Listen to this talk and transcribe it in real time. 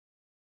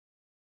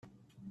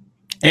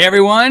Hey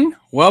everyone,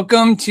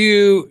 welcome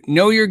to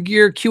Know Your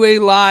Gear QA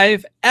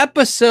Live,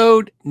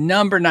 episode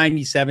number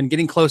 97,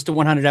 getting close to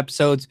 100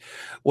 episodes.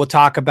 We'll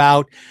talk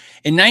about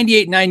in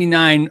 98,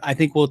 99, I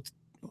think we'll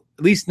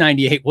at least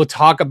 98, we'll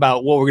talk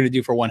about what we're going to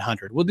do for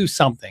 100. We'll do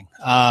something.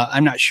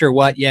 I'm not sure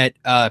what yet.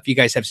 If you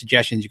guys have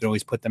suggestions, you can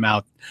always put them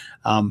out.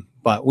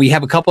 But we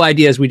have a couple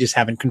ideas we just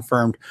haven't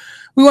confirmed.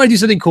 We want to do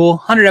something cool.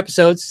 100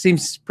 episodes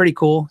seems pretty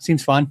cool.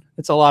 Seems fun.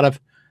 It's a lot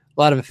of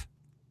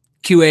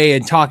QA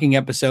and talking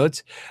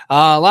episodes.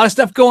 A lot of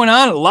stuff going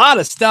on. A lot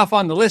of stuff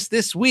on the list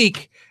this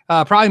week.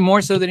 Probably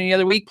more so than any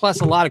other week.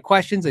 Plus a lot of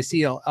questions. I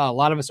see a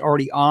lot of us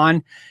already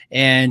on,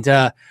 and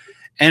I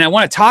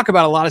want to talk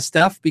about a lot of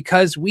stuff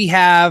because we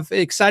have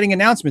exciting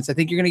announcements. I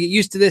think you're going to get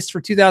used to this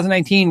for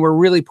 2019. We're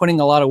really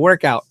putting a lot of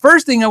work out.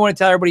 First thing I want to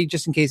tell everybody,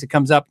 just in case it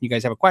comes up and you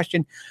guys have a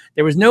question,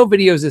 there was no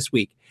videos this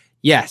week.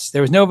 Yes,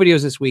 there was no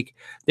videos this week.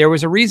 There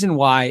was a reason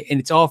why, and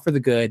it's all for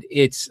the good.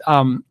 It's I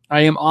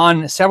am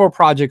on several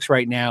projects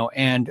right now,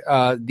 and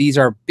these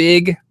are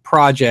big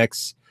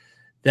projects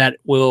that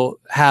will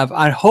have,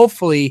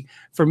 hopefully,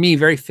 for me,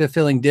 very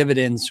fulfilling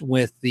dividends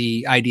with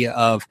the idea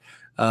of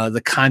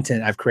the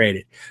content I've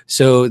created.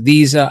 So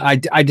these, I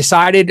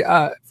decided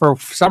for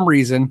some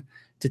reason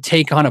to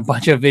take on a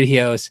bunch of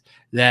videos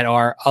that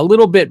are a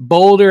little bit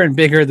bolder and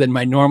bigger than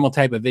my normal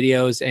type of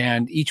videos.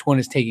 And each one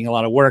is taking a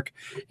lot of work,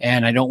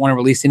 and I don't want to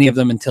release any of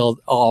them until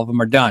all of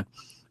them are done.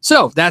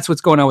 So that's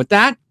what's going on with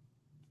that.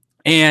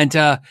 And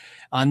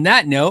on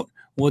that note,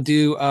 we'll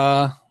do,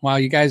 while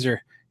you guys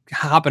are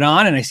hopping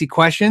on and I see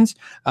questions,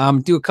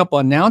 do a couple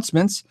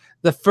announcements.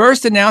 The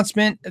first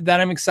announcement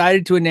that I'm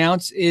excited to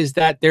announce is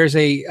that there's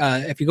a,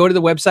 if you go to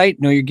the website,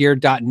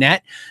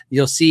 knowyourgear.net,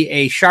 you'll see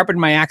a Sharpen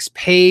My Axe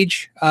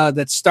page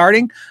that's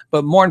starting.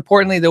 But more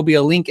importantly, there'll be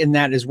a link in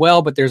that as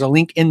well. But there's a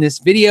link in this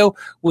video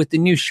with the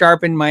new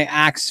Sharpen My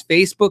Axe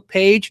Facebook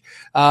page.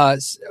 A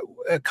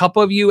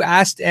couple of you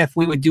asked if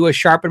we would do a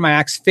Sharpen My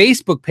Axe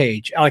Facebook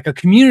page, like a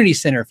community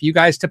center for you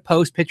guys to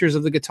post pictures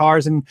of the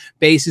guitars and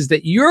basses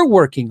that you're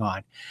working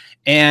on.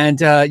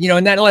 And,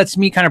 and that lets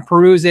me kind of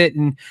peruse it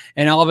and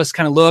all of us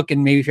kind of look,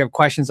 and maybe if you have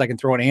questions, I can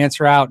throw an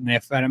answer out. And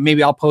if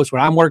maybe I'll post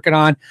what I'm working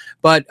on,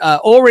 but,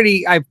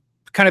 already I've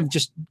kind of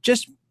just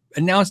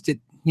announced it,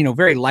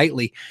 very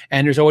lightly.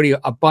 And there's already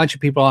a bunch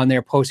of people on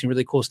there posting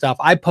really cool stuff.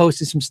 I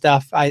posted some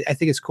stuff. I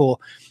think it's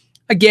cool.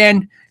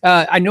 Again,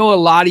 I know a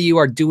lot of you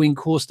are doing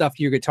cool stuff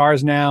to your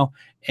guitars now.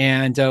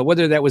 And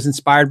whether that was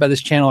inspired by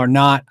this channel or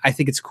not, I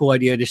think it's a cool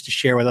idea just to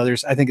share with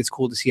others. I think it's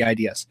cool to see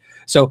ideas.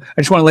 So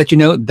I just want to let you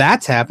know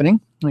that's happening.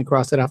 Let me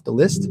cross that off the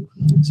list.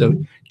 So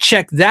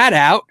check that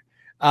out.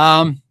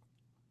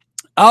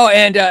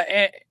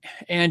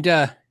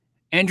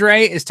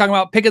 Andre is talking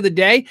about pick of the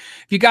day.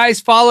 If you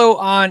guys follow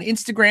on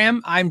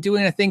Instagram, I'm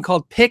doing a thing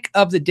called Pick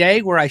of the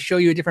Day where I show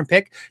you a different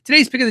pick.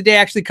 Today's pick of the day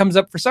actually comes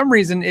up for some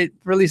reason. It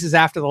releases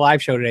after the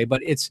live show today,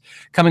 but it's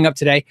coming up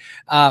today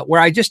where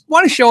I just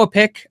want to show a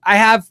pick. I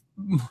have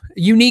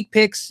unique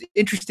picks,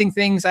 interesting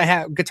things. I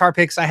have guitar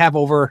picks. I have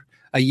over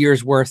a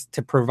year's worth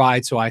to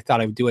provide. So I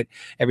thought I would do it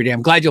every day.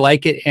 I'm glad you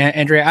like it,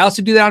 Andrea. I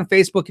also do that on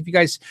Facebook. If you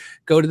guys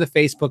go to the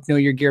Facebook Know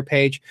Your Gear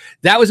page,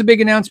 that was a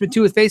big announcement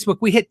too with Facebook.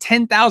 We hit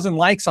 10,000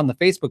 likes on the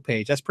Facebook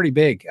page. That's pretty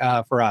big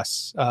for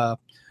us.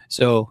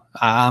 So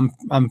I'm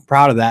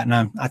proud of that.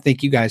 And I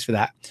thank you guys for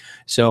that.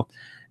 So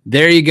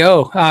there you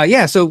go.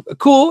 So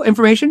cool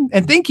information.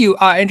 And thank you,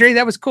 Andre.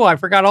 That was cool. I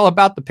forgot all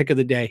about the pick of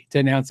the day to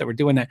announce that we're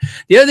doing that.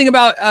 The other thing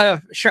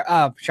about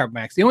Sharp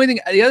Max, the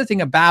other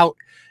thing about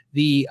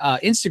the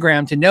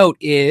Instagram to note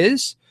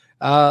is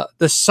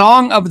the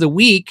song of the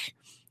week.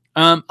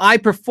 I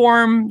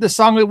perform the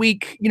song of the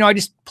week. I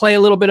just play a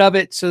little bit of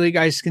it so you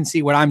guys can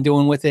see what I'm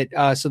doing with it.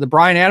 So the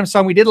Bryan Adams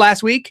song we did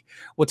last week,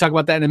 we'll talk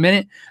about that in a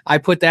minute. I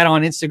put that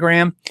on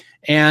Instagram,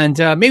 and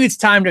maybe it's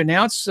time to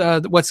announce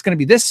what's going to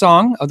be this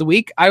song of the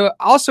week. I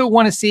also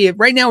want to see if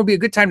right now would be a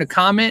good time to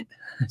comment.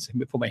 So let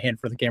me put my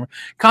hand for the camera.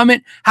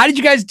 Comment. How did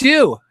you guys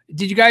do?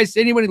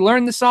 Anybody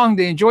learn the song?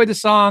 Did they enjoy the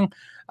song?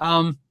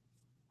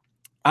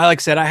 Like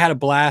I said, I had a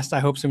blast. I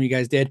hope some of you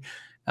guys did.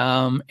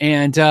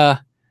 The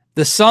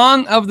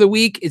song of the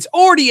week, it's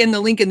already in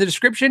the link in the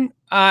description.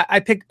 I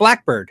picked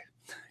Blackbird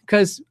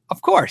because,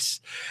 of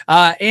course.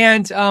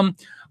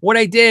 What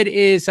I did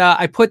is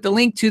I put the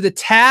link to the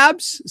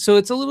tabs. So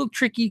it's a little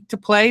tricky to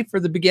play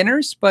for the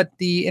beginners, but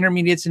the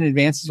intermediates and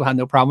advanced will have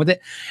no problem with it.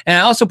 And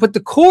I also put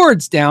the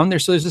chords down there.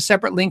 So there's a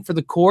separate link for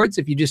the chords.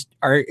 If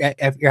you're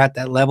at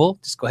that level,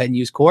 just go ahead and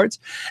use chords.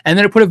 And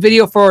then I put a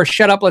video for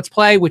Shut Up, Let's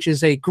Play, which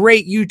is a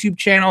great YouTube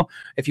channel.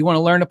 If you want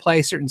to learn to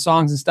play certain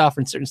songs and stuff,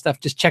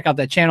 just check out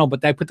that channel.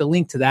 But I put the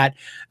link to that,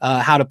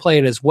 how to play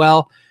it as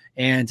well.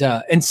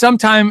 And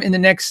sometime in the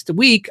next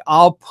week,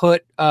 I'll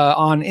put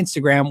on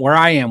Instagram where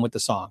I am with the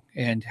song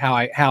and how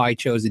I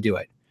chose to do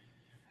it.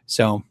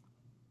 So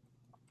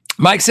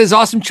Mike says,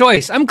 awesome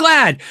choice. I'm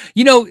glad.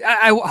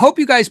 I hope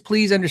you guys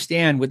please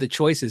understand with the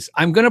choices.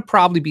 I'm going to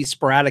probably be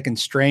sporadic and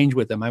strange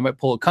with them. I might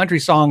pull a country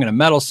song and a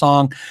metal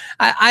song.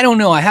 I don't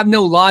know. I have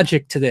no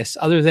logic to this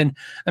other than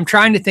I'm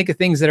trying to think of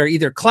things that are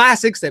either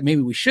classics that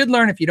maybe we should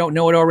learn if you don't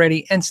know it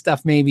already, and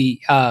stuff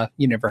maybe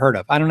you never heard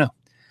of. I don't know.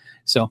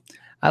 So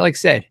I like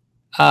said,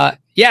 yeah,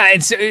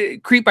 it's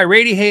Creep by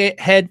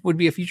Radiohead would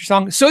be a future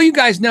song. So you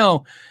guys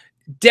know,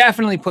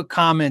 definitely put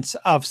comments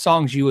of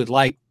songs you would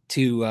like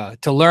to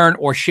learn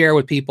or share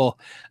with people.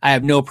 I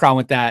have no problem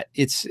with that.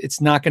 It's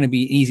not going to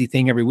be an easy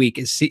thing every week.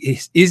 It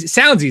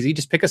sounds easy.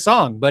 Just pick a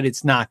song, but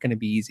it's not going to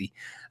be easy.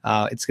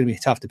 It's going to be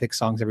tough to pick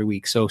songs every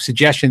week. So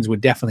suggestions would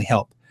definitely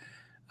help.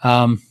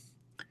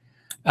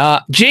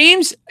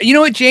 James, you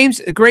know what, James,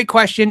 a great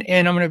question.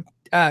 And I'm going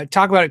to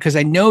talk about it because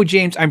I know,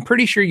 James, I'm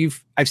pretty sure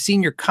I've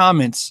seen your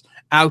comments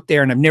out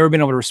there and I've never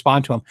been able to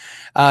respond to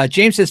them.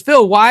 James says,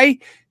 Phil, why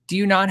do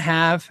you not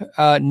have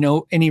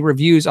any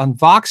reviews on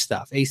Vox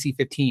stuff,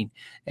 AC-15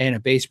 and a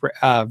bass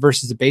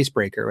versus a bass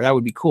breaker? That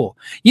would be cool.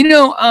 You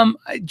know,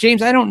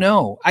 James, I don't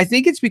know. I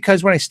think it's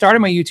because when I started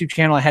my YouTube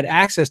channel, I had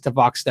access to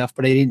Vox stuff,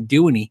 but I didn't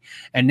do any.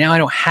 And now I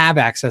don't have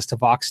access to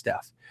Vox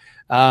stuff.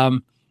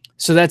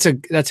 So that's a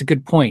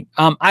good point.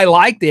 I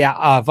like the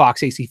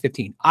Vox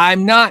AC-15.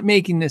 I'm not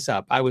making this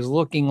up. I was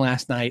looking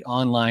last night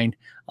online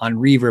on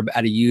Reverb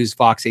at a used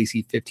Vox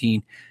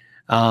AC-15.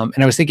 And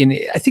I was thinking,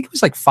 I think it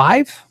was like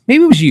 $5.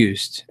 Maybe it was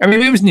used. Or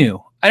maybe it was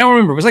new. I don't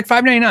remember. It was like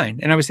 $5.99.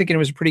 And I was thinking it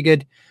was pretty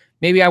good.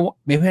 Maybe I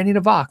need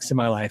a Vox in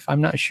my life. I'm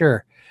not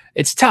sure.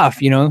 It's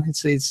tough, you know.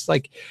 It's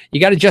like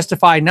you got to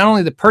justify not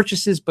only the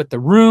purchases, but the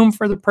room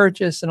for the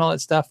purchase and all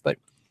that stuff. But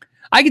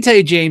I can tell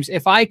you, James,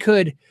 if I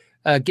could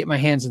get my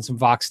hands on some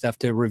Vox stuff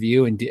to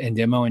review and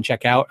demo and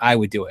check out, I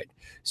would do it.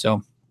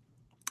 So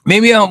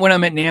maybe when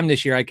I'm at NAMM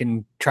this year, I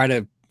can try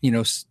to, you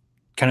know,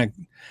 kind of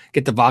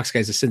get the Vox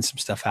guys to send some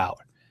stuff out.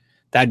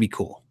 That'd be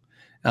cool.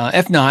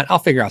 If not, I'll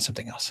figure out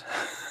something else.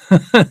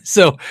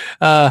 So,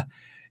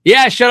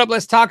 yeah, Shut Up,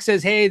 Let's Talk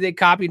says, hey, they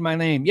copied my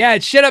name. Yeah,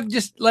 it's Shut Up,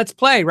 Just Let's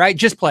Play, right?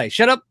 Just Play.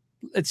 Shut Up.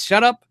 It's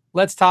Shut Up,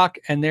 Let's Talk.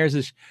 And there's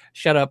this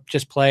Shut Up,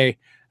 Just Play.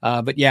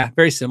 But yeah,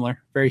 very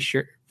similar. Very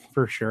sure,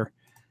 for sure.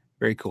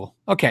 Very cool.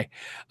 Okay.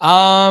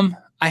 I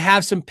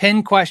have some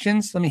pin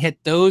questions. Let me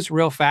hit those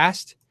real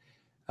fast.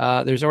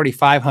 There's already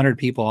 500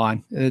 people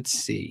on. Let's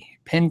see.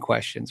 Pin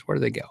questions. Where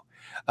do they go?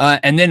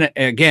 And then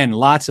again,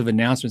 lots of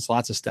announcements,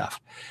 lots of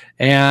stuff.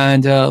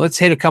 And let's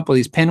hit a couple of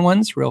these pin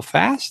ones real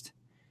fast.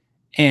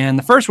 And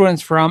the first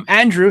one's from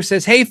Andrew.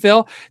 Says, hey,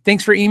 Phil,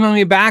 thanks for emailing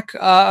me back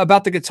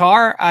about the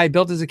guitar I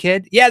built as a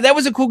kid. Yeah, that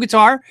was a cool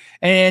guitar.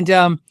 And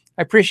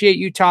I appreciate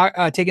you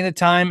taking the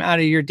time out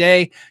of your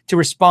day to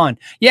respond.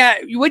 Yeah,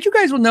 what you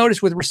guys will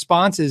notice with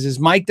responses is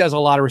Mike does a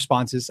lot of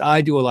responses.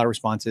 I do a lot of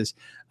responses.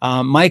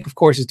 Mike, of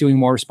course, is doing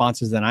more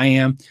responses than I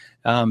am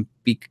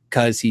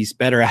because he's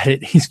better at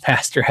it. He's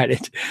faster at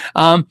it.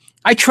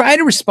 I try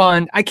to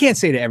respond. I can't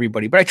say to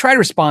everybody, but I try to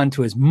respond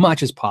to as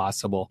much as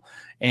possible.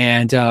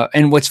 And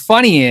what's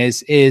funny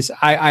is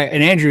I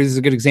and Andrew, this is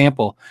a good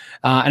example.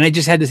 And I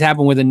just had this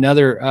happen with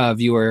another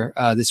viewer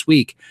this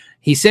week.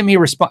 He sent me a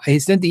response. He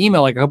sent the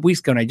email like a couple weeks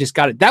ago, and I just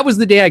got it. That was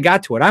the day I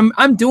got to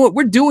it.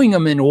 We're doing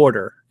them in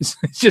order. It's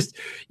just,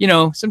 you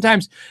know,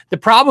 sometimes the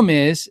problem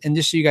is, and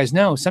just so you guys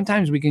know,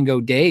 sometimes we can go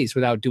days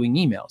without doing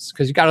emails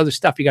because you got other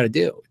stuff you got to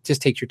do. It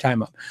just takes your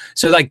time up.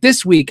 So like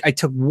this week, I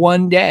took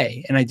one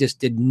day and I just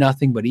did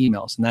nothing but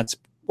emails, and that's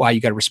why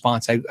you got a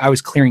response. I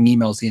was clearing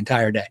emails the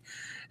entire day,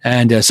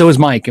 and so was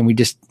Mike, and we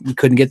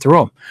couldn't get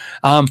through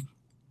them.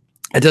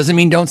 It doesn't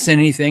mean don't send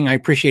anything. I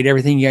appreciate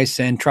everything you guys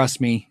send. Trust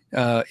me.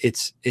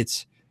 It's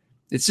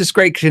just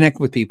great to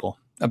connect with people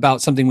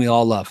about something we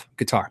all love,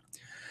 guitar.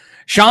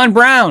 Sean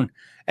Brown,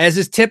 as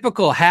is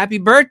typical, happy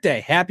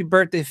birthday. Happy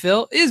birthday,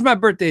 Phil. Is my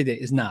birthday day?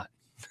 Is not.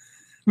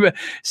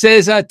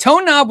 Says,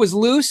 tone knob was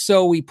loose,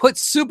 so we put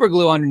super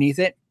glue underneath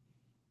it.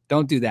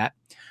 Don't do that.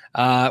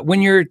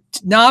 When your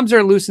knobs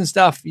are loose and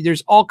stuff,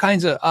 there's all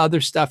kinds of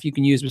other stuff you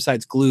can use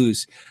besides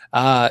glues.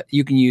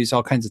 You can use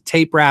all kinds of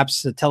tape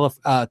wraps,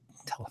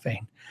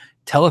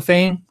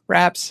 telephane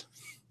wraps.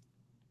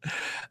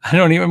 I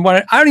don't even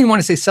want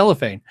to say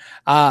cellophane.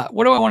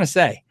 What do I want to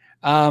say?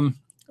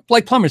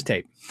 Like plumber's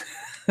tape.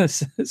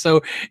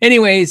 So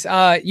anyways,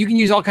 you can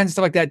use all kinds of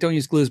stuff like that. Don't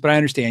use glues, but I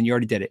understand you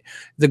already did it.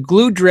 The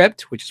glue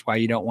dripped, which is why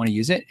you don't want to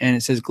use it. And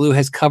it says glue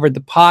has covered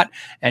the pot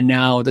and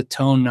now the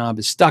tone knob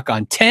is stuck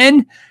on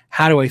 10.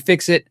 How do I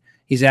fix it?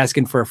 He's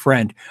asking for a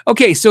friend.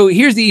 Okay, so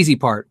here's the easy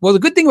part. Well, the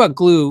good thing about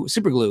glue,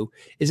 super glue,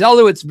 is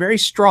although it's very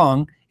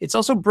strong, it's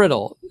also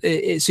brittle,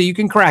 so you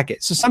can crack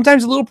it. So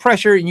sometimes a little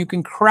pressure and you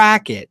can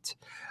crack it.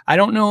 I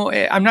don't know.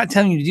 I'm not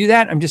telling you to do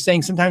that. I'm just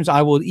saying sometimes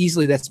I will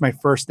easily, that's my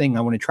first thing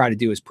I want to try to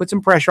do is put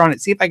some pressure on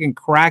it, see if I can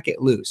crack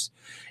it loose.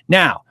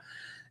 Now,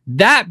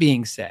 that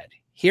being said,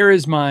 here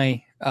is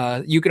my,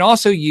 you can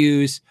also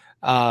use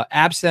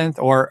absinthe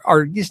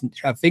or just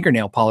a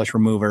fingernail polish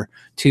remover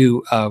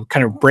to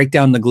kind of break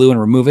down the glue and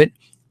remove it.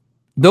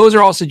 Those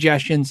are all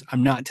suggestions.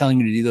 I'm not telling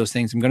you to do those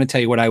things. I'm going to tell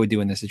you what I would do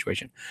in this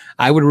situation.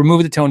 I would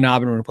remove the tone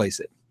knob and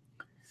replace it.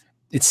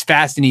 It's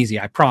fast and easy.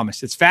 I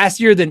promise. It's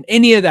faster than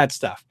any of that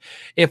stuff.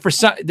 If for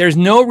some, there's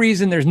no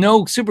reason, there's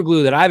no super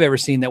glue that I've ever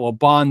seen that will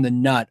bond the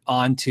nut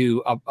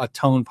onto a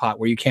tone pot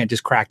where you can't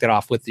just crack that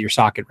off with your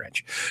socket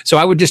wrench. So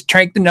I would just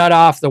crank the nut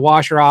off, the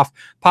washer off,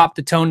 pop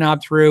the tone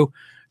knob through,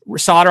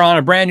 solder on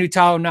a brand new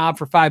tone knob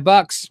for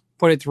 $5.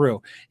 put it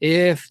through.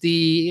 If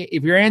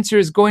your answer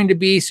is going to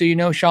be, so you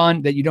know,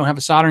 Sean, that you don't have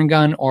a soldering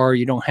gun or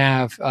you don't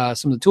have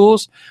some of the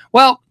tools,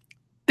 well,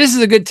 this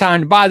is a good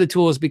time to buy the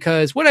tools,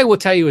 because what I will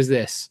tell you is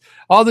this: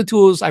 all the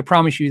tools I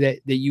promise you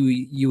that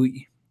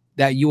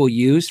you will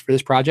use for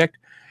this project,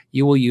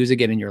 you will use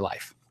again in your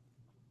life.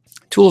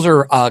 Tools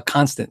are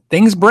constant.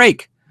 Things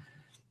break.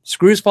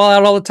 Screws fall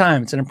out all the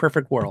time. It's an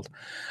imperfect world.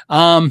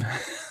 And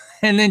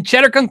then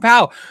Cheddar Kung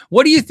Pao,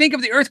 what do you think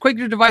of the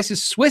Earthquaker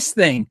Devices Swiss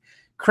thing?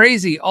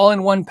 Crazy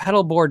all-in-one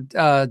pedal board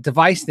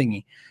device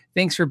thingy.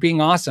 Thanks for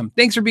being awesome.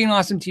 Thanks for being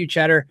awesome to you,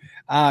 Cheddar.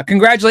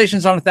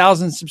 Congratulations on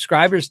 1,000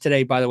 subscribers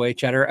today, by the way,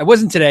 Cheddar. It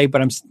wasn't today, but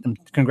I'm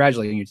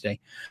congratulating you today.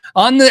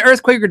 On the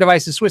Earthquaker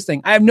Devices Swiss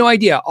thing, I have no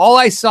idea. All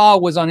I saw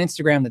was on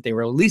Instagram that they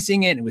were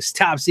releasing it, and it was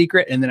top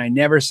secret, and then I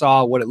never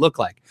saw what it looked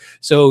like.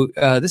 So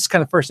this is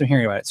kind of the first I'm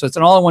hearing about it. So it's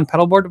an all-in-one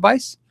pedal board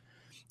device.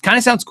 Kind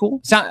of sounds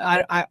cool.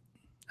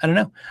 I don't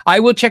know.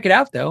 I will check it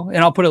out, though, and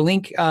I'll put a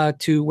link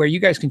to where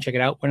you guys can check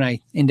it out when I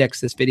index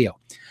this video.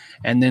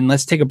 And then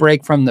let's take a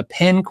break from the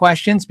pin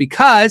questions,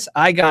 because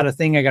I got a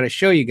thing I got to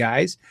show you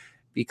guys.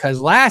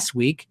 Because last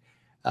week,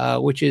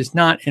 which is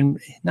not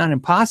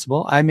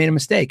impossible, I made a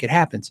mistake. It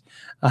happens.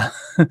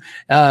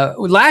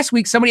 Last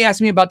week, somebody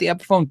asked me about the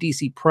Epiphone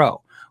DC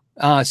Pro.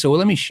 So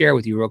let me share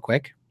with you real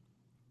quick.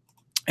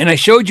 And I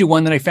showed you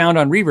one that I found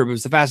on Reverb. It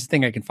was the fastest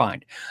thing I can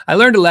find. I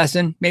learned a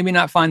lesson. Maybe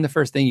not find the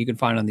first thing you can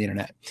find on the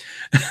internet.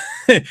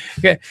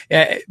 Okay.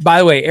 By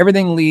the way,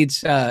 everything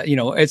leads,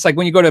 it's like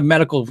when you go to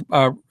medical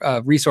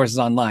resources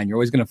online, you're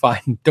always going to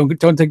find,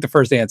 don't take the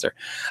first answer.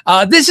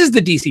 This is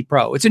the DC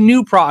Pro. It's a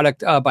new product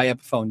by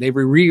Epiphone. They've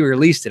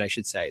re-released it, I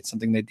should say. It's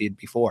something they did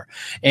before.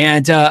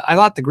 And I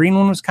thought the green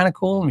one was kind of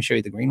cool. Let me show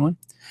you the green one.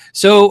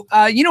 So,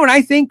 you know what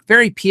I think?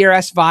 Very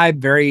PRS vibe,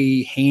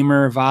 very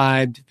Hamer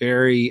vibe,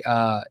 very,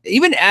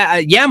 even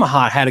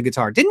Yamaha had a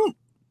guitar.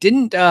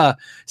 Didn't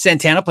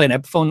Santana play an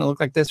Epiphone that looked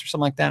like this or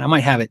something like that? I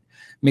might have it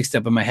mixed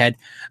up in my head.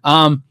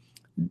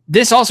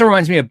 This also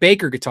reminds me of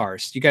Baker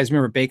guitars. You guys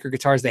remember Baker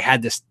guitars? They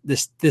had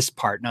this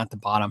part, not the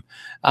bottom.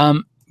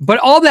 But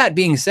all that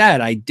being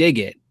said, I dig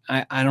it.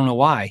 I don't know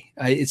why.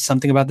 It's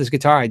something about this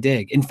guitar I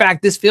dig. In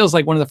fact, this feels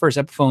like one of the first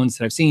Epiphones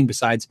that I've seen,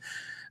 besides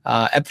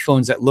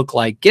Epiphones that look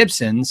like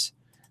Gibsons,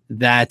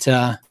 that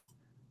I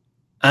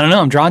don't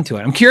know, I'm drawn to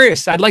it. I'm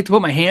curious. I'd like to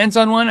put my hands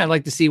on one. I'd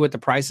like to see what the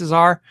prices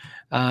are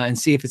and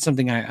see if it's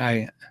something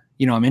I'm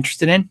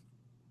interested in.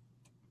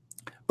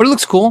 But it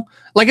looks cool.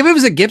 Like if it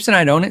was a Gibson,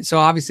 I'd own it. So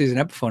obviously as an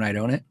Epiphone, I'd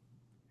own it.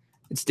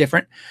 It's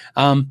different.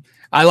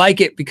 I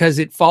like it because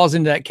it falls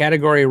into that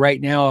category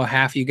right now.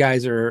 Half you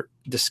guys are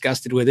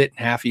disgusted with it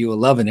and half of you are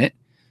loving it.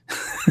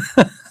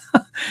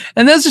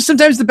 And those are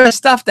sometimes the best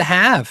stuff to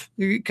have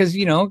because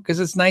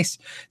it's nice.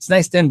 It's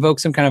nice to invoke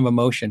some kind of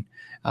emotion.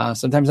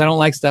 Sometimes I don't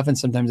like stuff and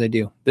sometimes I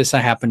do. This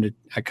I kind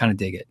of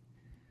dig it.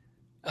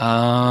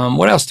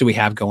 What else do we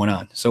have going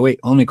on? So wait,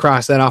 let me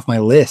cross that off my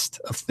list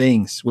of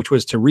things, which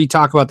was to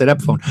re-talk about that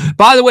Epiphone.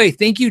 By the way,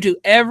 thank you to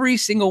every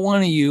single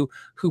one of you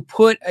who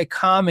put a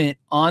comment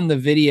on the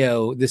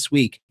video this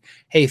week.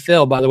 Hey,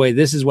 Phil, by the way,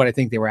 this is what I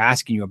think they were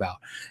asking you about.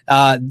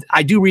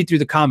 I do read through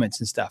the comments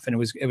and stuff, and it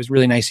was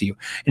really nice of you.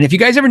 And if you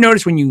guys ever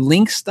notice when you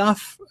link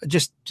stuff,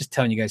 just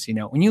telling you guys,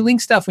 when you link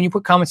stuff, when you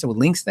put comments with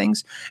links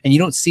things and you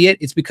don't see it,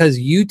 it's because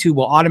YouTube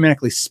will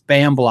automatically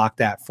spam block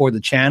that for the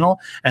channel,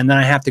 and then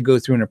I have to go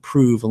through and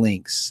approve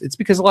links. It's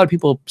because a lot of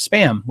people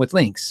spam with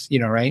links,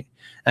 right?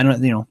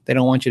 And they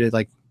don't want you to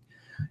like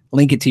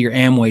link it to your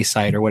Amway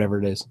site or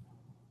whatever it is.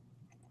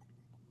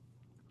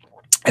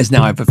 As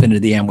now I've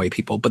offended the Amway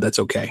people, but that's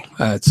okay.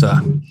 I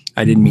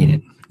didn't mean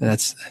it.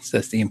 That's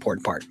the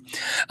important part.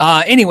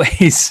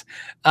 Anyways,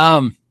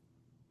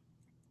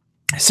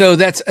 so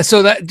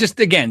that just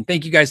again,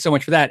 thank you guys so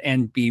much for that,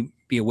 and be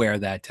aware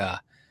that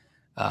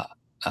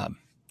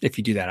if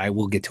you do that, I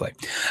will get to it.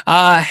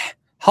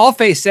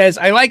 Hallface says,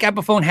 I like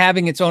Epiphone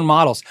having its own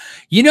models.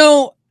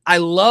 I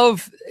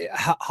love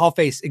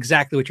Hallface,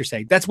 exactly what you're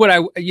saying. That's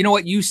what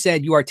what you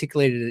said, you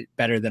articulated it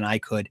better than I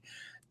could.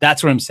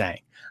 That's what I'm saying.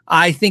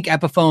 I think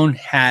Epiphone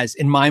has,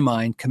 in my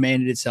mind,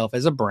 commanded itself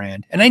as a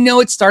brand. And I know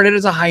it started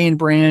as a high-end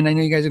brand. I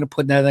know you guys are going to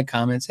put that in the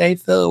comments. Hey,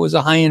 Phil, it was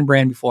a high-end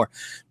brand before.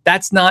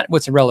 That's not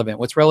what's relevant.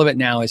 What's relevant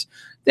now is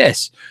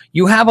this.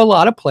 You have a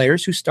lot of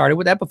players who started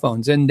with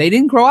Epiphones, and they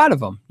didn't grow out of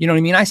them. You know what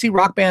I mean? I see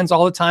rock bands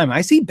all the time.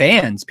 I see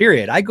bands,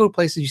 period. I go to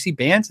places, you see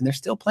bands, and they're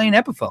still playing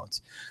Epiphones.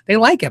 They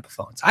like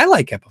Epiphones. I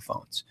like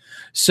Epiphones.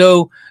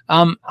 So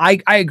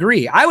I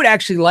agree. I would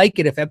actually like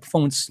it if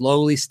Epiphone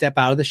slowly step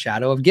out of the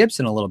shadow of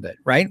Gibson a little bit,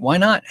 right? Why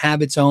not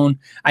have its own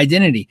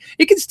identity?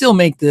 It can still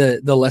make the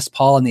Les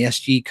Paul and the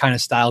SG kind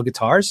of style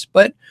guitars,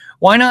 but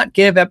why not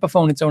give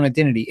Epiphone its own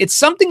identity? It's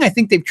something I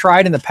think they've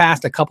tried in the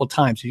past a couple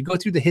times. If you go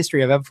through the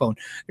history of Epiphone,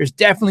 there's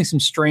definitely some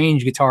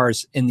strange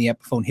guitars in the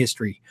Epiphone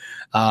history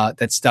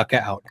that stuck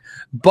out.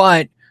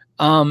 But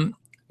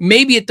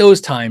maybe at those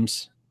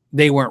times,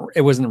 it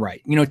wasn't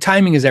right.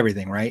 Timing is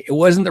everything, right? It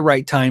wasn't the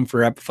right time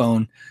for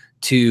Epiphone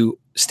to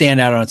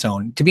stand out on its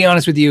own. To be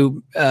honest with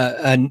you,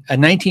 a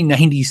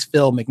 1990s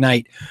Phil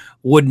McKnight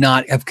would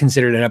not have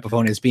considered an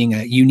Epiphone as being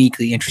a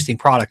uniquely interesting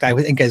product. I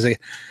would think as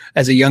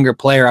a younger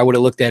player, I would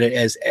have looked at it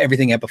as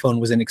everything Epiphone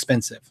was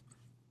inexpensive.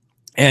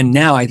 And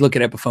now I look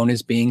at Epiphone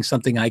as being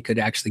something I could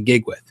actually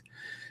gig with.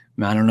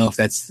 I don't know if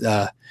that's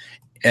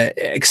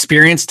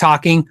experience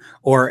talking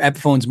or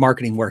Epiphone's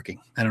marketing working.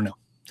 I don't know.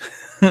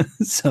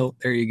 So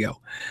there you go.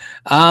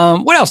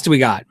 What else do we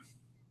got?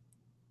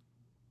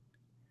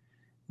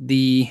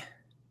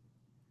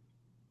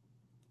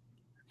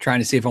 Trying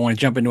to see if I want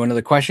to jump into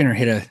another question or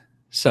hit a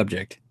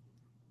subject.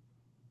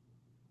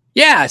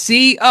 Yeah,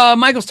 see,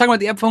 Michael's talking about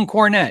the Epiphone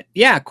Coronet.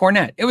 Yeah,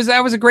 Coronet.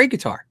 That was a great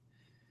guitar.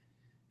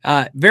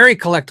 Very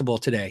collectible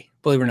today,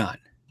 believe it or not.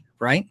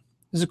 Right?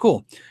 This is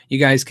cool. You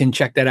guys can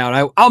check that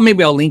out. I'll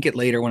link it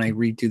later when I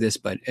read through this,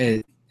 but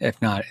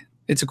if not,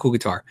 it's a cool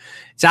guitar.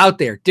 It's out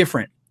there,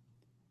 different.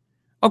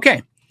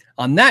 Okay.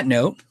 On that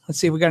note, let's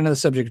see if we got another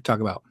subject to talk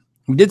about.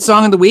 We did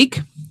Song of the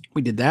Week.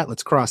 We did that.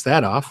 Let's cross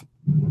that off.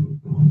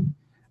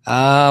 Where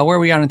are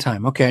we at in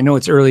time? Okay, I know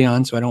it's early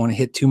on, so I don't want to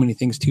hit too many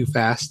things too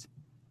fast.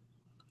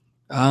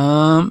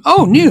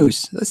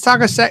 News. Let's talk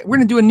we're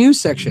going to do a news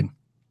section.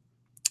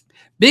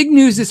 Big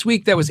news this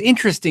week that was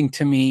interesting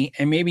to me,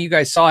 and maybe you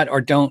guys saw it or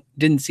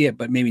didn't see it,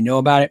 but maybe know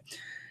about it.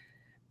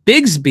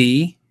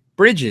 Bigsby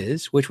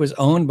Bridges, which was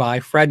owned by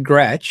Fred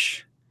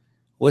Gretsch,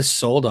 was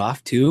sold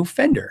off to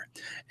Fender.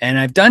 And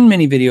I've done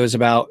many videos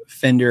about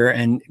Fender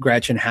and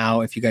Gretsch and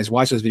how, if you guys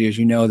watch those videos,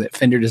 you know that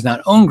Fender does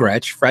not own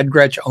Gretsch. Fred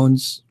Gretsch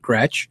owns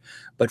Gretsch,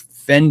 but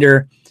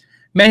Fender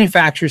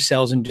manufactures,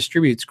 sells, and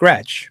distributes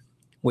Gretsch,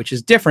 which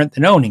is different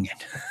than owning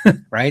it,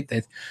 right?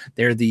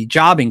 They're the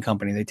jobbing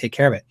company. They take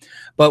care of it.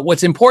 But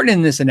what's important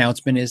in this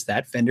announcement is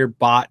that Fender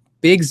bought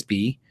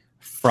Bigsby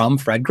from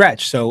Fred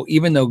Gretsch. So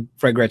even though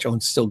Fred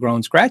Gretsch still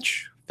owns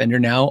Gretsch, Fender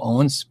now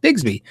owns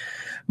Bigsby.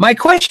 My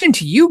question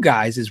to you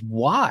guys is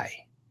why?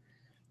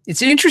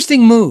 It's an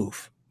interesting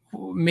move.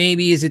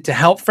 Maybe is it to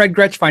help Fred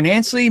Gretsch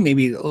financially?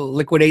 Maybe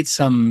liquidate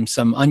some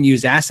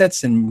unused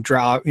assets and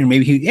draw.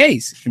 Maybe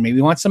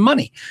he wants some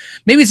money.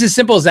 Maybe it's as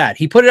simple as that.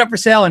 He put it up for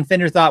sale, and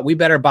Fender thought we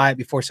better buy it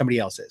before somebody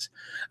else is.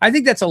 I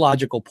think that's a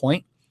logical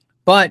point.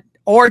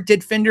 Or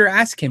did Fender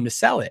ask him to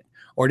sell it,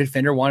 or did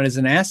Fender want it as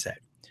an asset?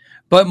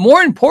 But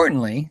more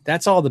importantly,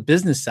 that's all the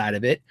business side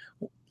of it.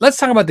 Let's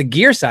talk about the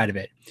gear side of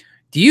it.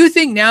 Do you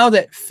think now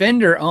that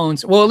Fender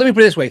owns? Well, let me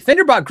put it this way: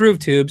 Fender bought Groove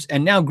Tubes,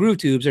 and now Groove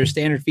Tubes are a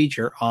standard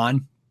feature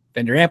on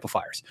Fender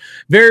amplifiers.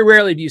 Very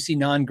rarely do you see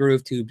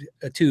non-groove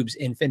tubes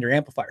in Fender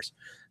amplifiers.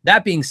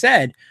 That being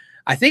said,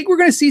 I think we're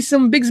going to see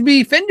some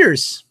Bigsby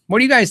Fenders. What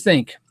do you guys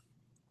think?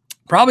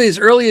 Probably as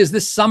early as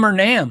this summer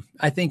NAMM,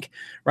 I think,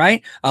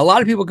 right? A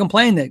lot of people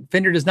complain that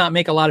Fender does not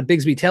make a lot of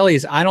Bigsby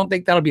tellies. I don't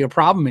think that'll be a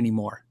problem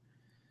anymore.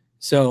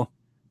 So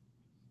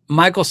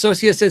Michael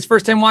Socia says,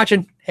 first time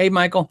watching. Hey,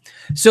 Michael.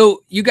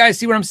 So you guys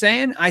see what I'm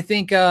saying? I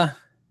think,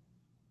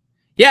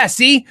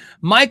 see,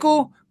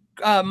 Michael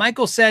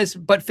says,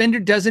 but Fender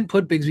doesn't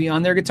put Bigsby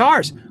on their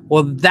guitars.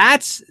 Well,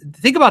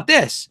 think about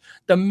this.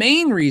 The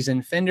main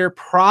reason Fender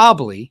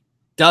probably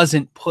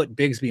doesn't put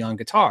Bigsby on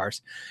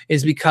guitars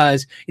is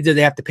because either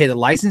they have to pay the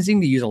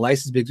licensing to use a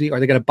licensed Bigsby, or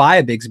they got to buy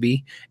a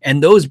Bigsby.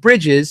 And those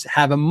bridges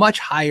have a much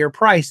higher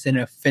price than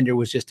if Fender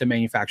was just a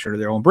manufacturer of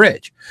their own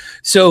bridge.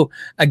 So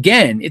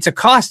again, it's a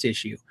cost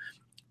issue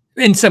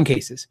in some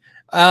cases.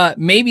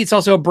 Maybe it's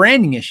also a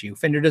branding issue.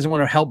 Fender doesn't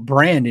want to help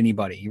brand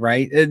anybody,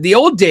 right? The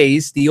old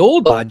days, the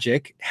old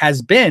logic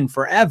has been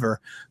forever,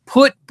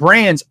 put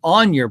brands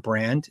on your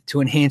brand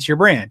to enhance your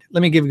brand.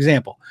 Let me give an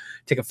example.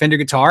 Take a Fender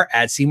guitar,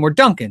 add Seymour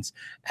Duncan's,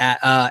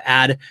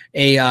 add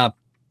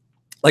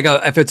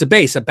if it's a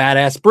bass, a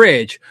badass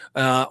bridge,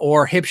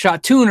 or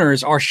Hipshot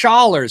tuners or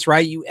Schallers,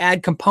 right? You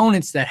add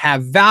components that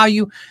have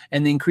value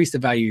and they increase the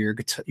value of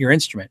your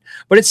instrument.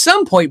 But at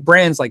some point,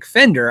 brands like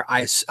Fender,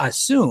 I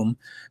assume,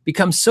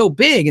 become so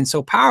big and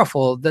so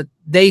powerful that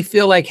they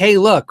feel like, hey,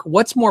 look,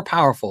 what's more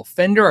powerful,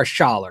 Fender or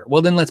Schaller?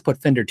 Well, then let's put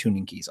Fender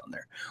tuning keys on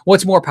there.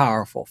 What's more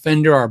powerful,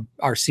 Fender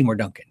or Seymour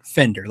Duncan?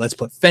 Fender. Let's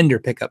put Fender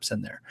pickups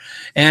in there.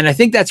 And I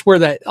think that's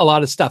where a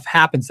lot of stuff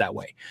happens that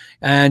way.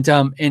 And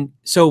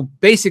so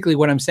basically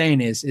what I'm saying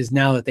is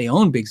now that they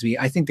own Bigsby,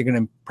 I think they're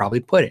going to probably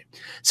put it.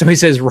 Somebody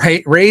says,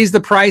 raise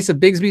the price of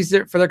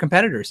Bigsby's for their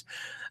competitors.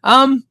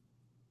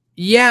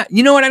 Yeah,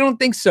 you know what? I don't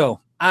think so.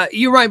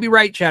 You might be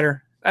right,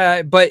 Chatter.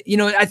 But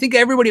I think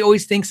everybody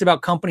always thinks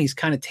about companies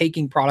kind of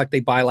taking product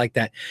they buy like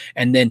that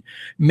and then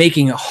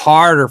making it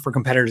harder for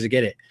competitors to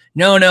get it.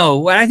 No.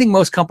 What I think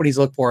most companies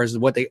look for is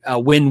a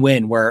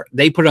win-win, where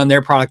they put it on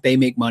their product, they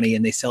make money,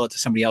 and they sell it to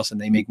somebody else and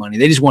they make money.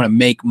 They just want to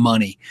make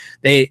money.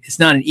 It's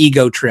not an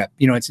ego trip.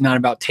 It's not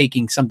about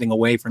taking something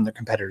away from their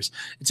competitors.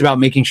 It's about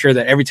making sure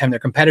that every time their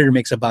competitor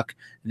makes a buck,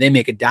 they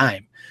make a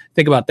dime.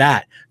 Think about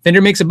that.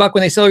 Fender makes a buck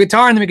when they sell a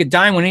guitar and they make a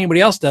dime when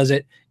anybody else does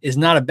it. Is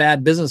not a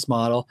bad business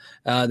model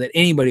that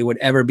anybody would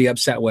ever be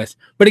upset with.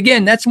 But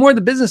again, that's more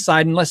the business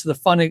side and less of the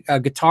fun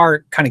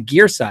guitar kind of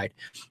gear side.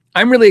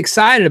 I'm really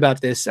excited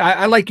about this.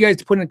 I like you guys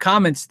to put in the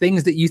comments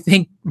things that you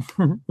think,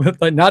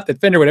 not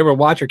that Fender would ever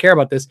watch or care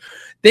about this,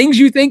 things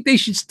you think they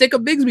should stick a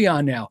Bigsby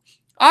on now.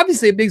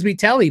 Obviously a Bigsby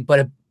telly,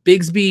 but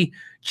Bigsby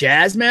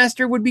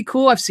Jazzmaster would be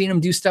cool. I've seen them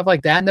do stuff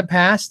like that in the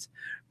past,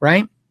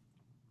 right?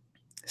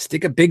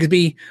 Stick a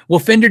Bigsby. Will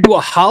Fender do a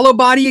hollow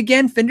body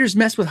again? Fender's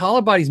messed with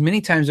hollow bodies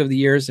many times over the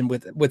years and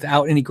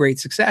without any great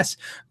success.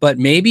 But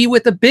maybe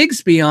with a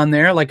Bigsby on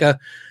there, like a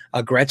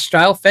Gretsch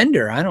style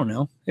Fender. I don't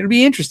know. It'll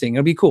be interesting.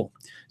 It'll be cool.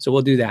 So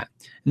we'll do that.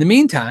 In the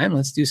meantime,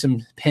 let's do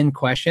some pin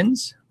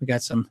questions. We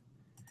got some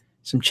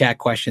chat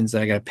questions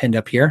that I got pinned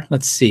up here.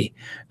 Let's see.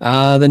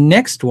 The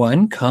next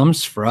one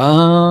comes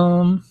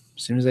from,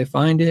 as soon as I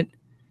find it,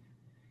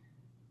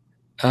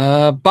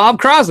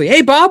 Bob Crosley.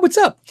 Hey, Bob, what's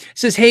up?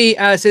 Says, hey,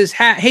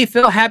 hey,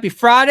 Phil, happy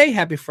Friday.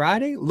 Happy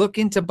Friday.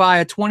 Looking to buy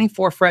a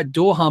 24 fret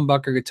dual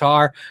humbucker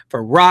guitar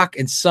for rock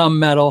and some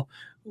metal.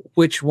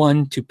 Which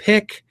one to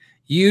pick?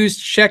 Used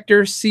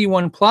Schecter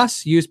C1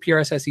 Plus, used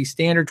PRS SE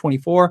Standard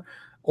 24,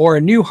 or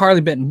a new Harley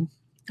Benton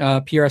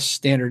PRS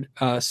Standard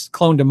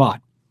clone to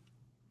mod.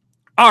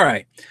 All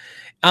right.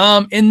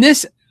 In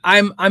this,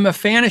 I'm a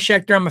fan of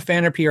Schecter. I'm a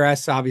fan of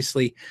PRS,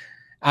 obviously.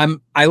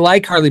 I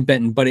like Harley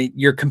Benton, but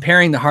you're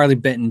comparing the Harley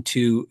Benton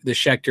to the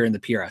Schecter and the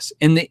PRS.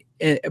 And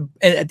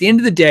at the end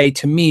of the day,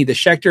 to me, the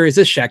Schecter is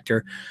a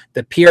Schecter,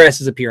 the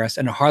PRS is a PRS,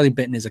 and a Harley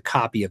Benton is a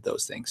copy of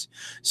those things.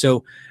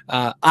 So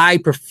I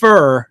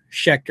prefer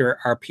Schecter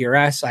or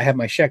PRS. I have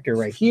my Schecter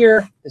right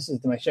here. This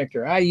is my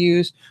Schecter I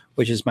use,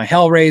 which is my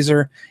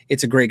Hellraiser.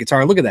 It's a great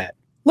guitar. Look at that.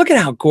 Look at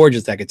how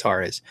gorgeous that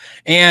guitar is.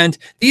 And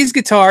these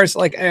guitars,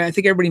 like I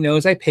think everybody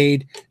knows, I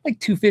paid like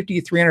 $250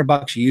 to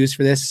 $300 used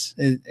for this,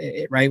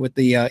 right, with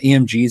the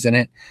EMGs in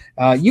it.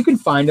 You can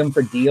find them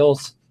for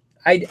deals.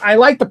 I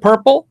like the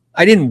purple.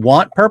 I didn't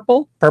want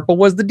purple. Purple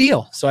was the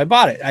deal, so I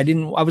bought it. I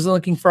wasn't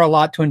looking for a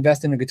lot to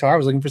invest in a guitar. I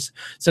was looking for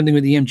something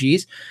with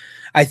EMGs.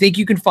 I think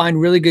you can find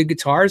really good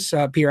guitars,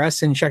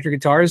 PRS and Schecter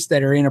guitars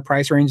that are in a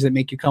price range that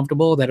make you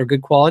comfortable, that are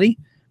good quality.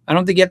 I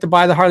don't think you have to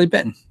buy the Harley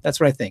Benton.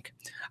 That's what I think.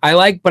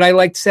 But I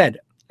like said,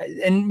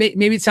 and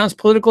maybe it sounds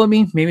political to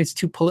me. Maybe it's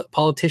too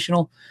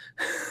politicianal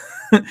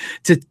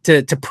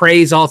to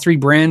praise all three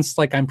brands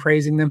like I'm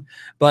praising them.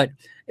 But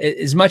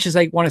as much as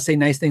I want to say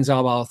nice things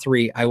about all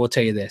three, I will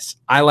tell you this.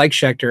 I like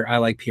Schecter. I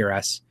like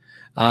PRS.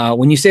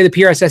 When you say the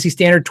PRS SE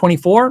Standard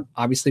 24,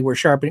 obviously we're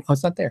sharpening. Oh,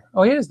 it's not there.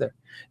 Oh, it is there.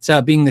 It's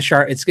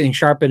it's getting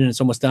sharpened and it's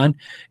almost done.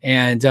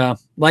 And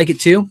like it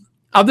too.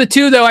 Of the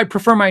two, though, I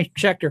prefer my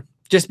Schecter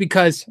just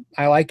because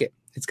I like it.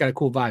 It's got a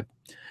cool vibe.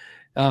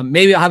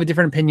 Maybe I'll have a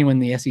different opinion when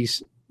the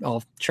SE's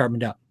all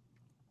sharpened up.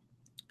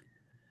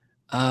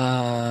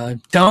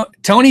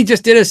 Tony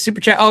just did a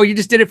super chat. Oh, you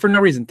just did it for no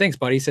reason. Thanks,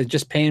 buddy. He said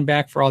just paying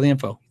back for all the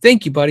info.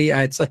 Thank you, buddy.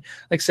 It's like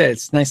I said,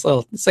 it's nice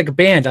little. It's like a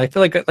band. I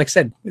feel like I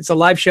said, it's a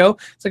live show.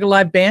 It's like a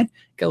live band.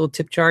 Got a little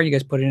tip jar. You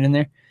guys put it in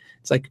there.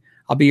 It's like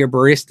I'll be your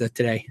barista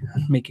today.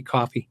 Make you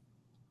coffee.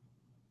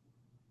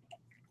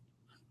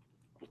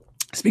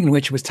 Speaking of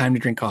which, it was time to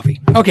drink coffee.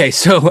 Okay,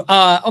 so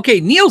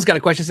Neil's got a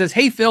question. It says,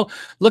 hey, Phil,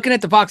 looking at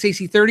the Vox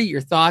AC30,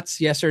 your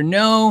thoughts, yes or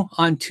no,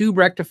 on tube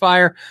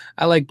rectifier?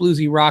 I like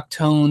bluesy rock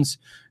tones.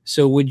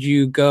 So would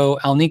you go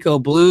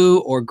Alnico Blue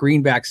or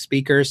Greenback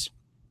speakers?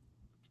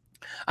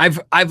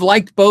 I've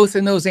liked both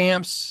in those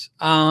amps.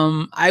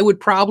 I would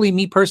probably,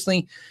 me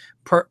personally,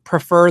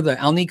 prefer the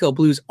Alnico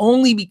Blues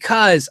only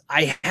because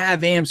I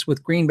have amps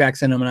with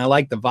greenbacks in them and I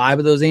like the vibe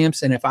of those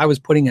amps. And if I was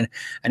putting an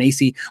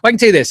AC, well, I can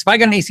tell you this, if I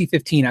got an AC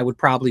 15, I would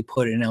probably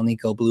put an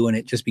Alnico Blue in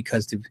it just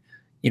because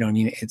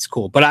it's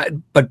cool. But I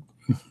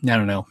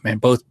don't know, man,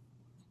 both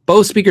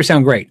speakers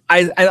sound great.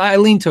 I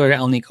lean to an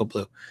Alnico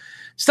Blue.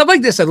 Stuff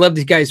like this, I love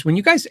these guys. When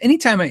you guys,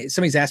 anytime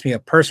somebody's asked me a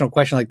personal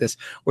question like this,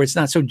 where it's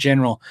not so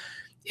general,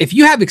 if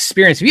you have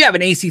experience, if you have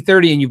an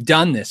AC30 and you've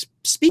done this,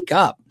 speak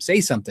up, say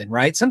something,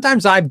 right?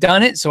 Sometimes I've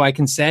done it, so I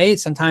can say.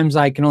 Sometimes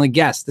I can only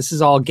guess. This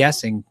is all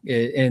guessing.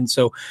 And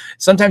so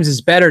sometimes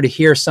it's better to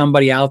hear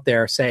somebody out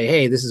there say,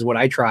 hey, this is what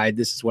I tried.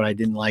 This is what I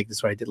didn't like. This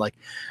is what I did like.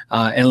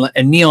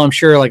 And Neil, I'm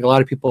sure like a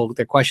lot of people,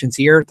 their questions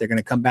here, they're going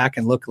to come back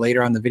and look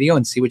later on the video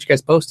and see what you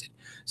guys posted.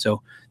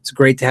 So it's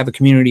great to have a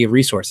community of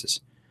resources.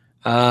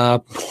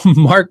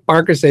 Mark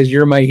Barker says,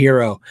 you're my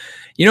hero.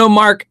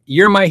 Mark,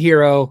 you're my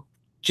hero.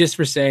 Just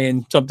for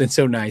saying something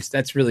so nice.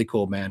 That's really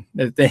cool, man.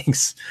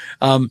 Thanks.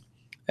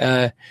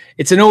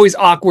 It's an always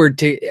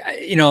awkward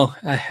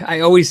I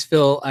always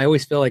feel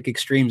like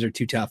extremes are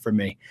too tough for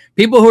me.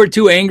 People who are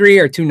too angry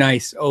or too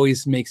nice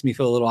always makes me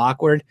feel a little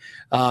awkward.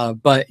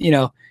 But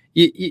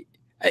I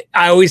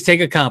always take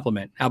a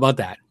compliment. How about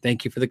that?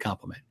 Thank you for the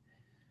compliment.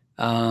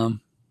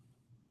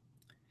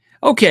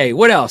 Okay.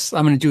 What else?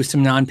 I'm going to do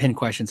some non-pin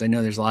questions. I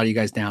know there's a lot of you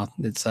guys now.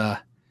 It's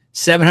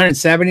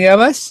 770 of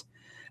us.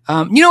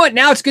 You know what?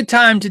 Now it's a good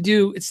time to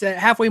do. It's the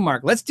halfway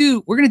mark. We're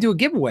going to do a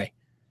giveaway.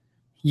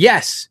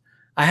 Yes,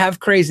 I have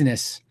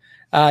craziness.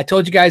 I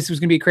told you guys it was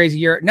going to be a crazy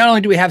year. Not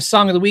only do we have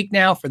Song of the Week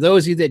now, for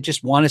those of you that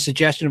just want a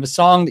suggestion of a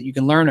song that you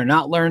can learn or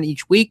not learn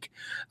each week,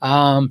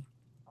 I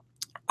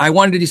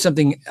wanted to do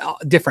something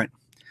different.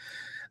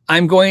 I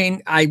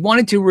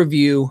wanted to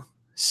review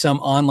some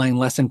online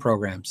lesson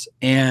programs.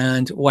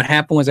 And what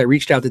happened was I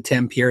reached out to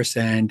Tim Pierce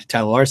and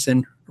Tyler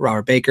Larson,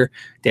 Robert Baker,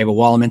 David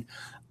Walleman.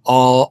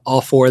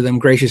 All four of them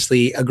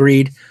graciously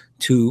agreed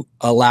to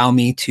allow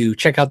me to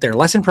check out their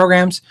lesson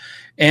programs.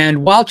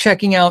 And while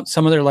checking out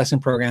some of their lesson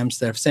programs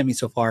that have sent me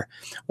so far,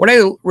 what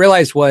I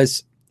realized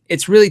was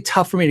it's really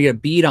tough for me to get a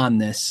beat on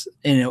this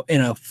in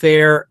a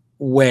fair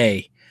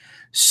way.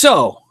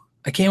 So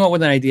I came up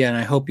with an idea, and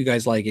I hope you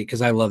guys like it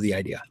because I love the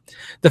idea.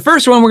 The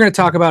first one we're going to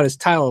talk about is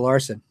Tyler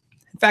Larson.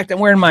 In fact, I'm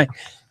wearing my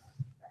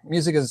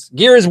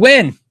Gear is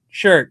Win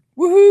shirt.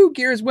 Woohoo!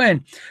 Gear is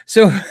Win.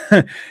 So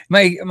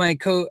my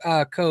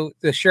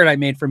the shirt I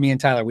made for me and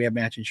Tyler, we have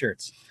matching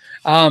shirts.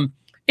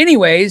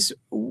 Anyways,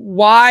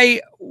 why?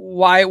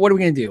 What are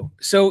we going to do?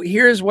 So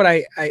here's what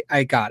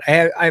I got.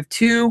 I have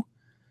 2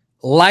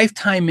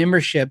 lifetime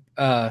membership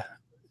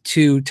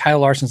to Tyler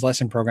Larson's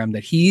lesson program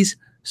that he's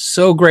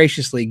so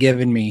graciously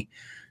given me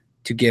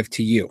to give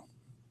to you.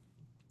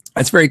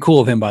 That's very cool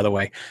of him, by the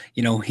way.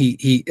 You know,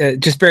 he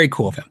just very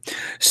cool of him.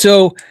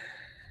 So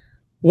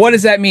what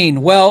does that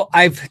mean? Well,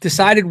 I've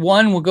decided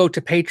one will go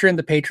to Patreon.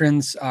 The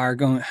patrons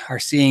are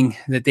seeing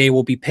that they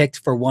will be picked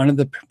for one of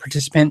the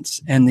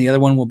participants, and the other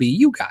one will be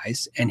you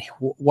guys. And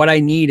what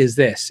I need is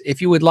this.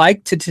 If you would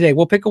like to today,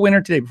 we'll pick a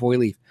winner today before we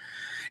leave.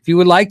 If you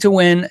would like to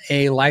win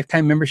a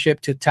lifetime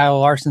membership to Tyler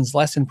Larson's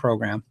lesson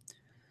program,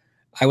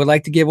 I would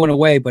like to give one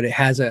away, but it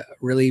has a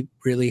really,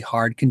 really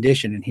hard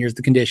condition. And here's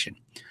the condition.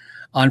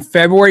 On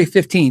February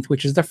 15th,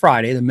 which is the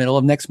Friday, the middle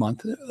of next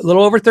month, a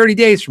little over 30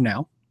 days from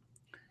now,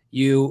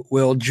 you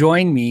will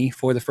join me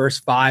for the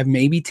first 5,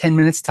 maybe 10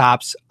 minutes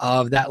tops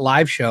of that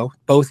live show,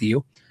 both of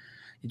you.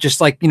 Just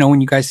like,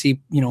 when you guys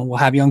see, we'll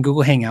have you on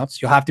Google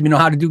Hangouts. You'll have to know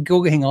how to do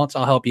Google Hangouts.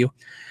 I'll help you.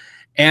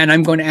 And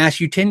I'm going to ask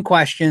you 10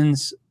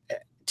 questions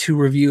to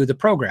review the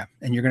program,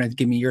 and you're going to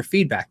give me your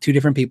feedback. 2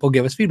 different people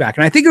give us feedback.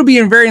 And I think it'll be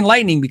very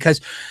enlightening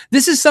because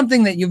this is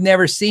something that you've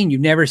never seen.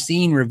 You've never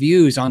seen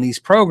reviews on these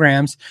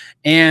programs.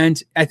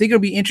 And I think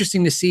it'll be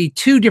interesting to see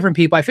 2 different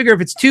people. I figure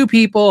if it's 2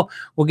 people,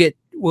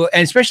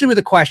 and especially with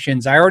the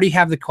questions, I already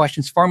have the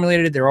questions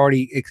formulated. They're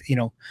already,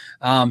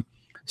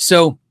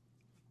 so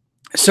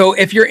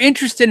if you're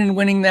interested in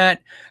winning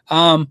that,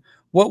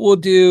 what we'll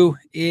do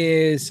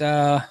is,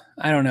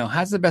 I don't know.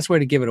 How's the best way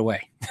to give it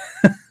away?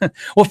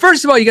 Well,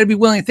 first of all, you got to be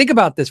willing to think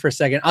about this for a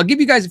second. I'll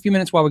give you guys a few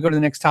minutes while we go to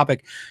the next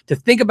topic to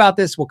think about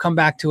this. We'll come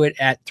back to it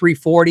at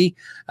 3:40,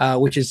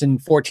 which is in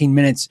 14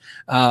 minutes.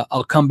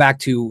 I'll come back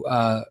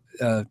to,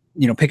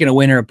 picking a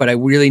winner, but I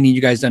really need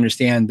you guys to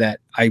understand that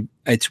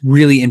it's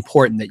really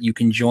important that you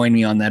can join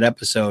me on that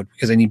episode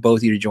because I need both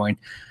of you to join.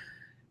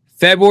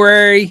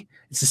 February,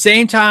 it's the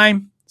same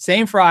time,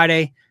 same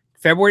Friday,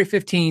 February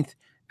 15th,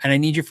 and I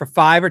need you for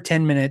 5 or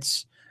 10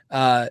 minutes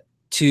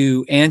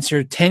to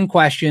answer 10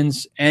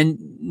 questions and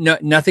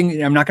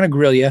nothing. I'm not going to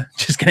grill you.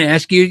 Just going to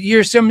ask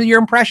you some of your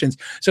impressions.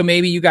 So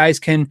maybe you guys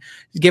can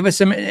give us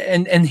some.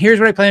 And here's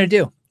what I plan to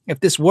do. If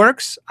this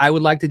works, I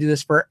would like to do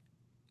this for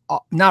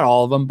not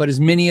all of them, but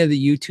as many of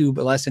the YouTube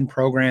lesson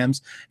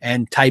programs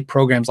and type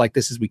programs like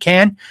this as we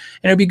can. And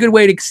it'll be a good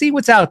way to see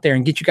what's out there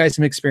and get you guys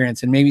some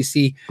experience and maybe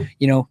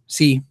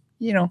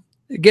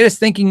get us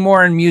thinking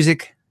more in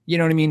music. You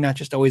know what I mean? Not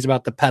just always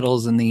about the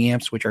pedals and the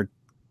amps, which are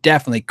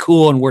definitely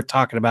cool and worth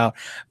talking about,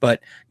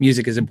 but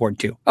music is important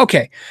too.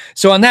 Okay.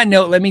 So on that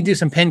note, let me do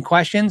some pinned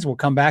questions. We'll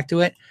come back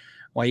to it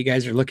while you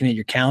guys are looking at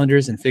your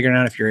calendars and figuring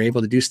out if you're able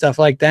to do stuff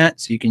like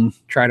that so you can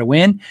try to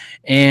win.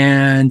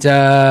 And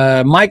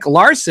Mike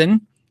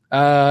Larson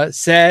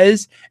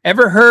says,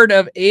 ever heard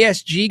of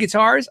ASG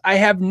guitars? I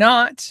have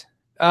not.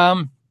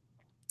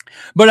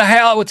 But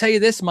I will tell you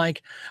this,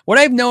 Mike, what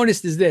I've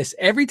noticed is this.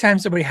 Every time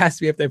somebody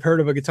asks me if they've heard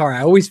of a guitar,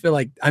 I always feel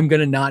like I'm going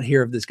to not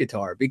hear of this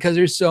guitar because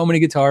there's so many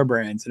guitar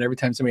brands. And every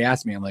time somebody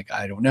asks me, I'm like,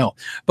 I don't know.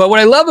 But what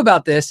I love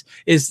about this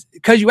is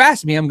because you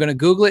asked me, I'm going to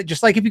Google it.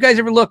 Just like if you guys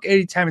ever look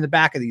anytime in the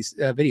back of these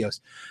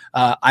videos,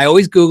 I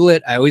always Google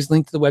it. I always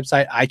link to the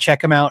website. I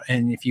check them out.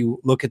 And if you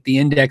look at the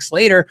index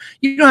later,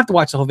 you don't have to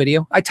watch the whole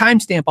video. I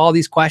timestamp all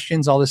these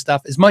questions, all this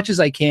stuff as much as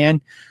I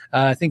can.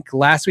 I think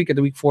last week or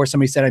the week before,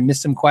 somebody said I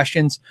missed some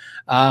questions.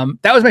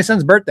 That was my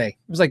son's birthday.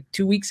 It was like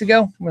 2 weeks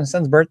ago, my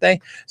son's birthday.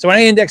 So when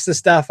I indexed the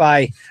stuff,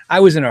 I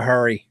was in a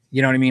hurry.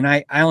 You know what I mean?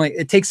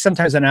 It takes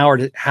sometimes an hour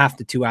to half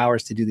to 2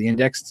 hours to do the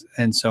index.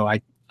 And so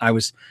I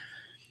was,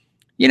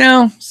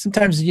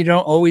 sometimes you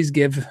don't always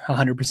give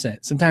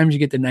 100%. Sometimes you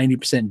get the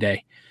 90%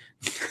 day.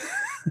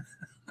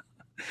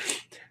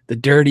 The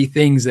dirty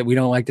things that we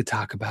don't like to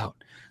talk about.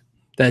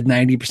 That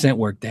 90%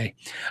 work day.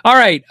 All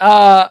right.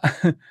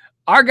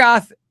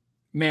 Argoth.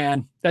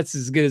 Man, that's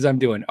as good as I'm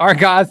doing.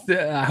 Argoth,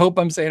 I hope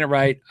I'm saying it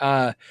right,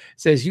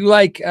 says, you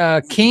like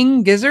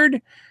King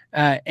Gizzard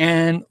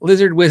and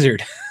Lizard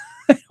Wizard.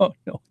 I don't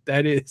know what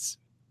that is,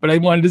 but I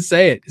wanted to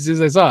say it as soon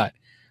as I saw it.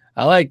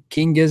 I like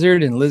King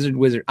Gizzard and Lizard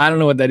Wizard. I don't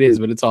know what that is,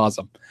 but it's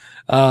awesome.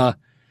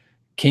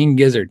 King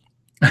Gizzard.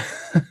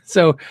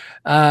 So,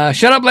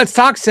 Shut Up, Let's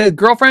Talk says,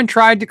 girlfriend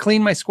tried to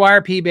clean my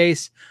Squier P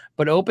bass,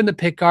 but opened the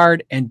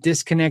pickguard and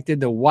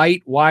disconnected the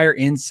white wire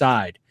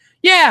inside.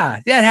 Yeah,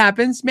 that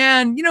happens,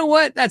 man. You know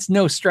what? That's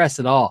no stress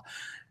at all.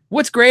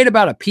 What's great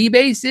about a P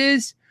bass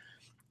is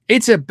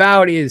there's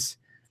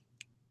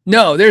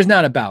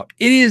not about.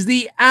 It is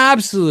the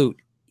absolute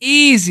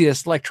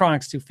easiest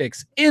electronics to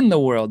fix in the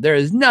world. There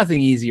is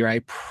nothing easier. I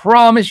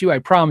promise you. I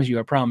promise you.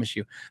 I promise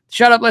you.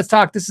 Shut up. Let's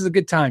talk. This is a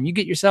good time. You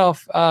get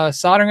yourself a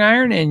soldering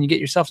iron and you get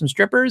yourself some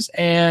strippers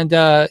and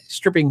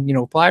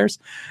stripping, pliers,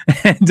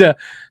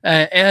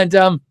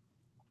 and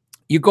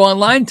you go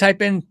online,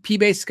 type in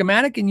P-based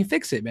schematic, and you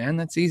fix it, man.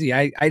 That's easy.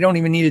 I don't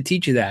even need to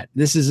teach you that.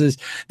 This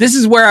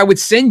is where I would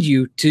send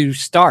you to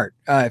start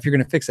if you're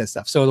going to fix that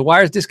stuff. So the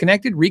wire is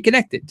disconnected,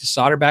 reconnect it, just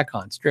solder back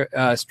on. Strip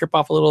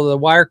off a little of the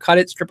wire, cut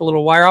it, strip a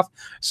little wire off,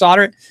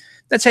 solder it.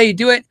 That's how you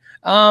do it.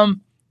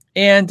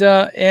 And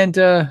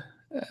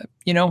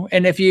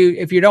if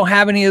you don't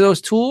have any of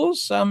those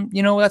tools,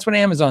 that's what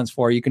Amazon's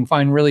for. You can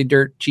find really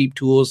dirt cheap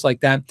tools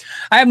like that.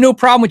 I have no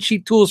problem with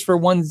cheap tools for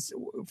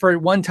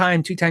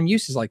one-time, two-time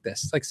uses like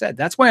this. Like I said,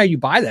 that's why you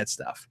buy that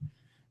stuff.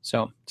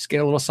 So just get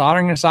a little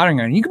soldering and a soldering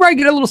iron. You can probably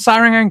get a little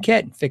soldering iron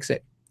kit and fix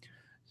it.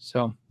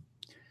 So,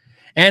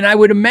 and I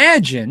would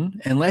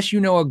imagine, unless you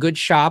know a good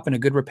shop and a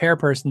good repair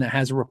person that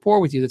has a rapport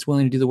with you that's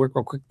willing to do the work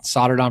real quick,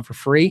 solder it on for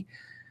free,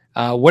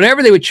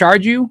 whatever they would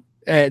charge you,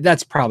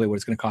 that's probably what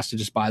it's going to cost to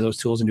just buy those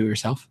tools and do it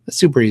yourself. That's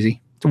super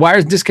easy. The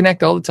wires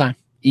disconnect all the time.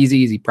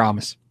 Easy,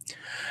 promise.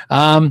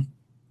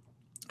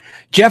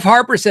 Jeff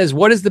Harper says,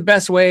 what is the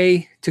best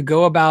way to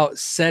go about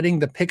setting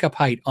the pickup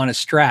height on a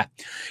Strat?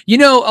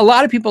 A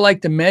lot of people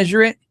like to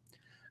measure it.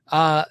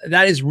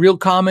 That is real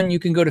common. You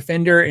can go to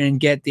Fender and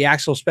get the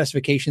actual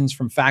specifications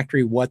from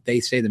factory, what they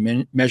say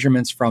the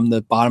measurements from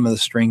the bottom of the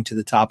string to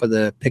the top of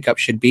the pickup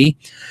should be.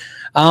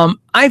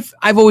 I've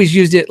always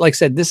used it. Like I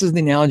said, this is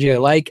the analogy I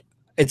like.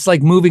 It's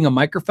like moving a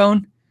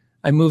microphone.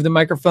 I move the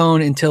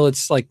microphone until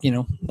it's like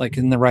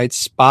in the right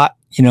spot,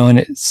 and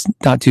it's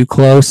not too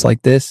close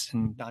like this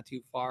and not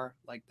too far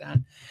like that.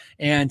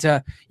 And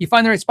you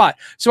find the right spot.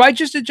 So I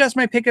just adjust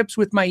my pickups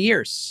with my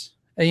ears.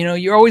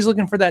 You're always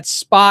looking for that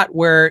spot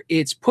where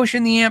it's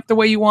pushing the amp the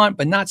way you want,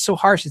 but not so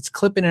harsh. It's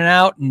clipping it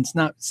out and it's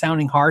not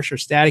sounding harsh or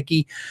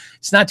staticky.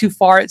 It's not too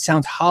far. It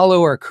sounds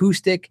hollow or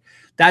acoustic.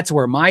 That's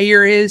where my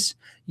ear is.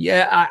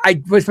 Yeah,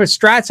 with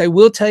Strats, I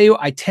will tell you,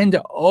 I tend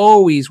to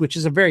always, which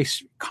is a very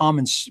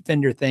common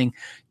Fender thing,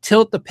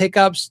 tilt the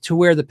pickups to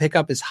where the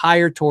pickup is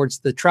higher towards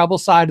the treble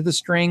side of the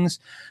strings.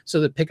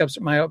 So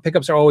my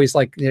pickups are always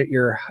like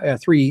your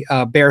three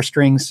bare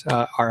strings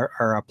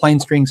are plain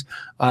strings.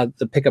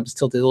 The pickup is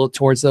tilted a little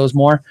towards those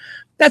more.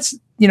 That's,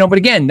 but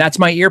again, that's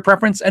my ear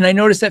preference. And I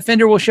noticed that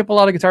Fender will ship a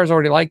lot of guitars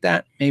already like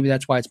that. Maybe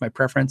that's why it's my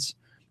preference.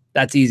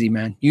 That's easy,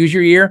 man. Use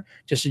your ear,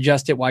 just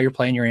adjust it while you're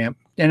playing your amp.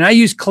 And I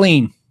use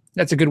clean.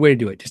 That's a good way to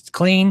do it. Just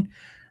clean,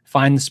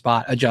 find the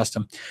spot, adjust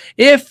them.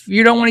 If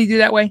you don't want to do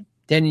that way,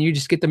 then you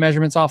just get the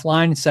measurements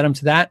offline and set them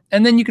to that,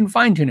 and then you can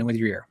fine tune it with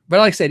your ear. But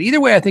like I said,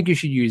 either way, I think you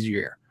should use your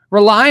ear.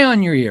 Rely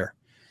on your ear.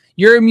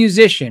 You're a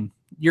musician.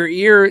 Your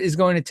ear is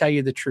going to tell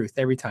you the truth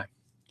every time.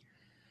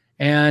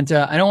 And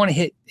I don't want to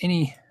hit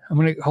any. I'm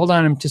going to hold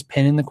on. I'm just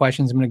pinning the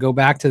questions. I'm going to go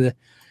back to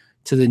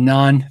the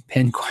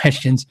non-pin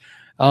questions.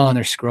 Oh, and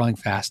they're scrolling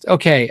fast.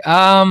 Okay.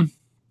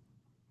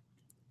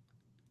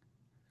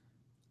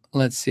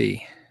 Let's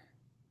see.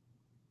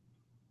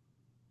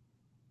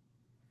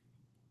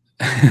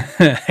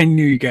 I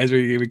knew you guys were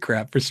going to give me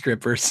crap for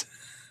strippers.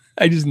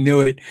 I just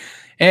knew it.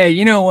 Hey,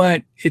 you know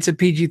what? It's a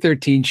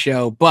PG-13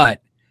 show,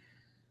 but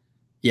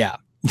yeah,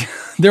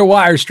 they're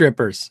wire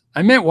strippers.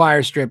 I meant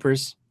wire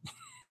strippers.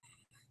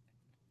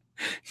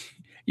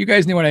 You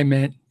guys knew what I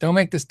meant. Don't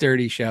make this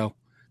dirty show.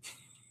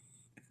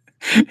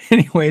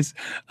 Anyways,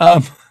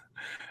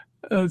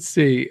 let's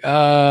see.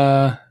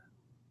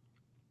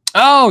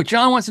 Oh,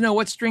 John wants to know,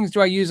 what strings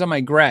do I use on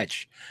my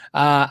Gretsch?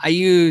 I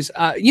use,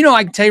 I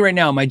can tell you right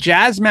now, my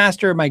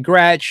Jazzmaster, my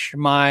Gretsch,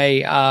 my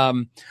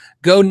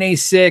Godin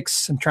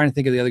A6. I'm trying to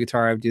think of the other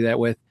guitar I would do that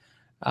with.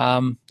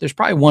 There's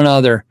probably one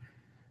other.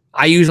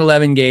 I use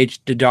 11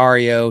 gauge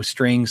D'Addario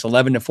strings,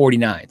 11 to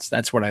 49s.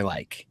 That's what I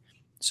like.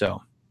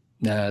 So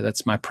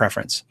that's my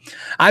preference.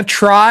 I've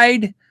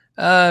tried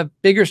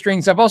bigger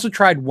strings. I've also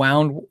tried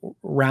round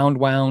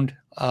wound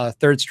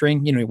third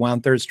string,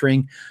 wound third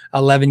string,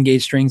 11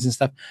 gauge strings and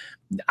stuff.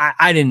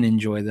 I didn't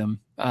enjoy them.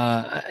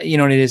 You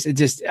know what it is? It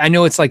just, I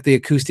know it's like the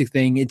acoustic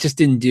thing. It just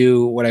didn't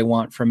do what I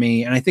want for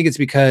me. And I think it's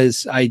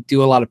because I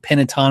do a lot of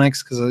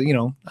pentatonics because,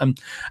 I'm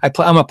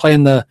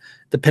playing the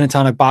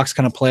pentatonic box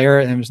kind of player,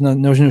 and there's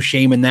no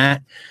shame in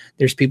that.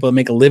 There's people that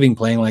make a living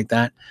playing like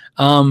that.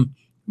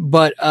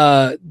 But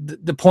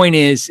the point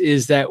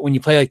is that when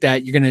you play like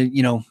that, you're going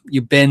to,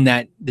 you bend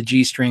the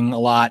G string a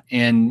lot.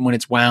 And when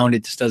it's wound,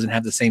 it just doesn't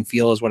have the same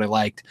feel as what I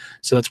liked.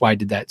 So that's why I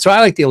did that. So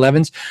I like the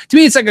 11s. To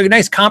me, it's like a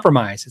nice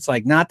compromise. It's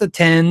like not the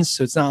 10s,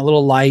 so it's not a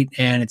little light,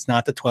 and it's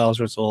not the 12s,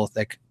 where it's a little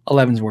thick.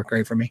 11s work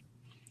great for me.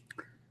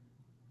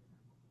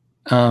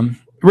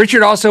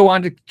 Richard also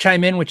wanted to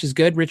chime in, which is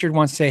good. Richard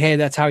wants to say, hey,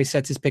 that's how he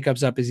sets his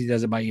pickups up, as he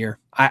does it by ear.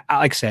 I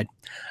like I said,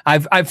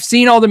 I've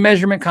seen all the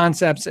measurement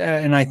concepts,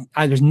 and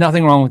I there's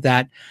nothing wrong with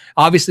that.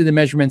 Obviously, the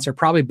measurements are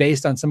probably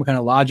based on some kind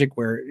of logic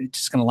where it's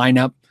just going to line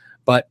up,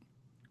 but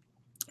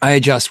I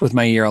adjust with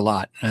my ear a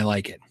lot, and I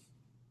like it.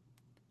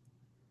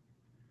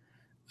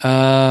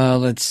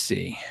 Let's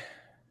see.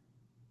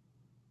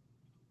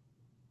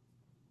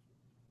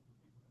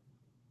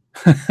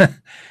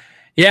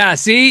 Yeah,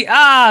 see?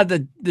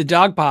 The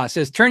dog paw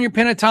says turn your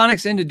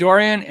pentatonics into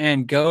Dorian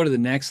and go to the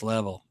next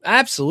level.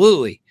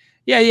 Absolutely.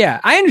 Yeah.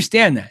 I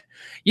understand that.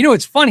 You know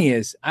what's funny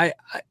is I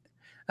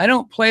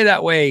don't play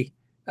that way.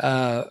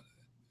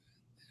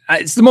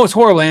 It's the most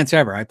horrible answer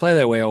ever. I play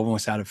that way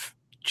almost out of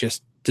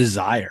just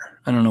desire.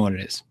 I don't know what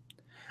it is.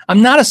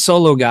 I'm not a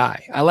solo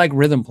guy. I like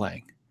rhythm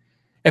playing.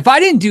 If I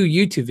didn't do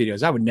YouTube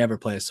videos, I would never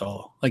play a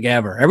solo, like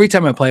ever. Every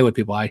time I play with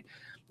people,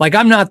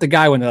 I'm not the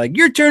guy when they're like,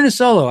 your turn to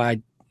solo.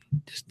 I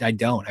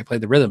don't. I play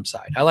the rhythm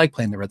side. I like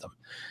playing the rhythm.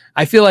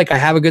 I feel like I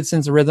have a good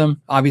sense of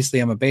rhythm.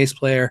 Obviously, I'm a bass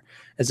player.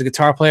 As a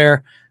guitar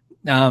player,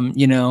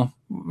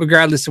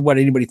 regardless of what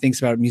anybody thinks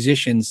about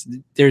musicians,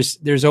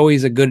 there's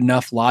always a good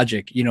enough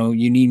logic. You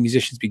need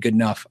musicians to be good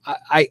enough.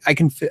 I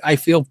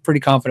feel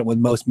pretty confident with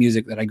most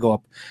music that I go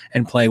up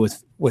and play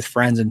with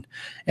friends and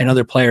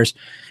other players.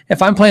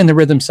 If I'm playing the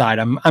rhythm side,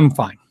 I'm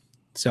fine.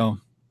 So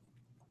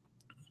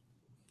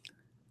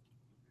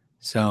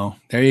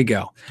there you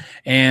go.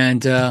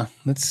 And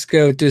let's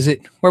go. Where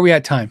are we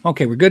at time?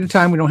 Okay, we're good at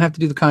time. We don't have to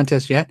do the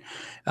contest yet.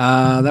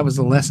 That was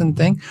the lesson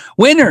thing.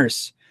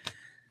 Winners.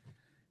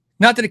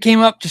 Not that it came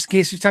up, just in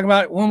case you're talking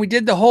about it. When we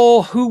did the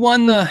whole who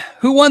won the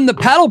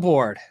pedal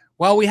board.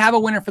 Well, we have a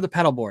winner for the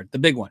pedal board, the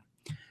big one.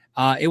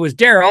 It was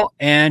Daryl,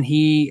 and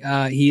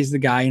he's the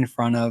guy in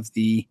front of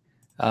the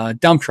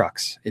dump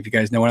trucks. If you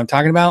guys know what I'm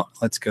talking about,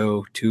 let's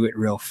go to it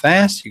real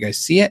fast. You guys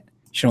see it?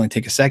 Should only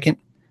take a second.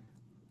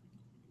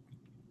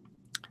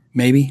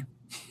 Maybe.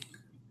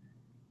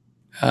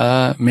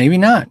 Maybe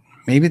not.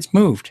 Maybe it's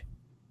moved.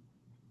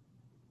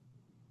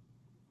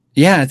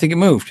 Yeah, I think it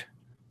moved.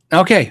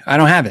 Okay, I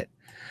don't have it.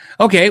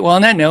 Okay, well,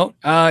 on that note,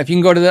 if you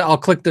can go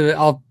to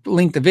I'll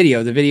link the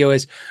video. The video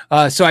is,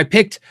 so I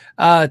picked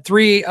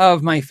 3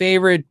 of my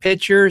favorite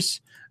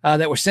pictures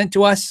that were sent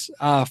to us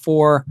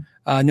for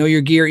Know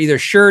Your Gear, either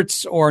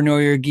shirts or Know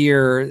Your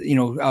Gear,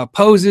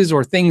 poses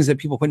or things that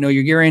people put Know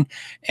Your Gear in.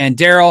 And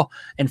Daryl,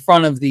 in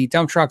front of the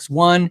dump trucks,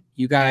 won.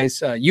 You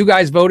guys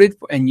voted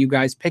and you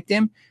guys picked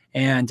him.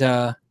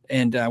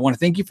 And I want to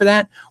thank you for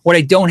that. What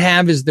I don't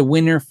have is the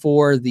winner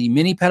for the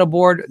mini pedal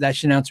board.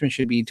 That announcement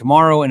should be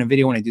tomorrow in a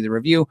video when I do the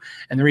review.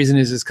 And the reason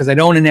is because I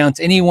don't announce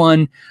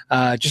anyone,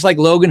 just like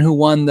Logan, who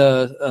won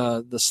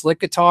the Slick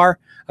guitar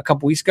a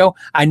couple weeks ago.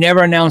 I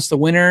never announce the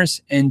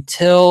winners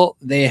until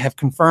they have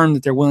confirmed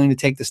that they're willing to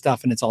take the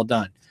stuff and it's all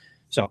done.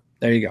 So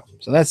there you go.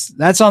 So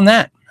that's on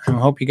that. I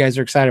hope you guys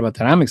are excited about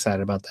that. I'm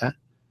excited about that.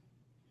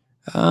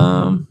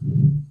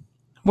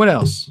 What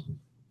else?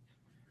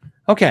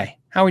 Okay.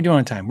 How are we doing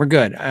on time? We're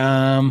good.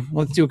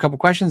 Let's do a couple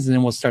questions and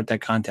then we'll start that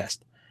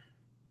contest.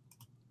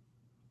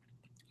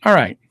 All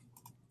right.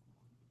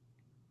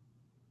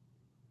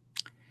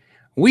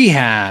 We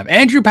have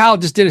Andrew Powell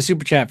just did a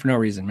super chat for no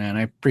reason, man.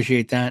 I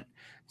appreciate that.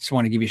 Just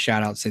want to give you a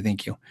shout out and say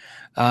thank you.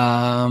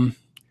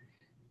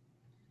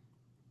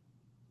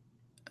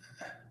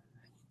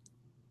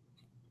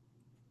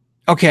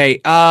 Okay.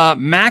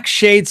 Max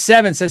Shade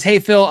 7 says, hey,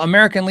 Phil,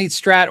 American Elite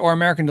Strat or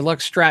American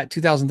Deluxe Strat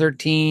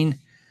 2013.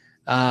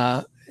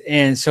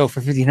 And so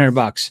for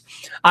 $1,500,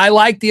 I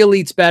like the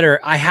Elites better.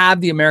 I have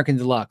the American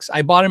Deluxe.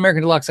 I bought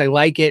American Deluxe. I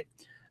like it.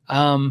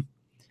 But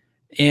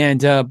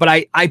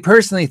I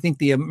personally think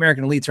the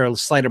American Elites are a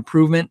slight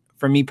improvement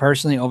for me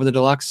personally over the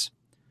Deluxe.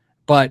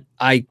 But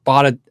I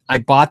bought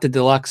the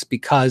Deluxe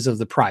because of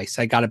the price.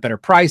 I got a better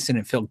price and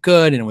it felt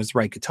good and it was the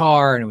right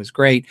guitar and it was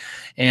great.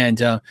 And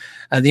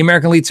the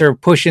American Elites are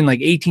pushing like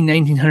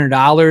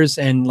 $1,900.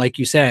 And like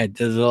you said,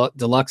 the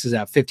Deluxe is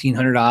at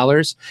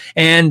 $1,500.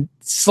 And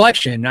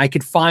selection, I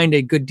could find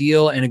a good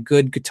deal and a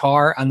good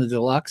guitar on the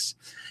Deluxe.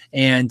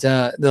 And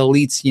the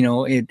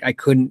Elites, I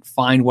couldn't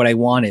find what I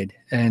wanted.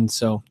 And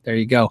so there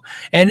you go.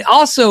 And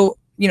also,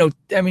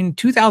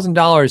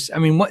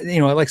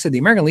 $2,000. Like I said, the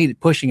American Elite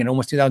pushing at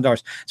almost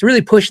 $2,000. It's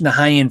really pushing the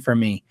high end for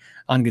me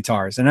on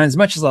guitars. And as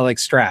much as I like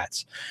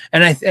Strats,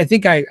 and I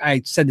think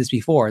I said this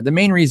before, the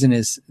main reason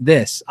is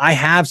this: I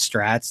have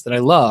Strats that I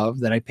love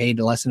that I paid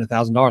less than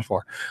 $1,000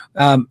 for.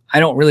 I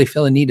don't really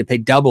feel the need to pay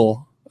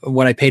double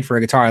what I paid for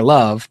a guitar I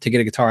love to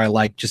get a guitar I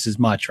like just as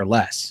much or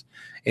less.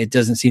 It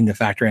doesn't seem to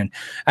factor in.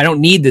 I don't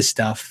need this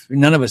stuff.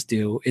 None of us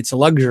do. It's a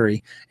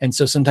luxury. And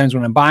so sometimes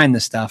when I'm buying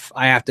this stuff,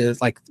 I have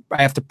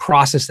to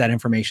process that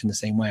information the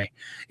same way.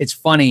 It's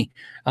funny.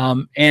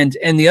 And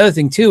the other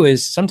thing too,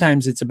 is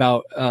sometimes it's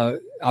about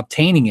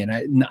obtaining it.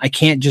 I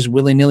can't just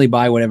willy-nilly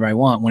buy whatever I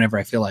want whenever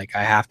I feel like.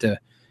 I have to,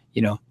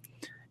 your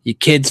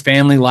kids,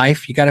 family,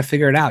 life, you got to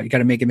figure it out. You got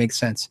to make it make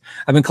sense.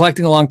 I've been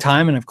collecting a long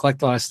time and I've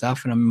collected a lot of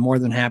stuff and I'm more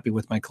than happy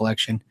with my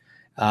collection.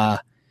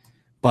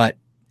 But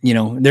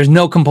there's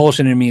no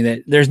compulsion in me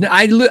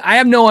that I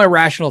have no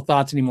irrational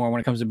thoughts anymore when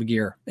it comes to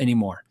gear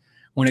anymore.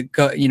 When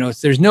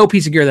there's no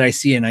piece of gear that I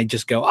see and I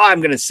just go, I'm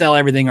going to sell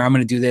everything or I'm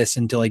going to do this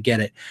until I get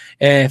it.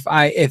 If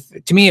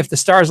the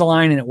stars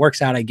align and it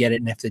works out, I get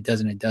it. And if it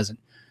doesn't, it doesn't.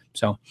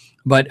 So,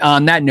 but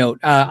on that note,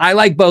 I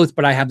like both,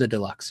 but I have the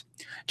Deluxe.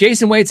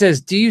 Jason Wade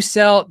says, do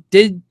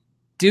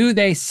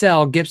they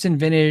sell Gibson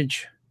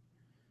vintage,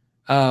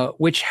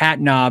 witch hat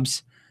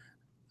knobs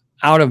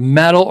out of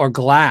metal or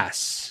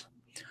glass?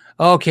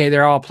 Okay,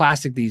 they're all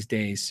plastic these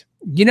days.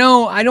 You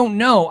know, I don't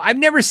know. I've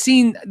never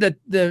seen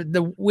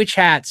the witch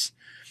hats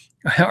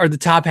or the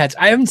top hats.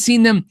 I haven't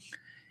seen them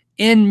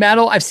in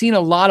metal. I've seen a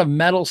lot of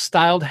metal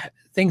styled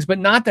things, but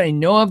not that I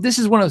know of. This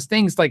is one of those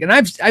things like, and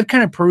I've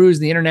kind of perused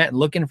the internet and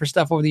looking for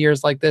stuff over the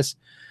years like this.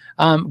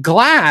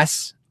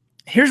 Glass.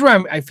 Here's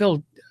where I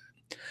feel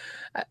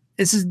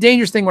this is a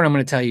dangerous thing. What I'm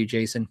going to tell you,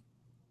 Jason.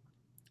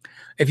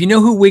 If you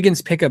know who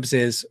Wiggins Pickups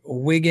is,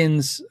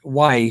 Wiggins'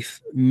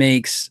 wife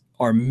makes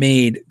or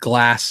made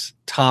glass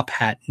top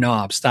hat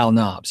knobs, style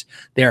knobs.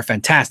 They are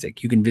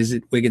fantastic. You can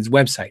visit Wiggins'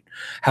 website.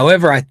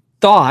 However, I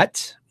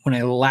thought when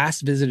I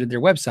last visited their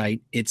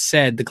website, it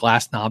said the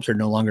glass knobs are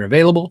no longer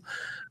available.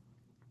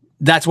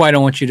 That's why I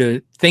don't want you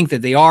to think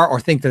that they are or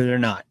think that they're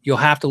not. You'll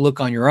have to look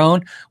on your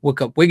own.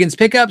 Look up Wiggins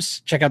Pickups,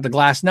 check out the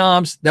glass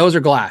knobs. Those are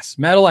glass.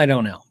 Metal, I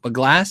don't know. But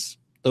glass,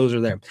 those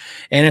are there.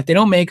 And if they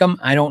don't make them,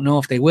 I don't know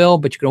if they will,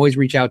 but you can always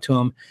reach out to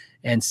them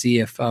and see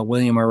if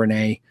William or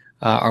Renee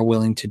are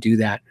willing to do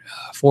that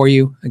for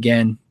you.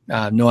 Again,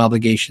 no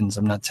obligations.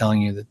 I'm not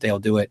telling you that they'll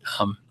do it.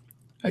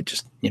 I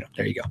just,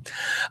 there you go.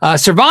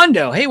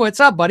 Servando, hey, what's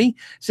up, buddy?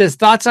 Says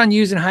thoughts on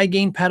using high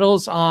gain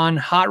pedals on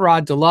Hot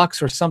Rod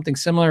Deluxe or something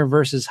similar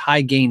versus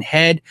high gain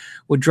head.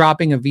 Would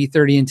dropping a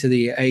V30 into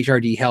the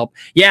HRD help?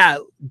 Yeah,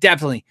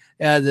 definitely.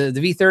 The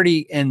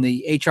V30 and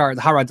the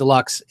Hot Rod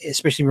Deluxe,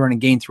 especially if you're running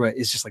gain through it,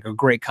 is just like a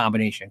great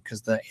combination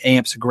because the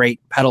amp's a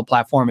great pedal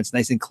platform. It's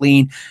nice and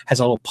clean, has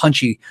a little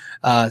punchy,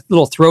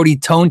 little throaty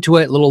tone to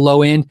it, little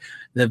low end.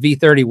 The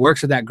V30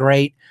 works with that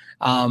great.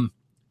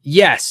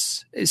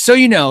 Yes. So,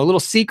 a little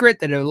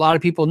secret that a lot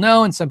of people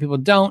know and some people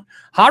don't.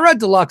 Hot Rod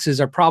Deluxes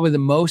are probably the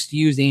most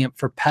used amp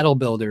for pedal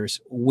builders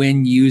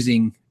when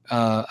using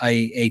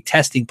a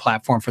testing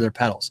platform for their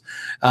pedals.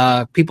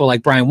 People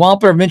like Brian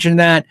Wampler have mentioned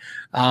that.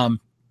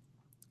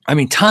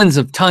 Tons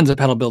of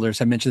pedal builders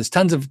have mentioned this.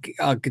 Tons of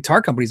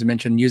guitar companies have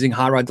mentioned using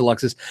Hot Rod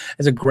Deluxes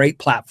as a great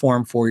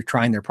platform for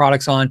trying their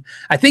products on.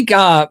 I think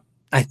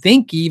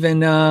even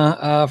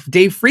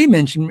Dave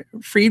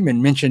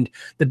Friedman mentioned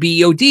the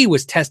BEOD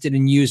was tested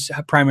and used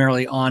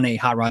primarily on a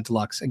Hot Rod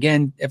Deluxe.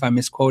 Again, if I'm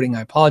misquoting,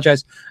 I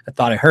apologize. I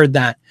thought I heard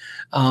that.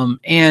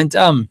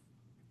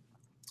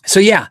 So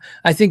yeah,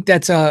 I think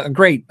that's a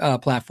great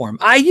platform.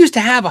 I used to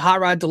have a Hot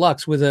Rod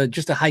Deluxe with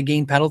just a high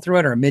gain pedal through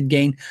it or a mid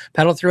gain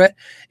pedal through it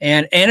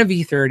and a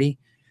V30.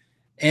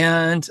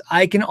 And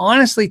I can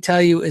honestly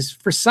tell you is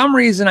for some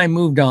reason I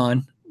moved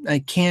on. I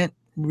can't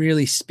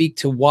really speak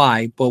to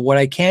why, but what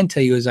I can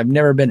tell you is I've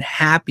never been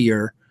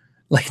happier.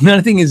 Like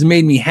nothing has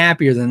made me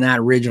happier than that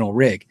original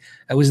rig.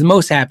 I was the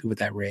most happy with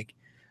that rig.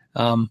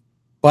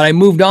 But I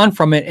moved on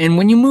from it. And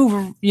when you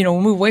move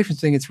away from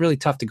something, it's really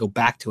tough to go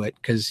back to it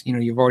because,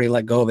 you've already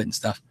let go of it and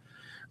stuff.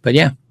 But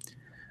yeah.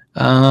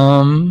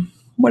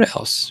 What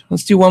else?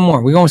 Let's do one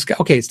more.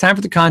 Okay, it's time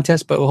for the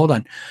contest, but hold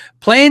on.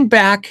 Playing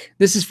back.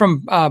 This is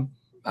from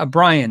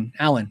Brian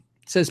Allen.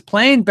 It says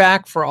playing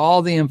back for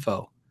all the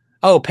info.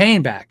 Oh,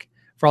 paying back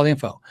for all the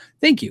info.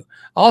 Thank you.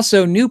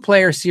 Also, new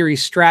player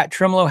series Strat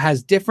tremolo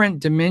has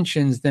different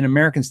dimensions than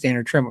American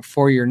standard trim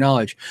for your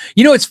knowledge.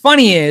 What's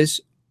funny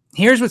is,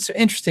 here's what's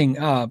interesting,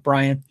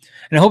 Brian,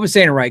 and I hope I'm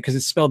saying it right because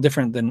it's spelled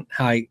different than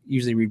how I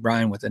usually read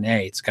Brian with an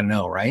A. It's got an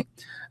O, right?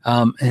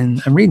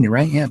 And I'm reading it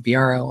right. Yeah,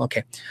 BRL.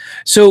 Okay.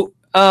 So,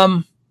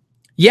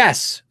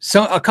 yes.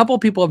 So a couple of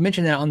people have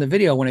mentioned that on the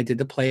video when I did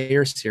the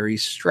player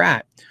series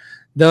Strat.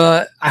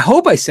 I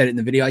hope I said it in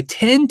the video. I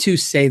tend to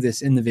say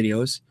this in the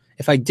videos.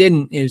 If I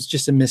didn't, it was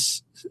just I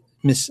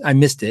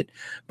missed it.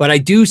 But I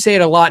do say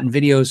it a lot in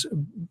videos.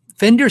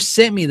 Fender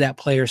sent me that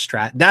player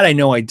Strat. That I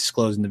know I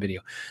disclosed in the video.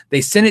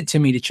 They sent it to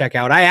me to check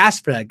out. I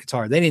asked for that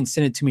guitar. They didn't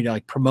send it to me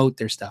to promote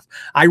their stuff.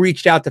 I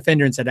reached out to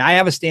Fender and said, I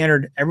have a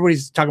standard.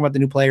 Everybody's talking about the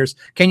new players.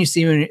 Can you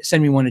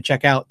send me one to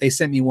check out? They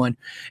sent me one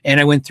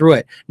and I went through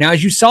it. Now,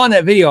 as you saw in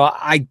that video,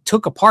 I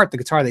took apart the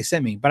guitar they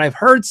sent me, but I've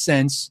heard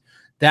since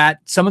that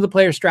some of the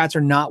player Strats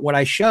are not what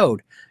I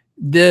showed.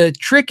 The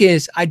trick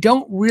is I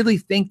don't really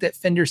think that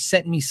Fender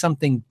sent me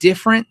something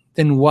different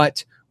than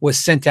what was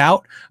sent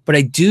out, but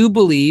I do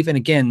believe, and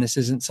again, this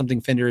isn't something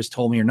Fender has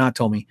told me or not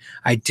told me,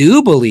 I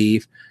do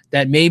believe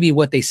that maybe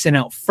what they sent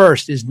out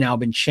first has now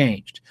been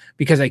changed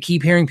because I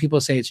keep hearing people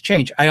say it's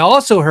changed. I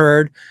also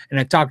heard, and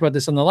I talked about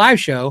this on the live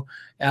show,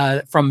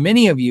 from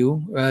many of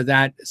you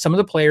that some of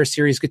the player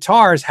series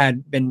guitars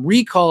had been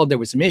recalled. There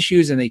was some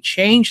issues and they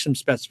changed some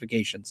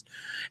specifications.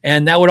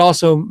 And that would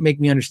also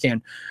make me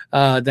understand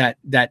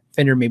that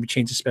Fender maybe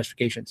changed the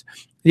specifications.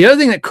 The other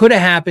thing that could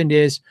have happened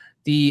is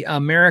the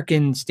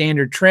American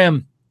standard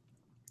trim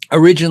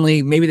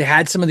originally, maybe they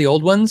had some of the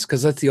old ones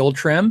because that's the old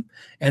trim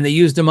and they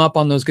used them up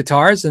on those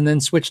guitars and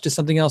then switched to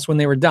something else when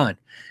they were done.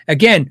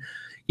 Again,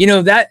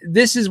 that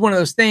this is one of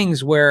those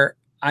things where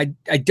I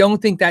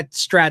don't think that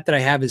Strat that I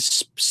have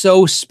is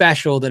so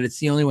special that it's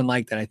the only one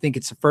like that. I think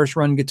it's a first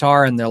run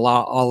guitar and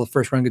all the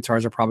first run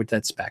guitars are probably to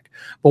that spec.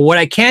 But what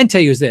I can tell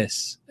you is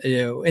this,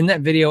 in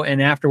that video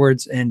and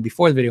afterwards and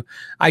before the video,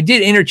 I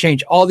did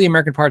interchange all the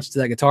American parts to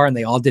that guitar and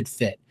they all did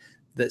fit.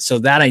 So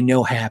that I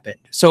know happened.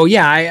 So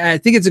yeah, I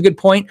think it's a good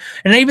point.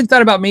 And I even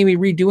thought about maybe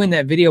redoing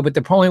that video, but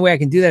the only way I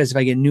can do that is if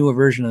I get a newer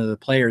version of the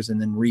players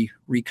and then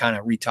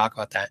re-talk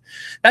about that.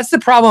 That's the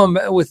problem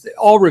with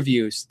all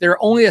reviews.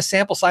 They're only a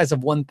sample size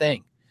of one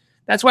thing.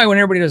 That's why when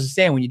everybody doesn't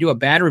understand, when you do a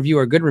bad review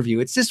or a good review,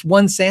 it's just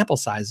one sample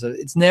size.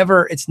 It's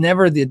never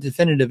the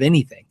definitive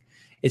anything.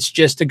 It's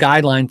just a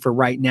guideline for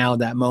right now,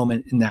 that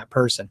moment in that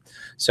person.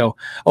 So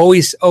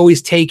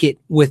always take it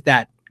with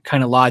that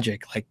kind of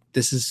logic. Like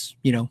this is,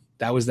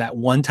 that was that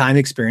one-time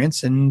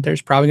experience, and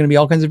there's probably going to be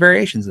all kinds of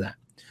variations of that.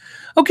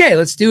 Okay,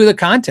 let's do the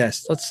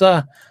contest.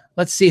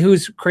 Let's see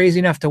who's crazy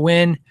enough to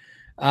win.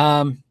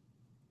 Oh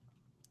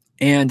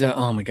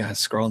my God,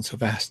 it's scrolling so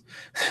fast.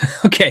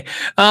 Okay.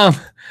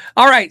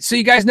 All right. So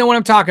you guys know what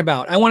I'm talking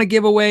about. I want to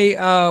give away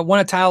one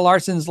of Tyler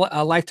Larson's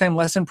lifetime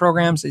lesson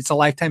programs. It's a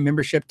lifetime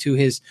membership to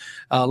his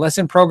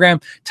lesson program.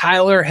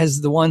 Tyler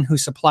has the one who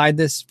supplied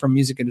this from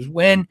Music Is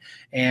Win.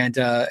 And,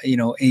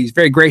 he's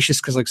very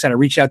gracious because, like I said, I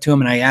reached out to him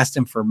and I asked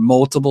him for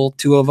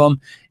two of them.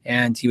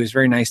 And he was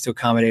very nice to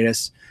accommodate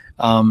us.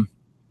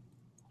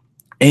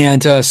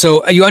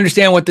 So you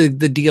understand what the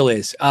deal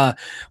is.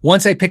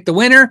 Once I pick the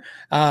winner,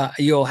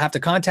 you'll have to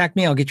contact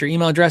me. I'll get your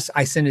email address.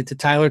 I send it to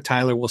Tyler.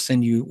 Tyler will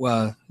send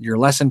you your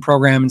lesson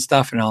program and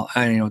stuff, and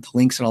the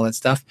links and all that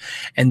stuff.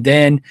 And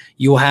then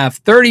you'll have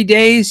 30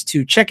 days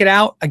to check it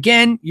out.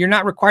 Again, you're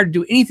not required to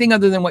do anything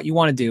other than what you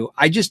want to do.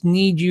 I just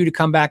need you to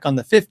come back on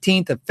the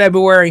 15th of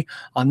February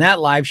on that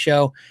live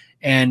show,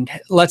 and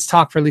let's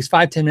talk for at least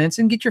 5-10 minutes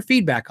and get your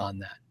feedback on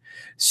that.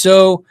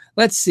 So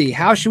let's see.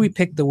 How should we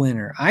pick the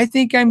winner? I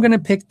think I'm going to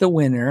pick the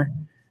winner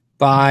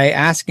by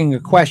asking a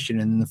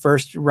question, and the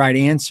first right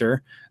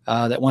answer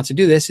that wants to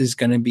do this is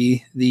going to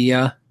be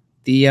the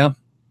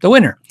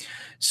winner.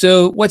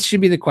 So what should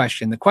be the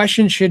question? The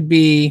question should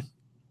be,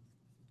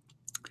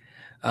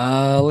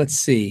 let's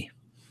see.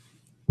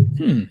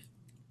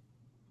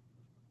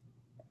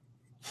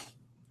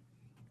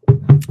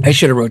 I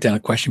should have wrote down a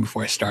question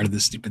before I started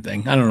this stupid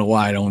thing. I don't know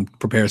why I don't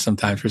prepare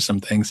sometimes for some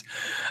things.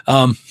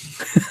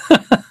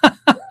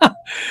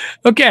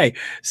 Okay,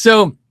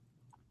 so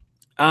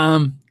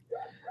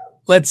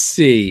let's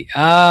see.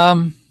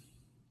 I'm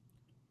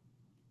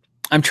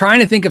trying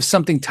to think of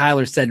something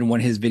Tyler said in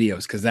one of his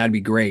videos, because that'd be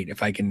great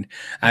if I can.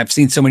 I've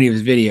seen so many of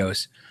his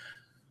videos.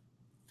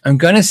 I'm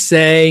going to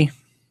say,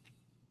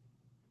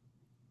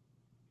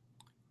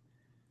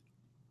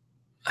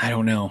 I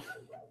don't know.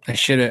 I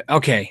should have.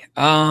 Okay.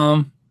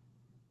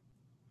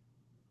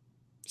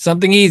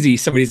 Something easy,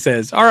 somebody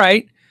says. All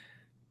right.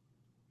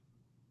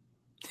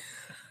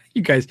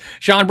 You guys,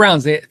 Sean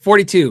Brown's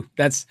 42.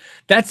 That's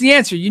the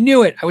answer. You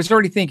knew it. I was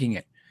already thinking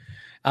it.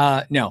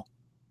 No.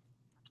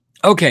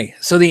 Okay.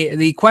 So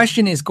the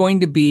question is going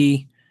to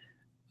be,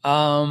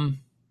 I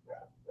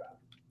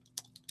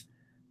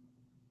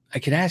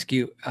could ask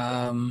you,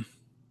 I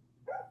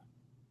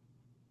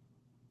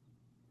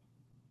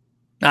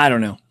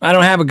don't know. I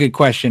don't have a good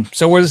question.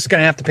 So we're just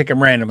going to have to pick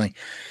them randomly.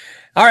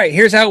 All right,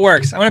 here's how it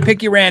works. I'm going to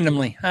pick you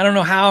randomly. I don't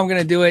know how I'm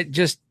going to do it.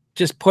 Just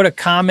put a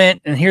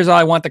comment, and here's all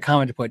I want the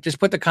comment to put. Just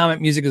put the comment,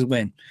 Music Is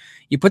Win.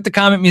 You put the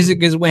comment,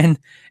 Music Is Win,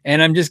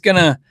 and I'm just going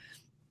to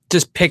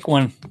pick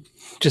one.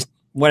 Just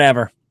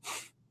whatever.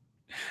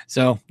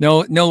 So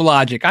no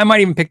logic. I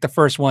might even pick the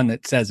first one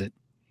that says it.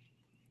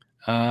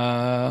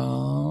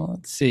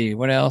 Let's see.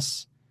 What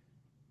else?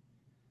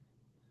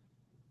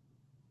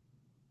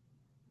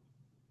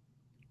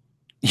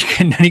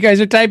 None of you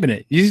guys are typing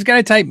it. You just got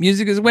to type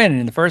Music Is Win.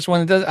 And the first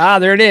one that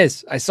does, there it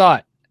is. I saw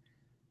it.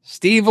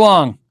 Steve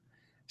Long.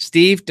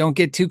 Steve, don't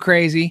get too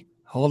crazy.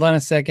 Hold on a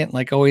second.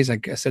 Like always, I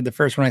said the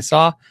first one I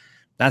saw.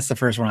 That's the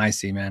first one I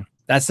see, man.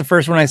 That's the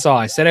first one I saw.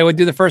 I said I would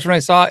do the first one I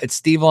saw. It's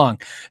Steve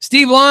Long.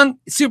 Steve Long,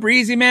 it's super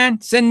easy,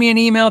 man. Send me an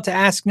email to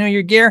Ask Know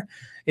Your Gear.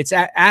 It's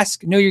at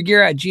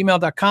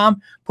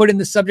askknowyourgear@gmail.com. Put in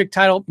the subject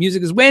title,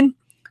 Music Is Win.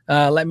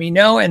 Let me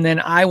know, and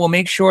then I will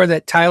make sure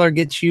that Tyler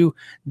gets you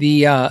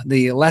the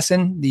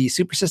lesson, the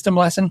Super System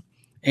lesson.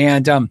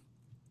 And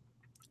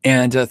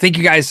thank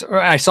you guys.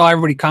 I saw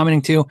everybody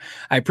commenting too.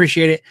 I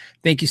appreciate it.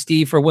 Thank you,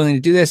 Steve, for willing to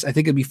do this. I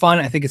think it'll be fun.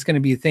 I think it's going to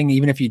be a thing.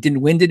 Even if you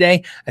didn't win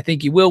today, I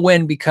think you will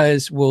win,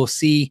 because we'll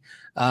see,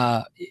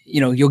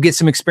 you'll get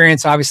some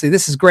experience. Obviously,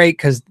 this is great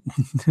because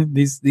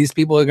these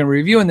people who are going to be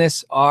reviewing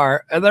this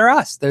they're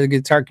us. They're the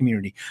guitar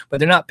community, but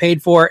they're not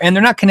paid for and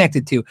they're not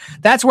connected to.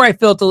 That's where I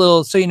felt a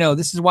little,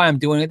 this is why I'm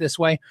doing it this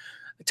way.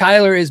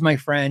 Tyler is my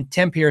friend.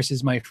 Tim Pierce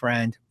is my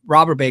friend.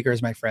 Robert Baker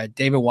is my friend.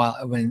 David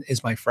Wildman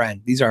is my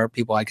friend. These are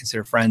people I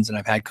consider friends, and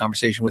I've had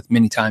conversation with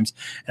many times,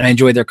 and I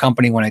enjoy their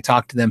company when I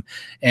talk to them.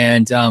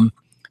 And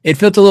it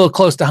felt a little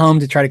close to home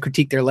to try to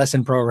critique their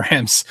lesson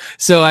programs.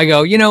 So I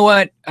go, you know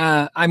what?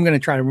 I'm going to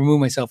try to remove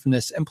myself from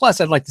this. And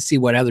plus, I'd like to see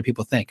what other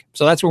people think.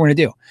 So that's what we're going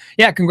to do.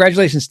 Yeah,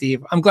 congratulations,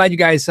 Steve. I'm glad you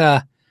guys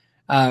have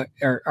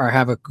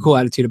a cool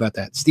attitude about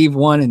that. Steve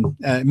won, and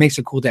it makes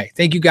a cool day.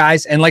 Thank you,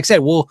 guys. And like I said,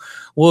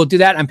 we'll do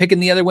that. I'm picking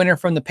the other winner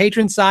from the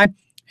patron side.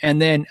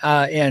 And then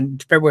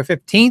and February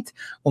 15th,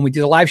 when we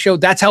do the live show,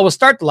 that's how we'll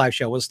start the live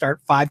show. We'll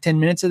start 5-10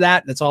 minutes of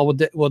that. That's all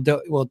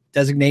we'll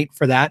designate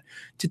for that,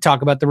 to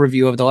talk about the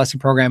review of the lesson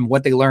program,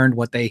 what they learned,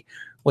 what they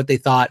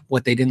thought,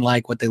 what they didn't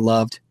like, what they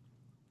loved,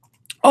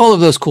 all of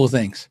those cool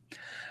things.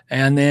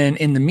 And then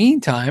in the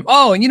meantime,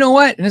 oh, and you know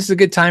what? And this is a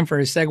good time for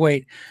a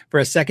segue for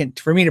a second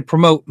for me to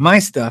promote my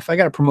stuff. I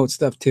got to promote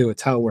stuff too.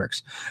 It's how it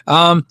works.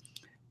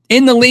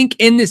 In the link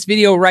in this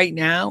video right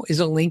now is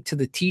a link to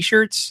the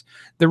t-shirts.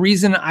 The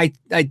reason I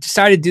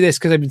decided to do this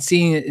because I've been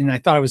seeing it and I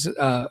thought it was,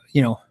 I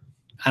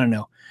don't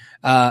know.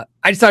 I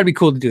just thought it'd be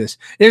cool to do this.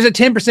 There's a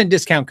 10%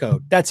 discount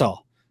code. That's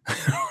all.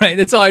 Right.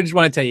 That's all I just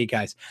want to tell you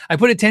guys. I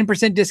put a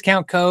 10%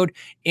 discount code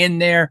in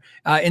there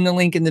in the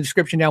link in the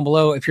description down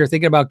below. If you're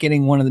thinking about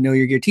getting one of the Know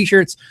Your Gear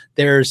t-shirts,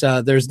 there's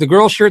the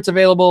girl shirts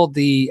available,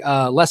 the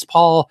Les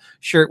Paul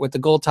shirt with the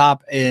gold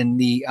top and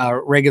the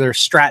regular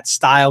Strat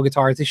style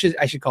guitars.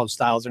 I should call them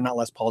styles. They're not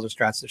Les Pauls or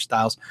Strats, they're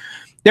styles.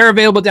 They're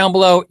available down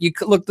below. You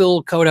look the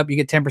little code up, you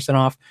get 10%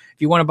 off.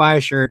 If you want to buy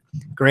a shirt,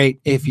 great.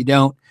 If you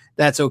don't,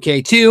 that's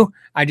okay too.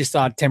 I just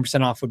thought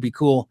 10% off would be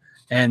cool.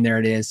 And there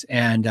it is.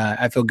 And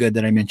I feel good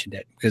that I mentioned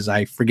it because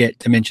I forget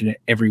to mention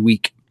it every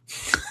week.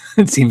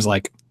 It seems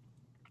like.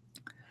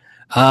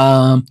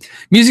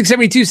 Music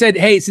 72 said,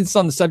 hey, since it's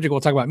on the subject,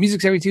 we'll talk about Music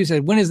 72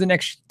 said, when is the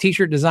next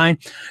t-shirt design?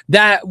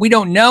 That we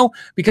don't know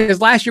because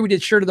last year we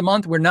did shirt of the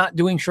month. We're not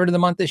doing shirt of the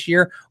month this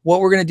year.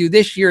 What we're going to do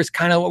this year is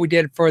kind of what we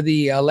did for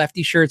the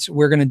lefty shirts.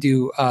 We're going to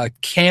do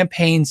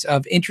campaigns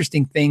of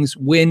interesting things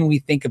when we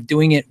think of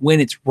doing it, when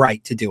it's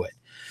right to do it.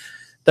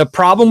 The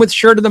problem with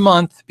shirt of the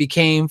month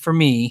became for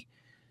me,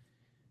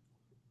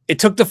 it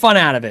took the fun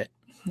out of it.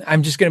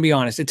 I'm just going to be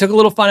honest. It took a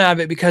little fun out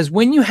of it because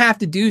when you have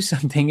to do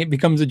something, it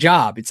becomes a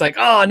job. It's like,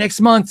 oh, next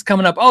month's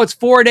coming up. Oh, it's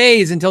 4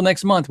 days until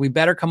next month. We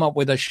better come up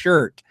with a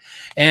shirt.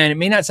 And it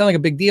may not sound like a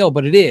big deal,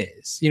 but it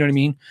is. You know what I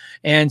mean?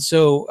 And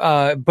so,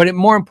 but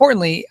more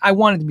importantly, I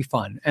want it to be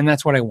fun. And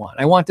that's what I want.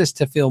 I want this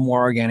to feel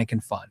more organic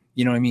and fun.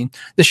 You know what I mean?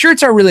 The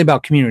shirts are really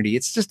about community.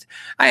 It's just,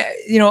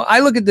 I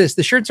look at this.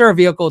 The shirts are a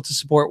vehicle to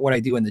support what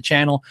I do in the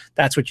channel.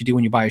 That's what you do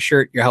when you buy a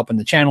shirt. You're helping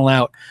the channel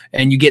out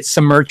and you get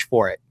some merch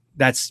for it.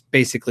 That's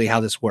basically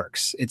how this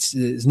works. It's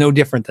no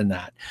different than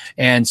that.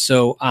 And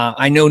so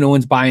I know no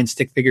one's buying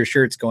stick figure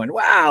shirts going,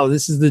 wow,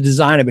 this is the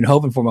design I've been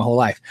hoping for my whole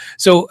life.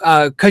 So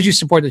because you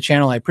support the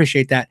channel, I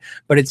appreciate that.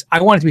 But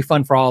I want it to be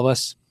fun for all of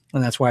us.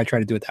 And that's why I try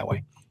to do it that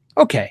way.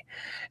 Okay.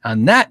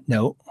 On that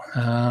note,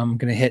 I'm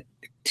going to hit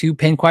 2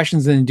 pin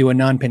questions and then do a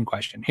non-pin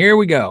question. Here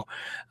we go.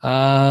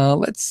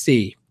 Let's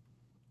see.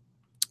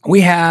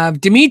 We have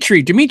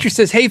Dimitri. Dimitri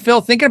says, hey,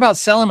 Phil, thinking about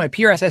selling my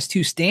PRS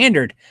S2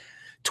 Standard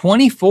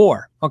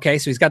 24. Okay,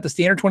 so he's got the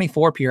Standard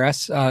 24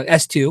 PRS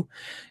S2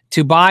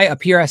 to buy a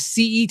PRS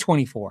CE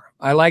 24.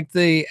 I like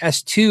the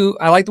S2.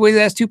 I like the way the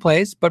S2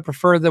 plays, but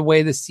prefer the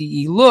way the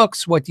CE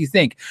looks. What do you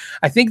think?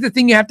 I think the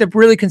thing you have to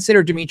really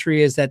consider,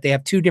 Dimitri, is that they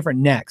have 2 different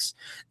necks.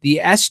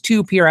 The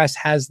S2 PRS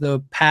has the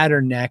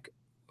pattern neck.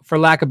 For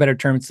lack of a better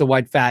term, it's the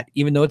wide fat.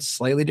 Even though it's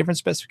slightly different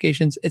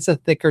specifications, it's a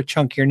thicker,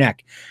 chunkier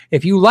neck.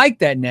 If you like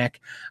that neck,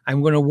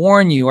 I'm going to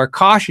warn you or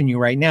caution you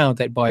right now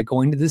that by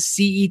going to the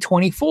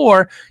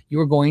CE24,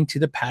 you are going to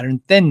the pattern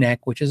thin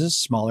neck, which is a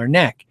smaller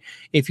neck.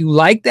 If you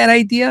like that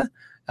idea,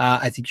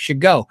 I think you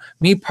should go.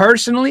 Me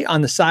personally,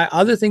 on the side,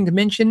 other thing to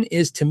mention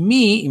is, to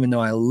me, even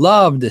though I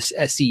love this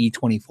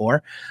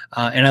CE24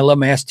 and I love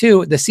my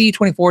S2, the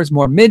CE24 is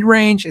more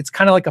mid-range. It's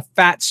kind of like a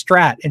fat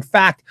Strat. In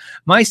fact,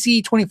 my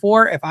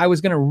CE24, if I was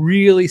going to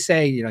really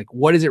say, like,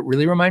 what does it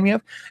really remind me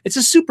of? It's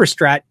a super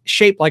Strat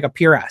shaped like a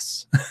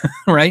PRS,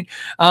 right?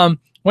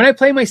 When I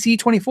play my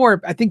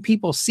CE24, I think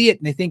people see it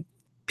and they think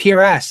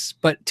PRS,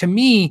 but to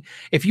me,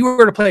 if you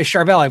were to play a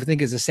Charvel, I would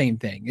think it's the same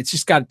thing. It's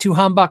just got 2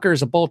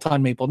 humbuckers, a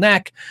bolt-on maple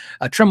neck,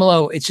 a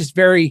tremolo. It's just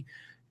very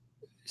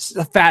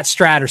a fat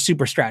Strat or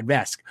super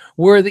Strat-esque.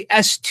 Where the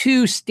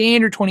S2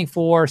 Standard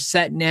 24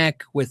 set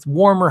neck with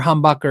warmer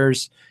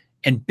humbuckers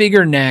and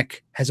bigger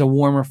neck has a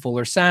warmer,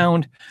 fuller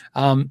sound.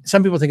 Some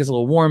people think it's a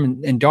little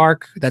warm and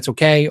dark. That's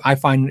okay. I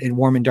find it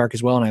warm and dark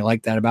as well, and I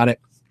like that about it.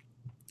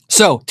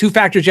 So 2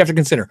 factors you have to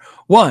consider.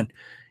 1,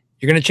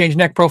 you're going to change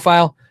neck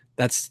profile.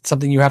 That's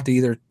something you have to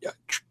either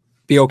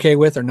be okay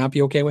with or not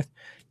be okay with.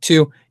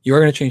 2, you're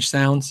going to change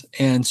sounds.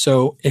 And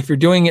so if you're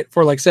doing it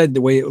for, like I said,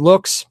 the way it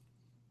looks,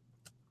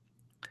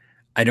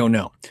 I don't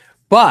know.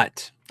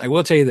 But I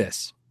will tell you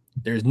this.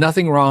 There's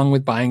nothing wrong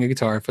with buying a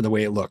guitar for the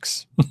way it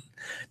looks.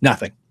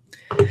 Nothing.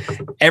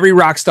 Every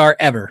rock star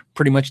ever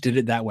pretty much did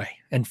it that way.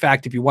 In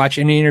fact, if you watch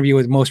any interview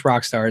with most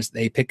rock stars,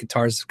 they pick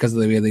guitars because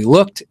of the way they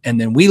looked. And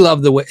then we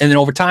love the way, and then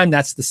over time,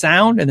 that's the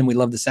sound. And then we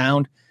love the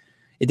sound.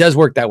 It does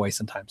work that way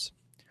sometimes.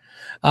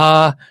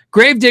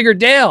 Gravedigger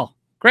Dale,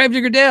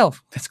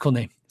 that's a cool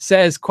name,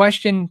 says,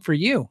 question for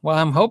you. Well,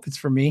 I'm hoping it's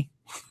for me.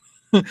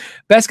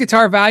 Best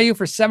guitar value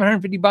for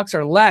 $750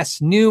 or less,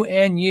 new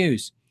and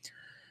used.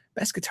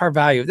 Best guitar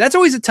value. That's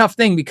always a tough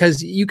thing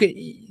because you could,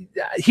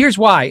 here's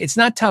why. It's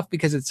not tough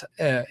because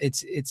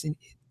it's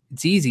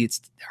it's easy.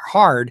 It's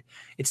hard.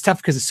 It's tough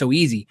because it's so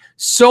easy.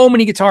 So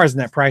many guitars in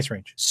that price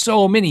range.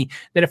 So many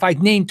that if I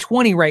named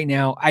 20 right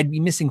now, I'd be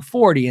missing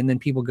 40. And then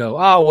people go,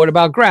 oh, what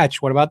about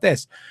Gretsch? What about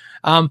this?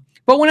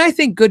 But when I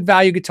think good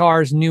value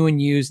guitars, new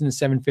and used in the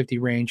 750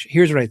 range,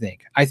 here's what I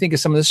think. I think of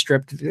some of the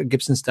stripped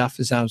Gibson stuff.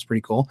 It sounds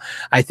pretty cool.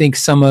 I think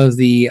some of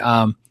the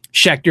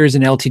Schechters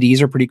and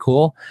LTDs are pretty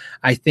cool.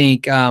 I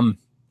think,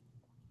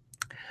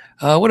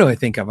 what do I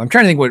think of? I'm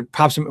trying to think what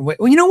pops in. Well,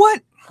 you know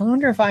what? I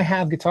wonder if I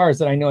have guitars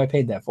that I know I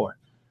paid that for.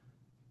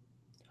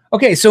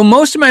 Okay, so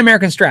most of my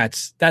American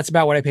Strats, that's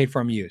about what I paid for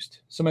them used.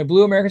 So my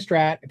blue American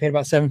Strat, I paid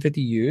about $750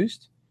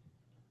 used.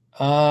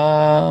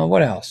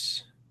 What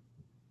else?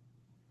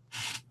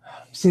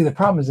 See, the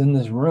problem is in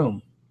this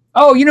room.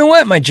 Oh, you know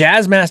what? My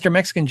Jazzmaster,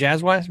 Mexican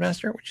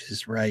Jazzmaster, which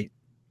is right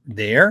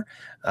there.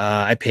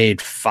 I paid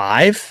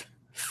 $5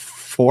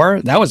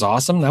 for. That was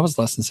awesome. That was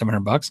less than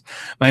 $700.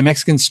 My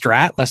Mexican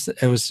Strat,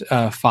 it was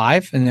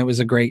 $5, and it was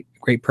a great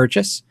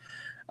purchase.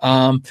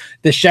 The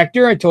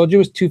Schecter, I told you,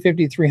 was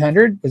 $250,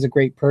 $300, was a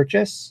great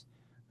purchase.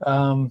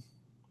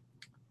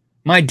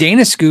 My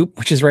Dana Scoop,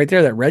 which is right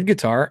there, that red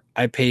guitar,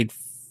 I paid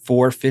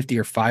 $450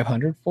 or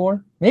 $500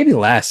 for, maybe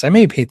less. I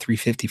may have paid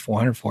 $350,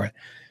 $400 for it.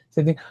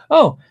 Same thing.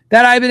 Oh,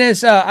 that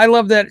Ibanez, I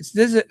love that. It's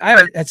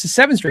a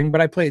 7-string,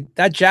 but I played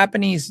that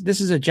Japanese. This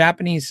is a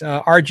Japanese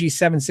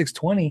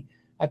RG7620.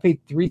 I paid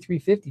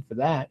 $350 for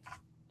that.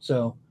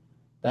 So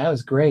that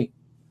was great.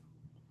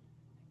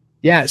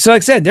 Yeah. So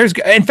like I said,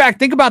 in fact,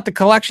 think about the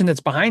collection that's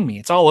behind me.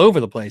 It's all over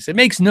the place. It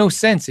makes no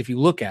sense if you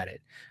look at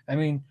it. I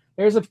mean,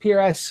 there's a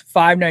PRS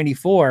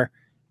 594.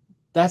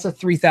 That's a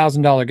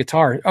 $3,000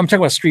 guitar. I'm talking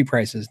about street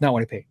prices, not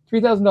what I paid.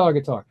 $3,000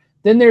 guitar.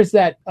 Then there's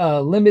that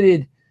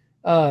limited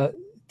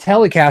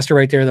Telecaster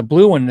right there, the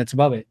blue one that's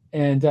above it,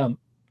 and that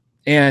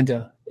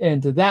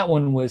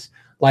one was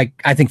like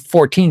I think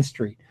 14th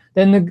Street.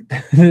 Then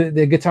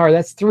the guitar,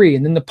 that's $3,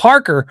 and then the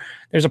Parker,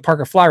 there's a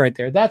Parker Fly right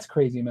there. That's a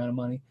crazy amount of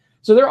money.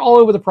 So they're all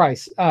over the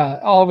price,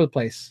 all over the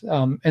place.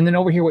 And then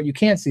over here, what you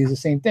can't see is the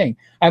same thing.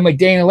 I have my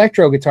Dane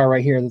Electro guitar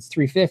right here that's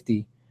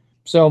 $350.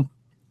 So,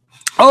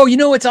 oh, you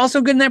know what's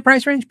also good in that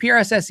price range?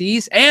 PRS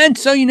SEs. And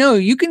so,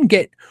 you can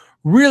get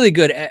really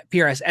good at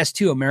PRS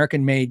S2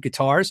 American-made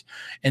guitars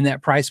in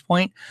that price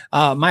point.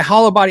 My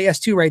Hollow Body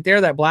S2 right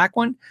there, that black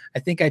one, I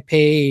think I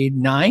paid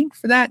 $9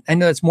 for that. I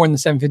know that's more than the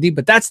 $750,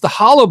 but that's the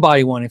Hollow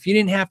Body one. If you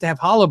didn't have to have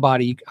Hollow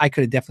Body, I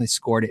could have definitely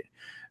scored it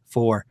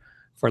for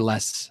a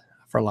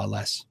lot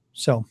less.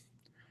 So,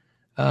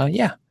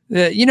 yeah.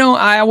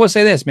 I will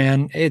say this,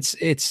 man.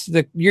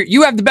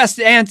 You have the best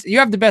answer. You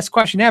have the best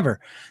question ever.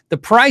 The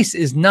price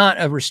is not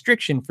a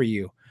restriction for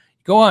you.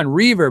 Go on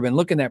Reverb and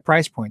look at that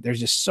price point. There's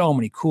just so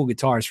many cool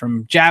guitars,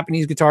 from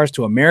Japanese guitars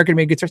to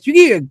American-made guitars. You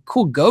get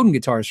cool Godin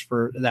guitars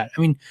for that.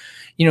 I mean,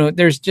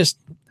 there's just,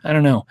 I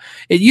don't know.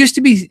 It used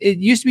to be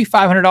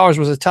 $500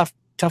 was a tough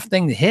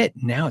thing to hit.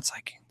 Now it's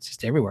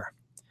just everywhere.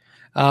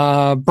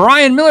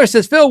 Brian Miller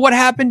says, Phil, what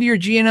happened to your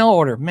GNL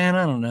order? Man,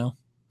 I don't know.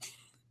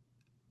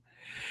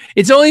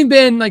 It's only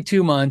been like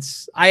 2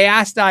 months. I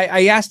asked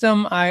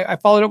them. I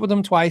followed up with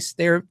them twice.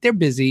 They're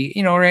busy,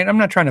 right? I'm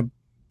not trying to.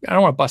 I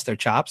don't want to bust their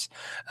chops.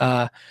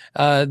 But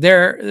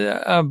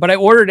I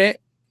ordered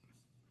it.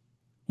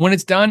 When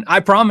it's done,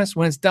 I promise.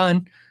 When it's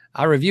done,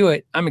 I'll review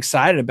it. I'm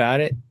excited about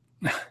it.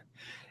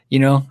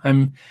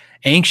 I'm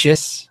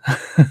anxious,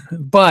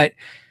 but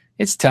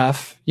it's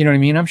tough. You know what I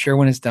mean? I'm sure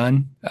when it's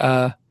done,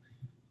 I'll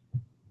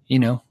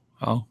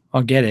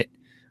get it.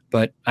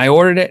 But I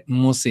ordered it,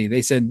 and we'll see.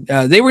 They said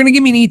they were going to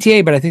give me an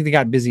ETA, but I think they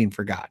got busy and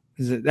forgot.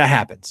 That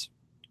happens.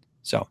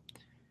 So,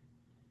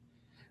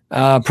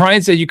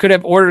 Brian said you could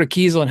have ordered a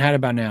Kiesel and had it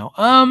by now.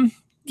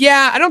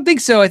 Yeah, I don't think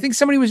so. I think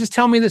somebody was just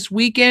telling me this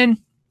weekend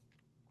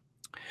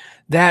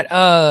that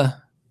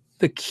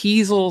the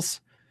Kiesels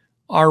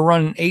are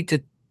running 8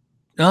 to.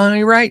 Oh,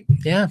 you're right.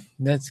 Yeah,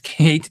 that's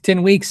 8 to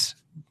 10 weeks.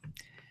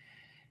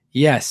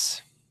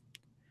 Yes.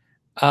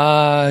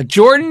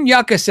 Jordan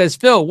Yucca says,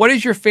 Phil, what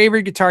is your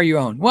favorite guitar you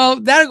own? Well,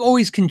 that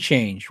always can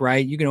change,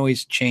 right? You can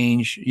always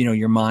change,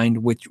 your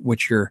mind, what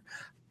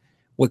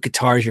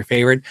guitar is your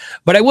favorite.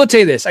 But I will tell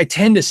you this, I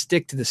tend to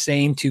stick to the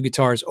same 2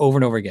 guitars over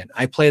and over again.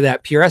 I play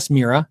that PRS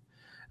Mira,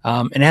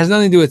 and it has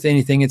nothing to do with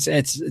anything. It's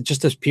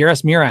just this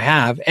PRS Mira I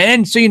have.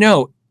 And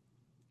so,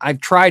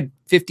 I've tried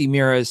 50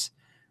 Miras.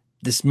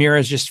 This Mira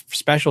is just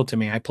special to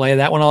me. I play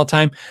that one all the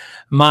time.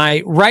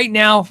 Right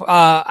now,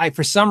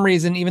 for some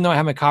reason, even though I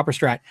have my copper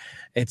Strat,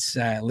 it's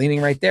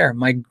leaning right there.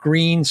 My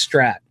green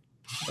Strat.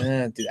 Do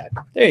that.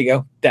 There you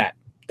go. That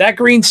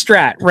green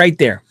Strat right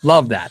there.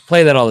 Love that.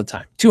 Play that all the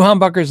time. 2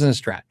 humbuckers and a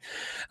Strat.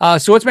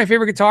 So what's my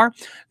favorite guitar?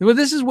 Well,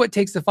 this is what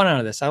takes the fun out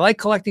of this. I like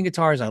collecting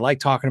guitars. I like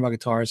talking about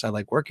guitars. I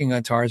like working on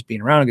guitars,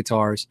 being around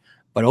guitars.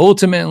 But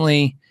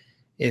ultimately,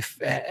 if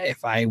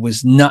I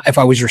was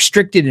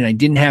restricted and I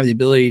didn't have the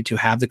ability to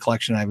have the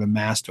collection I've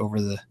amassed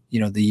over the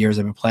the years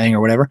I've been playing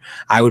or whatever,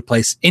 I would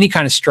play any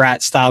kind of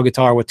Strat style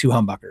guitar with 2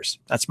 humbuckers.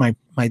 That's my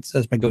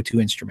go-to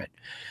instrument,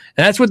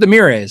 and that's what the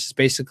Mira is. It's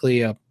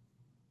basically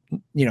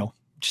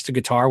just a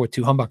guitar with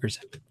 2 humbuckers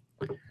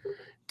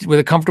with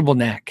a comfortable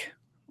neck,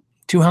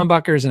 2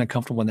 humbuckers and a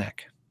comfortable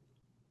neck.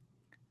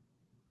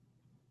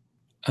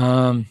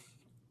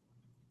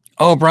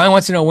 Oh, Brian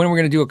wants to know when we're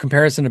going to do a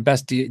comparison of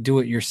best do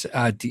it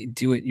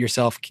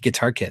yourself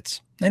guitar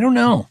kits. I don't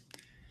know.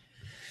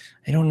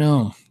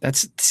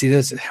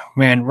 This,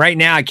 man, right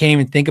now I can't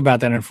even think about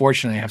that.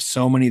 Unfortunately, I have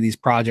so many of these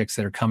projects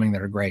that are coming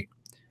that are great.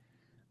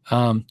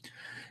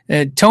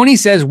 Tony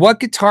says, what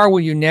guitar will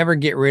you never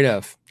get rid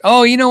of?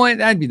 Oh, you know what?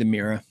 That'd be the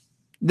Mira.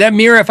 That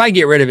Mira, if I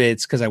get rid of it,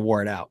 it's because I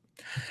wore it out.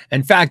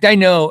 In fact, I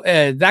know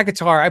that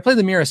guitar, I play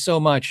the Mira so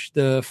much,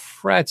 the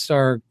frets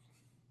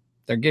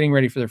they're getting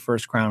ready for their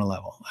first crown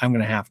level. I'm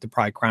going to have to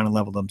probably crown and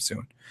level them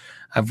soon.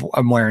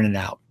 I'm wearing it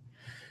out.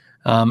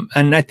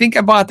 And I think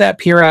I bought that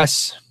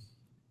PRS.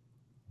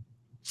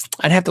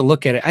 I'd have to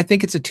look at it. I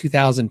think it's a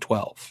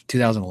 2012,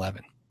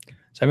 2011. So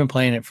I've been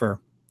playing it for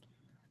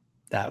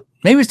that.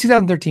 Maybe it was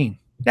 2013.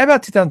 Yeah,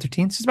 about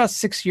 2013. So it's about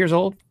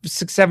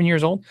 7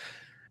 years old.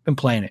 Been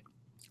playing it.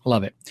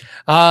 Love it.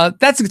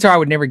 That's the guitar I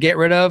would never get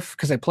rid of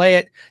because I play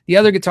it. The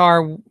other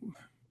guitar,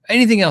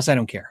 anything else, I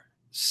don't care.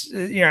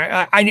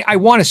 I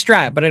want a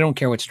Strat, but I don't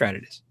care what Strat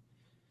it is.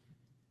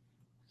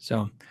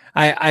 So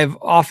I've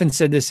often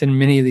said this in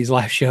many of these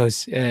live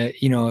shows.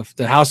 If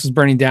the house was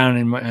burning down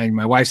and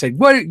my wife said,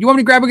 "What, you want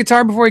me to grab a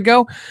guitar before we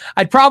go?"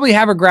 I'd probably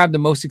have her grab the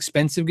most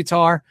expensive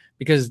guitar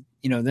because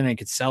then I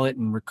could sell it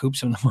and recoup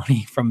some of the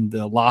money from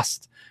the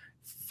lost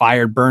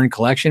fired burn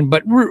collection.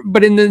 But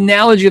in the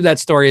analogy of that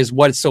story is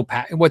what's so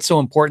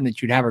important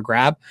that you'd have her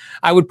grab.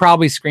 I would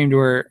probably scream to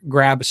her,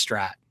 grab a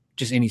Strat.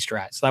 Just any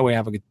Strat. So that way I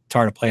have a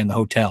guitar to play in the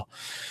hotel.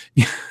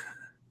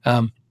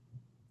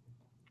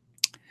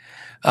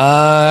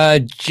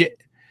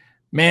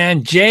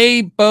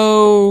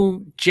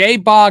 J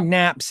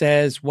Bognap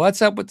says,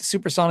 what's up with the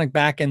Supersonic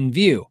back end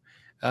view?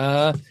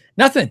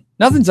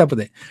 Nothing's up with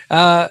it.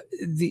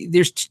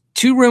 There's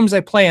two rooms I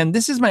play in.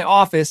 This is my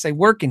office. I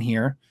work in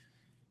here.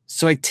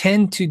 So I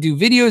tend to do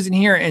videos in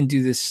here and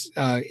do this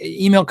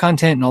email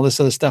content and all this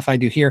other stuff I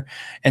do here.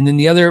 And then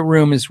the other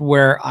room is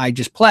where I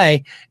just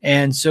play.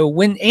 And so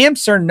when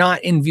amps are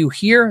not in view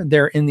here,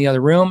 they're in the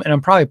other room and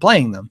I'm probably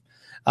playing them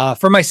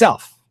for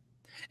myself.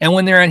 And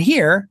when they're in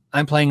here,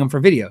 I'm playing them for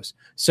videos.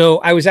 So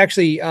I was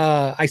actually,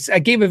 I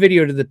gave a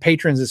video to the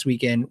patrons this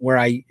weekend where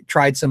I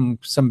tried some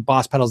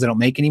Boss pedals they don't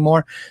make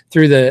anymore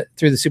through the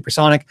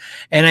Supersonic.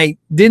 And I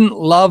didn't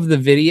love the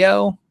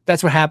video.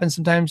 That's what happens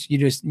sometimes. You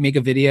just make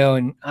a video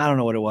and I don't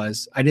know what it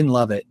was. I didn't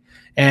love it.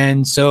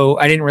 And so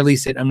I didn't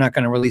release it. I'm not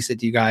going to release it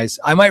to you guys.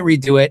 I might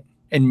redo it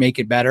and make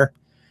it better.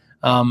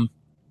 But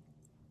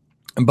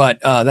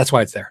that's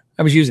why it's there.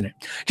 I was using it.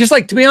 Just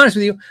like, to be honest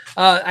with you,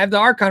 I have the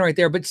Archon right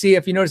there, but see,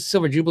 if you notice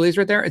Silver Jubilees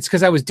right there, it's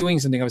because I was doing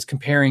something. I was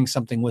comparing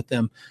something with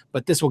them,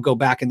 but this will go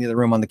back in the other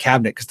room on the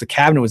cabinet because the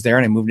cabinet was there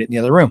and I moved it in the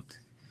other room.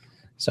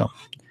 So,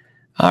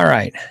 all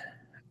right.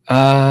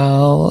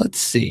 Let's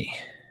see.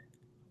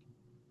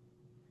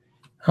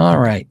 All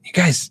right. You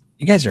guys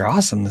are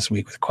awesome this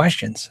week with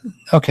questions.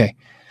 Okay.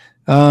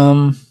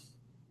 All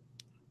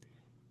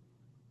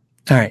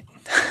right.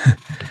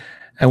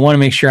 I want to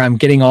make sure I'm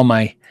getting all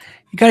my,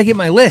 you got to get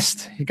my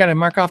list. You got to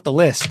mark off the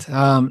list.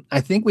 I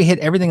think we hit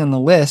everything on the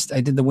list. I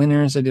did the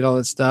winners. I did all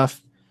that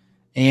stuff.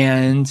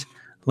 And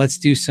let's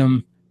do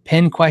some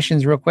pen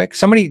questions real quick.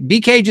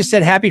 BK just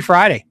said happy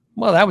Friday.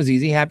 Well, that was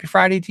easy. Happy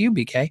Friday to you,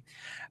 BK.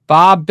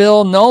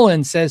 Bill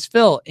Nolan says,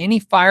 Phil, any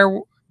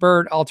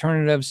Firebird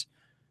alternatives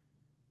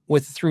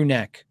with through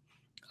neck?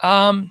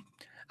 I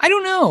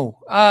don't know.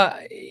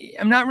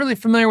 I'm not really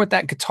familiar with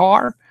that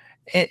guitar.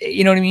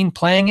 You know what I mean?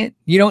 Playing it,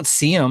 you don't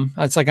see them.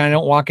 It's like I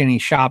don't walk in any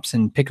shops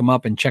and pick them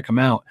up and check them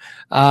out.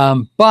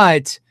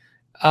 But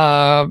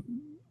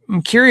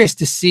I'm curious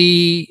to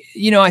see.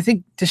 I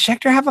think, does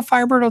Schecter have a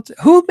Firebird?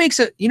 Who makes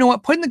it? You know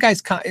what? Put in the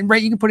guy's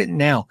right. You can put it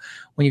now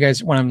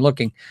when I'm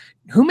looking.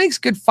 Who makes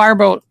good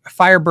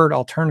Firebird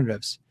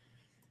alternatives?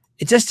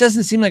 It just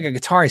doesn't seem like a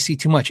guitar I see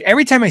too much.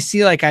 Every time I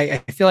see, I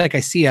feel like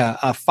I see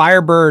a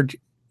Firebird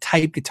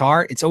type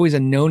guitar, it's always a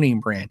no-name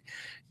brand.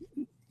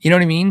 You know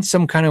what I mean?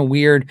 Some kind of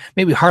weird,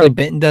 maybe Harley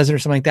Benton does it or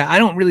something like that. I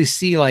don't really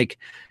see like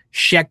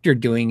Schecter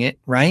doing it,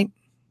 right?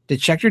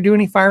 Did Schecter do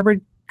any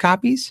Firebird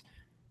copies?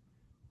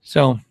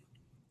 So.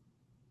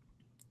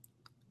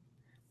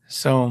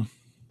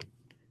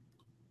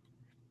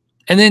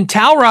 And then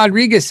Tal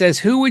Rodriguez says,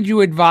 who would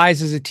you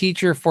advise as a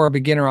teacher for a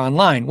beginner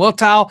online? Well,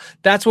 Tal,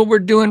 that's what we're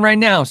doing right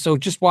now. So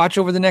just watch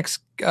over the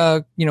next,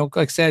 like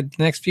I said,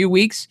 the next few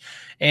weeks.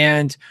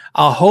 And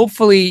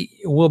hopefully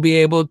we'll be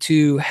able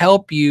to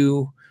help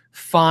you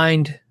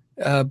find,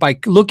 by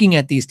looking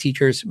at these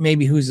teachers,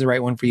 maybe who's the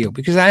right one for you.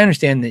 Because I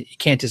understand that you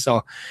can't just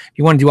if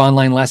you want to do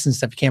online lessons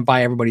stuff, you can't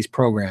buy everybody's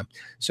program.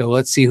 So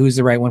let's see who's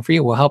the right one for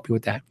you. We'll help you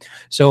with that.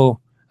 So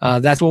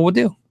that's what we'll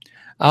do.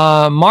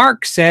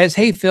 Mark says,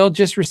 hey, Phil,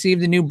 just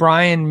received the new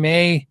Brian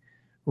May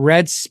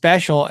Red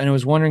Special and I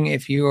was wondering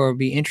if you would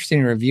be interested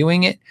in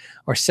reviewing it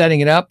or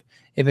setting it up.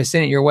 If I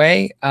send it your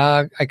way,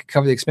 I could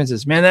cover the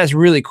expenses. Man, that's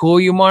really cool,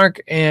 you,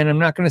 Mark. And I'm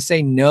not going to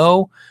say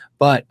no,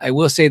 but I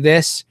will say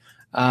this.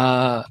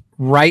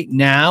 Right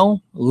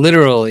now,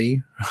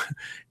 literally,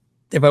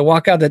 if I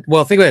walk out think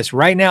of this.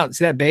 Right now,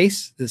 see that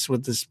base, this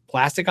with this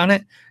plastic on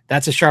it?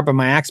 That's a Sharp on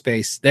my Axe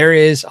base. There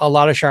is a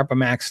lot of Sharp on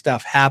my Axe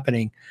stuff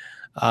happening,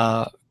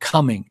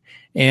 coming.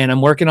 And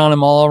I'm working on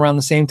them all around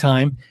the same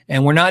time.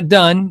 And we're not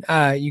done.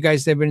 You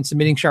guys have been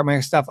submitting Sharp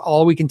Max stuff.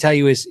 All we can tell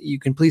you is you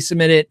can please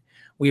submit it.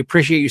 We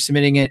appreciate you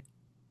submitting it.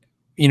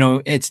 You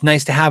know, it's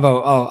nice to have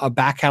a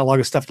back catalog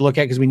of stuff to look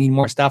at because we need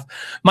more stuff.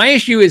 My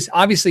issue is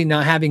obviously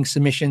not having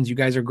submissions. You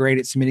guys are great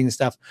at submitting the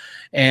stuff.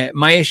 And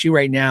my issue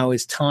right now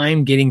is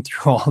time getting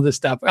through all this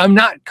stuff. I'm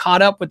not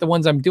caught up with the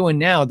ones I'm doing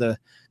now, the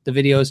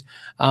videos.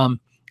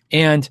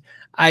 And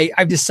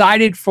I've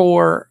decided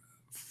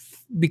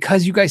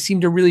because you guys seem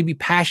to really be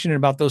passionate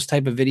about those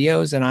type of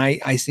videos, and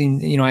I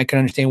seem, you know, I can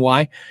understand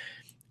why.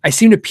 I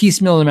seem to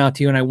piecemeal them out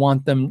to you, and I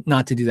want them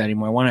not to do that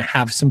anymore. I want to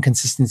have some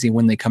consistency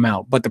when they come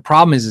out. But the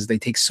problem is they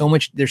take so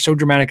much. They're so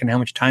dramatic in how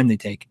much time they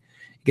take.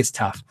 It gets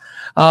tough.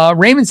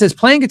 Raymond says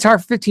playing guitar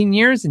for 15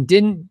 years and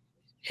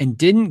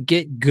didn't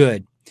get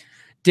good.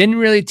 Didn't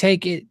really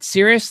take it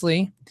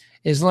seriously.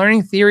 Is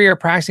learning theory or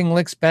practicing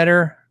licks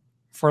better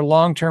for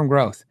long-term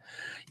growth?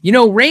 You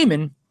know,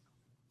 Raymond.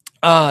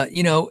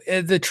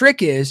 The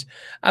trick is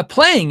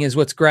playing is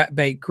what's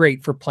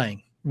great for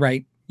playing,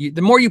 right?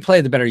 The more you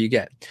play, the better you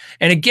get.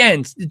 And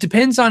again, it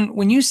depends on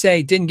when you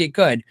say didn't get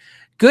good.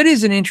 Good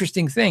is an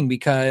interesting thing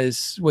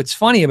because what's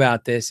funny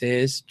about this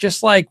is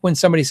just like when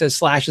somebody says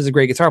Slash is a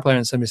great guitar player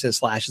and somebody says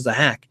Slash is a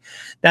hack.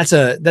 That's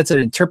an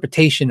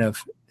interpretation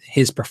of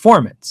his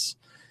performance.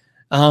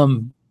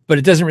 But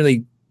it doesn't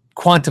really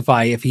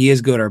quantify if he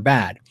is good or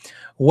bad.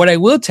 What I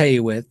will tell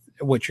you with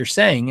what you're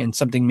saying, and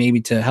something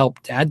maybe to help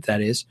to add to that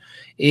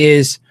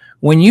is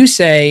when you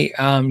say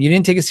you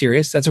didn't take it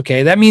serious, that's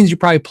okay. That means you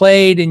probably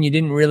played and you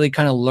didn't really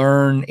kind of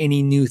learn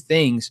any new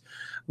things.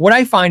 What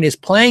I find is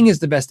playing is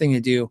the best thing to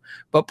do,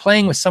 but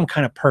playing with some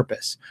kind of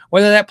purpose,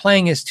 whether that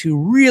playing is to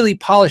really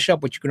polish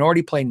up what you can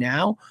already play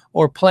now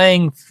or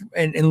playing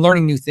and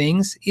learning new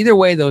things. Either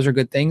way, those are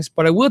good things.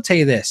 But I will tell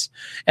you this,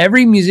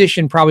 every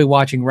musician probably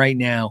watching right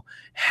now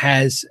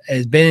has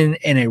been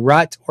in a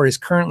rut or is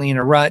currently in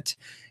a rut.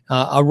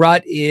 A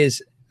rut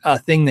is a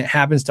thing that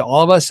happens to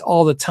all of us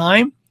all the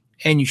time,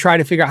 and you try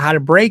to figure out how to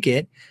break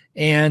it.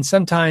 And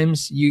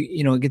sometimes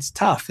it gets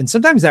tough. And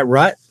sometimes that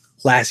rut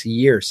lasts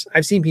years.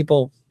 I've seen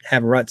people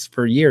have ruts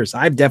for years.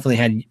 I've definitely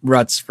had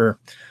ruts for,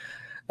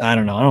 I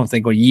don't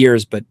think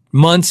years, but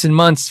months and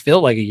months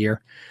feel like a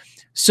year.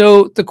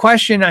 So the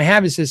question I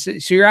have is this.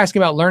 So you're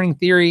asking about learning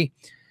theory.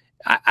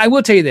 I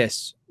will tell you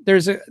this.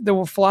 There's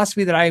the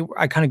philosophy that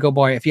I kind of go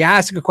by. If you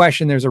ask a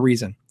question, there's a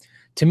reason.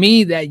 To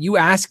me, that you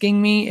asking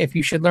me if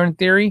you should learn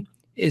theory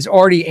is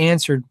already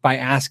answered by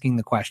asking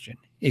the question.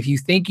 If you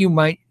think you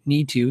might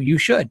need to, you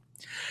should.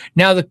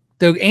 Now,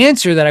 the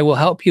answer that I will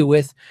help you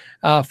with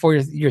for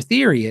your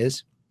theory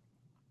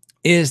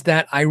is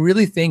that I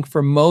really think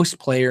for most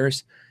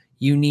players,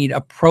 you need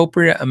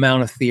appropriate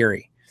amount of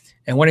theory.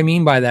 And what I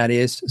mean by that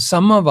is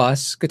some of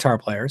us guitar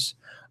players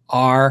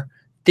are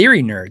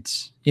theory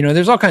nerds. You know,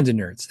 there's all kinds of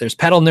nerds. There's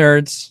pedal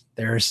nerds.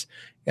 There's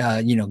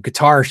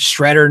guitar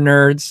shredder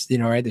nerds,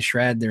 right? The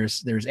shred,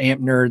 there's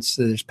amp nerds,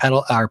 there's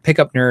pedal or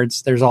pickup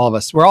nerds. There's all of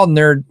us. We all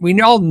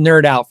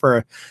nerd out for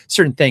a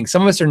certain thing.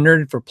 Some of us are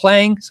nerded for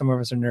playing. Some of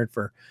us are nerd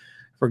for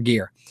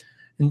gear,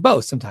 and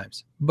both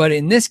sometimes. But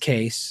in this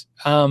case,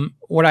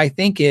 what I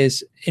think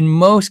is in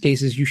most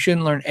cases, you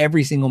shouldn't learn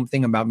every single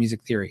thing about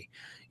music theory.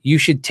 You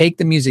should take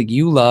the music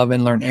you love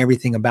and learn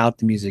everything about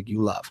the music you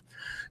love.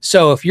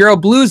 So if you're a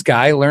blues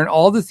guy, learn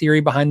all the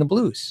theory behind the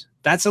blues.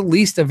 That's at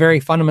least a very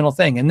fundamental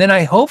thing. And then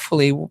I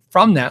hopefully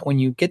from that, when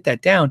you get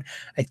that down,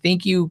 I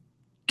think you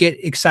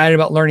get excited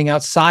about learning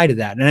outside of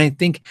that. And I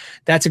think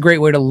that's a great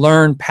way to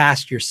learn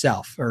past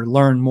yourself or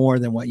learn more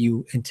than what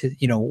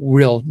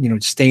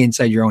stay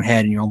inside your own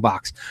head and your own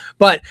box.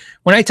 But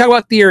when I talk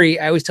about theory,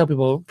 I always tell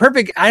people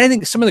I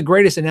think some of the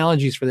greatest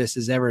analogies for this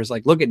is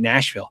like, look at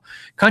Nashville.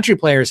 Country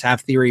players have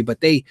theory,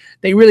 but they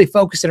really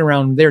focus it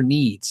around their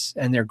needs,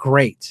 and they're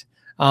great.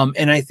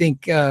 And I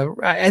think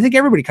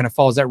everybody kind of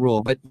follows that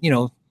rule, but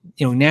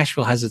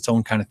Nashville has its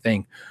own kind of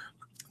thing.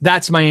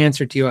 That's my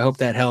answer to you. I hope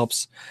that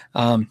helps.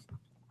 And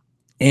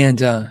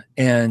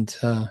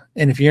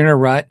if you're in a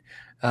rut,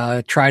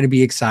 try to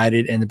be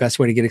excited. And the best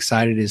way to get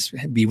excited is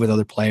be with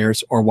other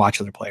players or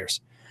watch other players.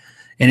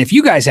 And if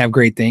you guys have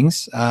great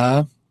things,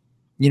 put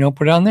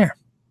it on there,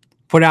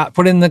 put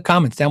it in the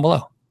comments down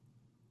below.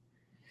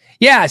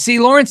 Yeah, see,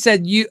 Lawrence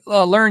said you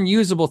learn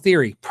usable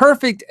theory.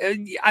 Perfect.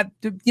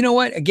 You know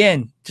what?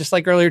 Again, just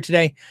like earlier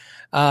today,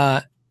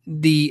 put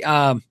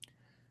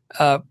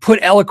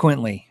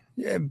eloquently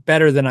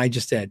better than I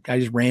just did. I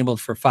just rambled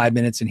for 5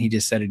 minutes and he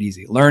just said it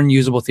easy. Learn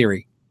usable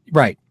theory.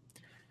 Right.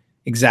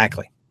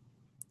 Exactly.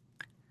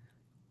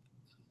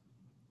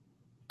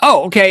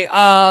 Oh, okay.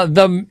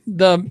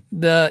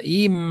 The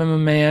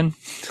E-man,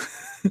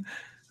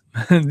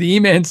 the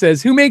E-man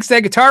says, who makes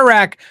that guitar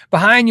rack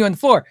behind you on the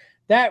floor?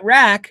 That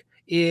rack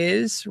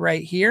is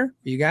right here,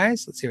 you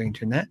guys. Let's see if I can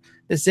turn that.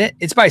 That's it.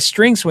 It's by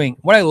String Swing.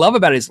 What I love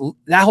about it is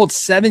that holds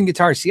 7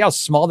 guitars. See how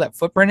small that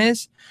footprint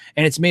is?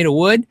 And it's made of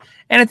wood.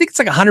 And I think it's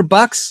like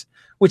 $100,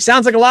 which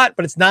sounds like a lot,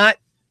 but it's not.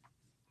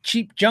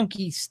 Cheap,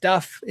 junky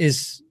stuff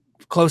is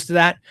close to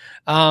that.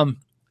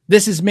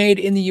 This is made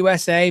in the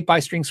USA by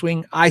String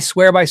Swing. I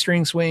swear by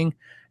String Swing.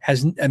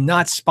 I'm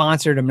not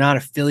sponsored. I'm not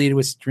affiliated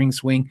with String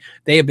Swing.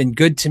 They have been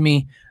good to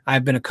me.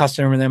 I've been a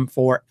customer of them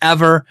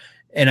forever,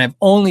 and I've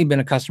only been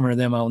a customer of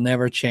them. I'll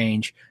never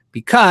change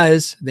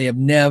because they have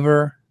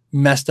never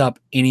messed up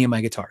any of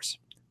my guitars,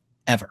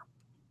 ever.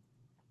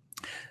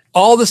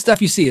 All the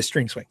stuff you see is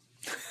String Swing.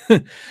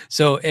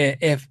 So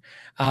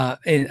so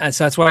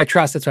that's what I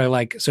trust. That's what I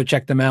like. So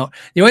check them out.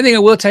 The only thing I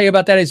will tell you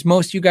about that is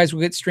most of you guys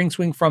will get String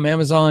Swing from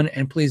Amazon,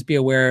 and please be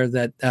aware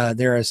that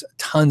there is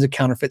tons of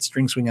counterfeit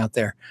String Swing out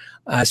there,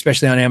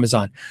 especially on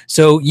Amazon.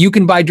 So you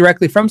can buy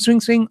directly from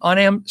String Swing on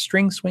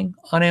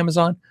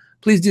Amazon.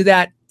 Please do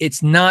that.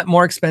 It's not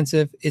more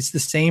expensive. It's the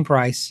same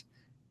price,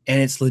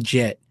 and it's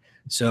legit.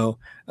 So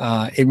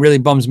it really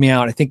bums me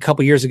out. I think a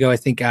couple years ago,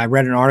 I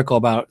read an article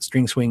about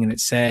String Swing, and it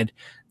said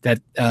that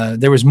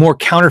there was more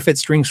counterfeit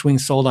String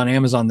Swings sold on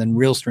Amazon than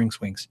real String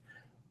Swings.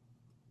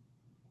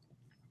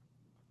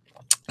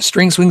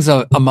 String Swing's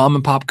a mom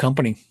and pop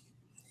company.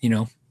 You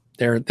know,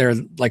 they're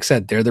like I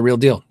said, they're the real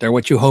deal. They're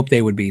what you hope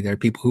they would be. They're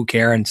people who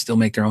care and still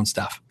make their own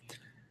stuff.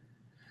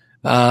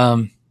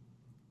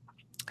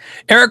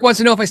 Eric wants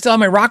to know if I still have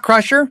my Rock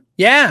Crusher.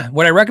 Yeah.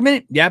 Would I recommend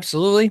it? Yeah,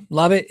 absolutely.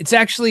 Love it. It's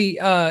actually,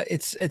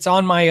 it's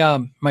on my,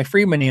 my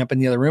Friedman amp in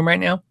the other room right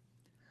now.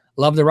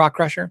 Love the Rock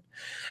Crusher.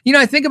 You know,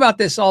 I think about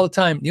this all the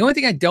time. The only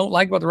thing I don't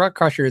like about the Rock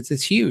Crusher is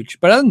it's huge,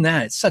 but other than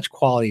that, it's such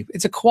quality.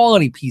 It's a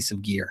quality piece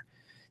of gear.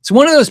 It's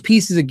one of those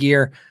pieces of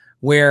gear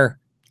where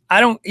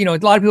I don't, a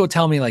lot of people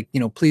tell me like,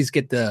 please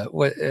get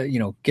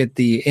get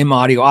the M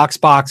Audio aux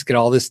box, get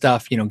all this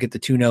stuff, get the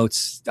 2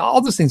 notes.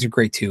 All those things are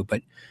great too,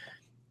 but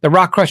the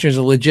Rock Crusher is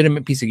a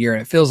legitimate piece of gear,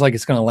 and it feels like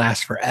it's going to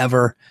last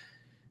forever.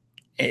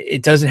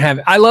 It doesn't have,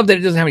 I love that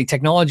it doesn't have any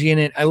technology in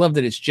it. I love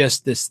that it's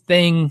just this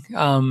thing.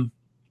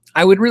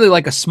 I would really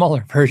like a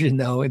smaller version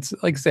though. It's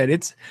like I said,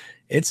 it's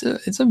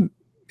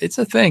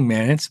a thing,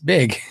 man. It's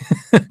big.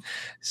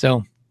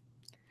 So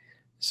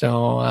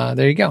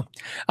there you go.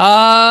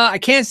 I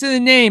can't say the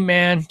name,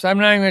 man, so I'm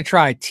not even going to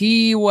try.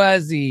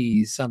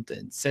 T-Wazzy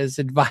something says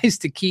advice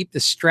to keep the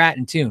Strat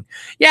in tune.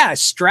 Yeah,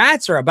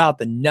 Strats are about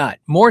the nut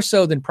more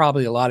so than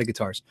probably a lot of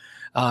guitars.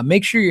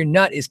 Make sure your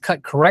nut is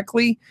cut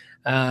correctly.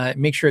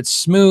 Make sure it's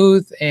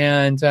smooth.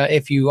 And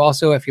if you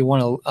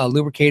want to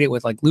lubricate it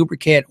with like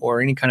lubricant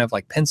or any kind of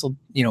like pencil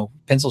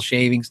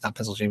shavings, not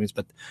pencil shavings,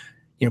 but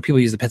people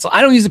use the pencil.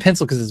 I don't use the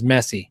pencil because it's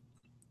messy.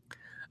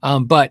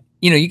 But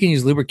you can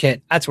use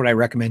lubricant. That's what I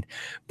recommend.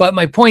 But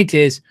my point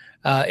is,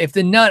 if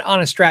the nut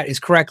on a Strat is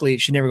correctly, it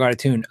should never go out of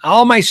tune.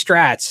 All my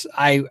Strats,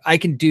 I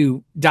can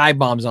do dive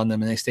bombs on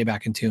them and they stay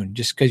back in tune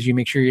just because you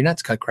make sure your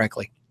nut's cut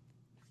correctly.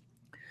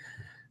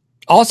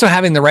 Also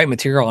having the right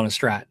material on a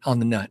Strat, on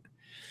the nut.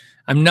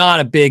 I'm not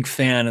a big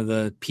fan of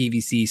the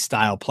PVC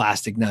style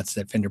plastic nuts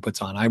that Fender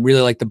puts on. I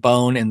really like the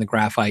bone and the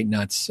graphite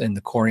nuts and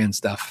the Corian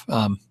stuff.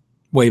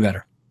 Way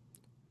better.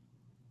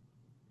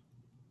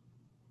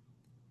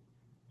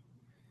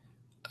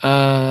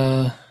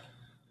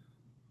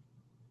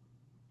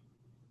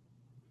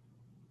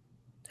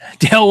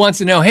 Dale wants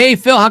to know, hey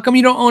Phil, how come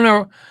you don't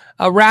own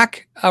a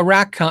rack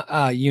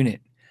unit?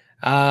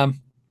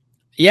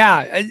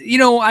 Yeah,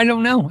 I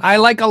don't know. I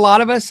like a lot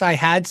of us. I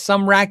had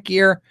some rack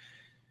gear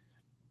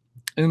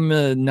in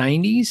the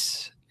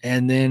 90s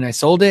and then I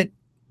sold it,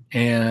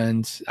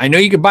 and I know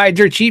you could buy it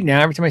dirt cheap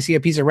now. Every time I see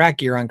a piece of rack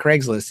gear on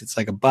Craigslist, it's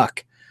like $1.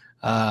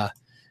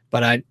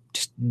 But I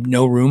just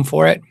no room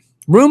for it.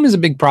 Room is a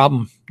big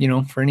problem,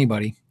 for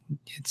anybody.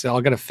 It's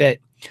all got to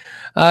fit.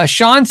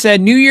 Sean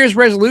said, New Year's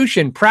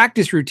resolution,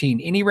 practice routine.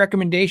 Any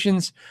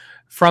recommendations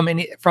from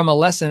the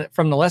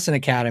Lesson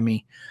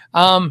Academy?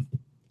 Well,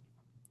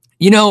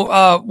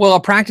 a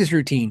practice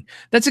routine.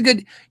 That's a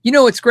good,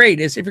 what's great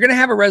is if you're going to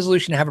have a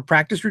resolution, have a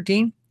practice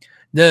routine.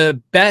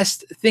 The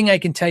best thing I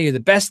can tell you, the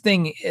best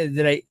thing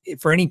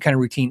for any kind of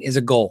routine is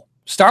a goal.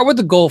 Start with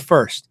the goal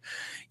first.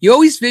 You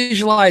always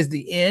visualize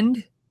the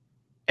end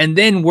and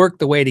then work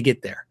the way to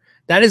get there.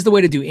 That is the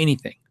way to do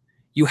anything.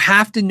 You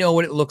have to know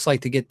what it looks like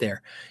to get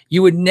there.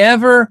 You would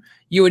never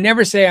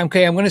say,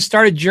 okay, I'm going to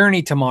start a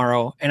journey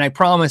tomorrow, and I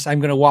promise I'm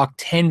going to walk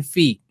 10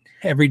 feet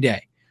every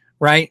day,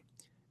 right?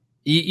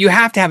 You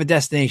have to have a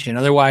destination.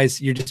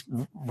 Otherwise, you're just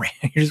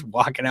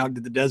walking out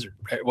into the desert.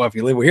 Right? Well, if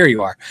you live where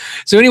you are.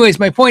 So anyways,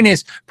 my point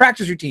is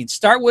practice routine.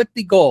 Start with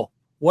the goal.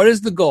 What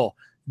is the goal?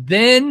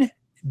 Then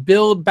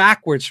build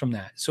backwards from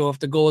that. So if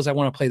the goal is I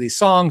want to play these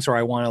songs, or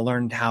I want to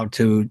learn how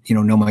to,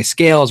 know my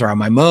scales or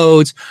my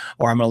modes,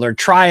 or I'm going to learn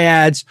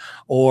triads,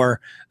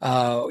 or,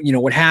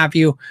 what have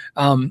you.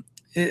 Like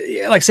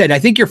I said, I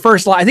think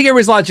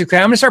everybody's logic,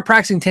 I'm going to start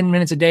practicing 10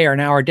 minutes a day or an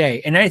hour a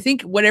day. And I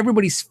think what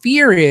everybody's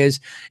fear is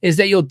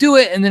that you'll do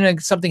it and then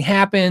something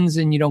happens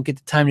and you don't get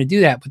the time to do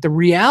that. But the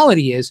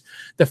reality is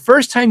the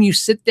first time you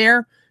sit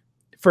there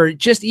for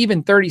just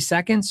even 30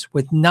 seconds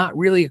with not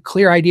really a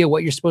clear idea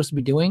what you're supposed to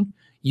be doing,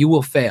 you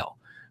will fail,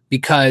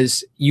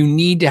 because you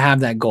need to have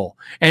that goal.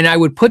 And I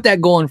would put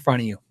that goal in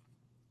front of you.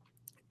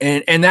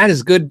 And that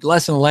is a good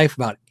lesson of life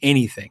about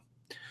anything.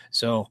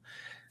 So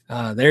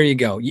There you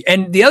go.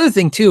 And the other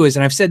thing too is,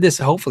 and I've said this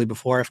hopefully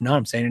before, if not,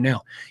 I'm saying it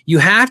now. You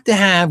have to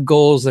have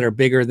goals that are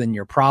bigger than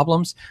your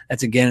problems.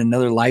 That's again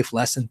another life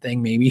lesson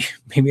thing. Maybe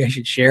I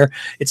should share.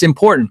 It's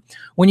important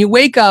when you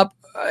wake up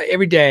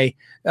every day.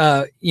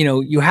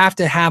 You have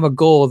to have a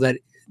goal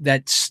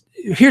that's.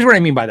 Here's what I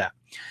mean by that.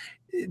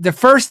 The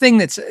first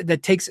thing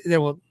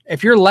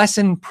if your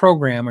lesson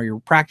program or your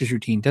practice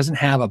routine doesn't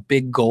have a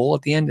big goal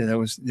at the end,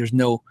 there's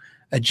no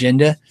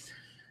agenda.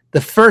 The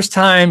first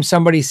time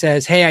somebody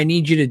says, "Hey, I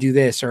need you to do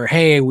this," or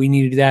 "Hey, we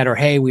need to do that," or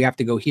 "Hey, we have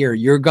to go here,"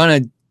 you're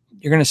gonna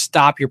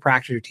stop your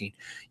practice routine.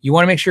 You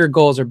want to make sure your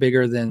goals are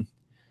bigger than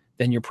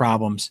your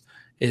problems.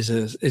 Is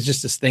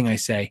just this thing I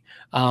say.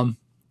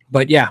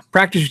 But yeah,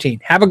 practice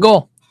routine. Have a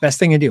goal. Best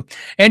thing to do.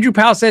 Andrew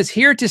Powell says,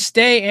 here to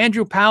stay.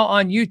 Andrew Powell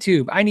on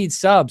YouTube. I need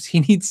subs.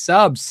 He needs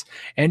subs.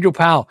 Andrew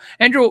Powell.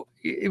 Andrew,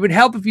 it would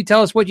help if you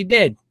tell us what you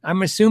did.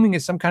 I'm assuming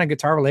it's some kind of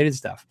guitar related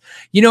stuff.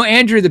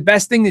 Andrew, the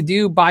best thing to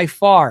do by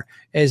far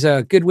is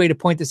a good way to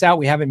point this out.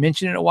 We haven't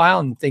mentioned it in a while.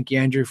 And thank you,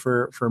 Andrew,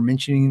 for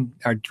mentioning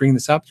or bringing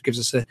this up. It gives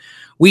us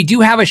we do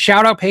have a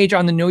shout out page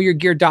on the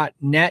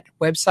knowyourgear.net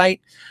website.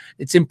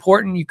 It's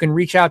important. You can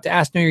reach out to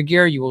Ask Know Your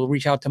Gear. You will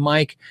reach out to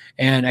Mike.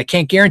 And I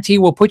can't guarantee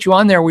we'll put you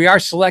on there. We are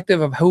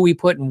selective of who we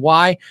put and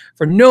why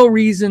for no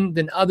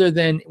reason other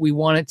than we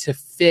want it to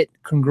fit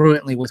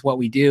congruently with what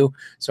we do.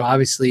 So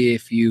obviously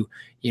if you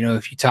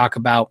talk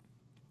about,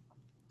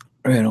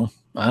 I don't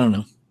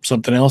know,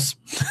 something else,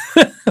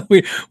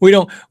 we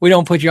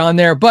don't put you on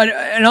there. But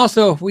and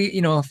also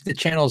if the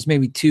channel is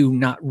maybe too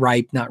not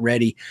ripe, not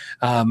ready,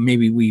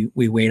 maybe we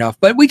wait off.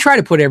 But we try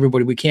to put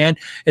everybody we can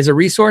as a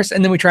resource,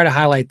 and then we try to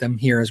highlight them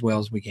here as well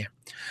as we can.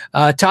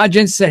 Todd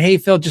Jensen said, "Hey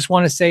Phil, just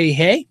want to say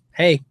hey,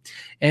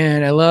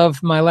 and I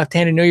love my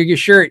left-handed Know Your Gear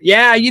shirt."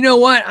 Yeah, you know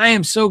what? I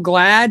am so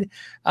glad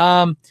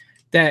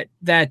that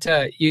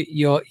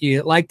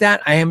you like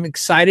that. I am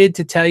excited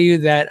to tell you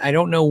that I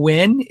don't know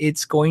when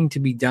it's going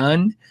to be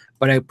done.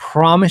 But I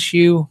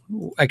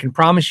can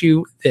promise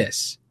you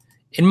this,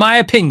 in my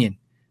opinion,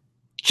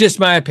 just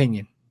my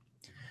opinion.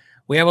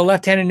 We have a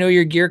left-handed Know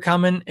Your Gear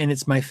coming, and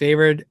it's my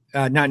favorite,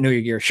 not Know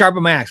Your Gear,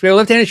 Sharpen My Axe. We have a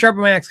left-handed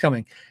Sharpen My Axe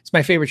coming. It's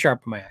my favorite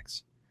Sharpen My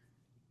Axe.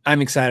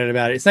 I'm excited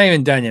about it. It's not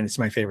even done yet. It's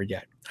my favorite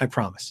yet. I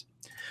promise.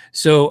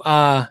 So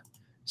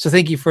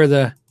thank you for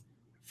the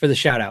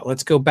shout out.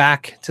 Let's go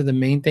back to the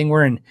main thing.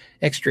 We're in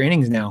extra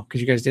innings now because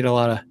you guys did a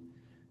lot of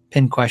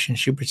pin questions,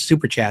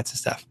 super chats and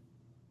stuff.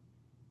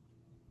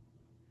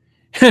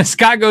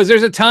 Scott goes,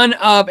 there's a ton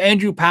of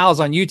Andrew Powell's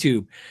on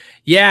YouTube.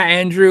 Yeah,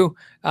 Andrew.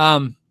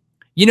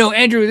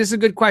 Andrew, this is a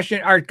good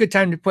question or a good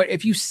time to put.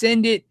 If you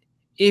send it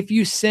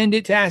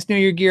to Ask Know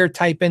Your Gear,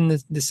 type in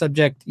the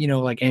subject,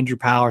 like Andrew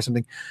Powell or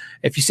something.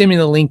 If you send me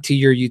the link to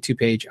your YouTube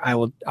page, I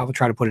will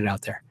try to put it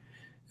out there.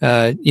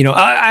 I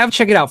have to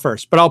check it out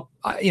first, but I'll,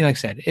 like I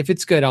said, if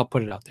it's good, I'll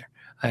put it out there.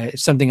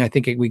 It's something I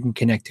think we can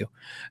connect to.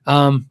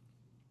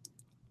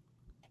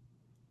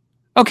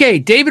 Okay,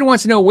 David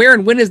wants to know where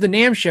and when is the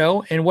NAMM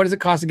show and what does it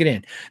cost to get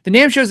in? The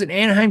NAMM show is in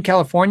Anaheim,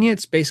 California.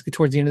 It's basically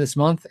towards the end of this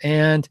month,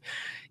 and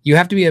you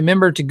have to be a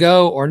member to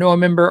go or know a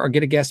member or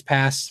get a guest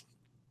pass.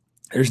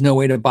 There's no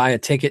way to buy a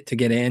ticket to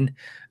get in.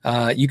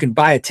 You can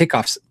buy a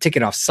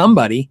ticket off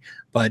somebody,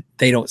 but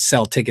they don't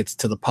sell tickets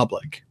to the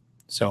public.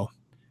 So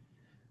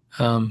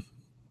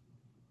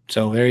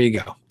there you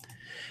go.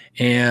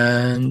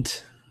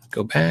 And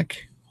go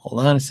back.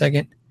 Hold on a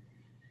second.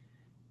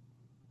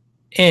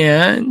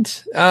 And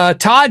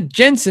Todd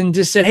Jensen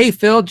just said, "Hey,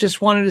 Phil, just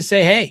wanted to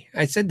say, hey."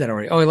 I said that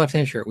already. Oh,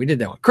 left-hand shirt. We did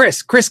that one.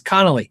 Chris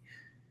Connolly.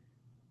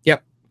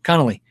 Yep,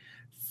 Connolly.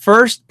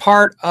 First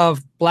part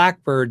of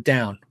Blackbird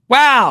down.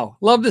 Wow,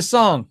 love the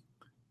song.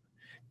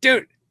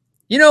 Dude,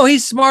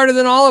 he's smarter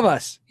than all of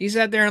us. He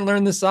sat there and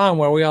learned the song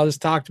where we all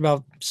just talked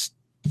about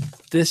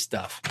this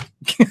stuff.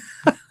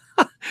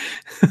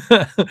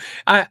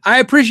 I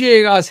appreciate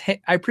you guys.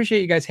 I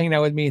appreciate you guys hanging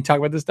out with me and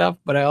talking about this stuff.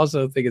 But I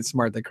also think it's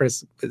smart that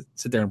Chris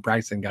sit there and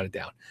practice and got it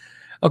down.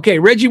 Okay,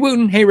 Reggie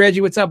Wooten. Hey, Reggie,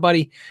 what's up,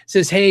 buddy?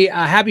 Says, hey,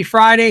 happy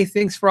Friday.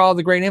 Thanks for all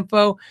the great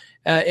info.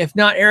 If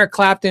not Eric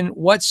Clapton,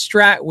 what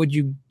Strat would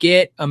you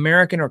get?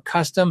 American or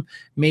custom?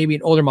 Maybe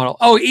an older model.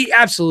 Oh,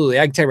 absolutely.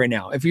 I can tell you right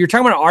now. If you're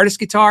talking about an artist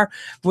guitar,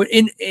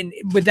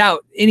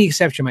 without any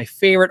exception, my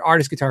favorite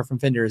artist guitar from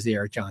Fender is the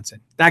Eric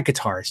Johnson. That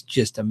guitar is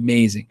just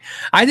amazing.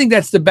 I think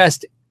that's the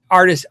best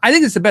artist. I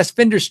think it's the best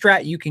Fender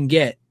Strat you can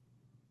get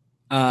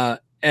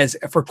as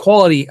for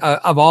quality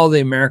of all the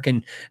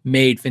American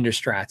made Fender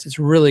Strats. It's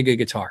a really good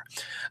guitar.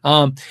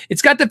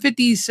 It's got the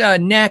 50s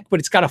neck,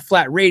 but it's got a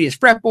flat radius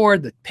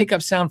fretboard. The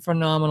pickups sound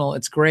phenomenal.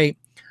 It's great.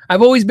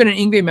 I've always been an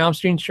Yngwie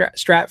Malmsteen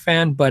Strat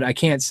fan, but I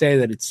can't say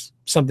that it's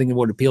something that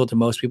would appeal to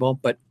most people.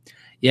 But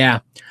yeah,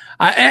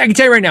 I can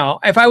tell you right now,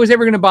 if I was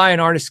ever going to buy an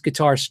artist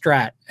guitar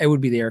Strat, it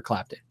would be the Eric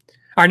Clapton.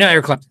 Or not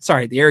Eric Clapton.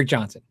 Sorry, the Eric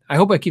Johnson. I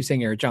hope I keep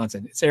saying Eric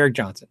Johnson. It's Eric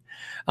Johnson.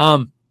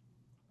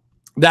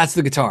 That's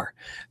the guitar.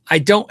 I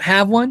don't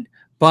have one,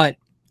 but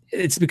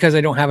it's because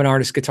I don't have an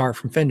artist guitar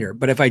from Fender.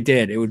 But if I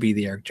did, it would be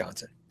the Eric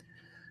Johnson.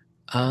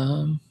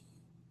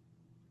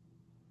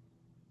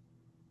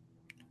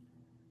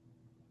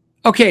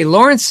 Okay,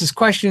 Lawrence's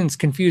question is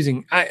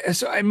confusing.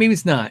 Maybe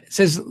it's not. It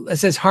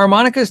says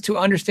harmonicas to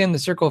understand the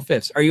circle of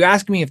fifths. Are you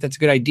asking me if that's a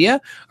good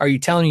idea? Or are you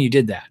telling me you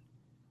did that?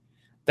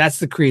 That's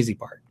the crazy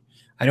part.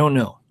 I don't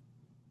know.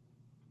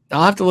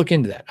 I'll have to look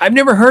into that. I've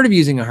never heard of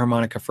using a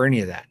harmonica for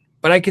any of that,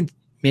 but I can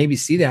maybe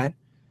see that.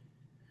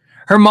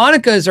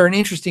 Harmonicas are an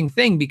interesting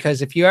thing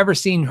because if you ever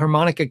seen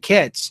harmonica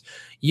kits,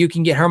 you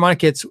can get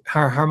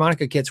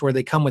harmonica kits where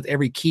they come with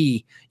every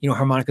key,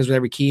 harmonicas with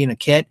every key in a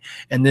kit.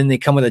 And then they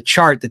come with a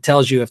chart that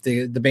tells you if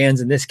the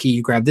band's in this key,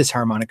 you grab this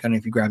harmonica. And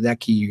if you grab that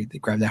key, you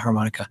grab that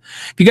harmonica.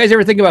 If you guys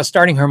ever think about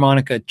starting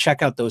harmonica,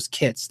 check out those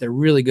kits. They're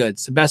really good.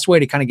 It's the best way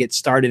to kind of get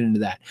started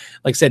into that.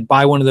 Like I said,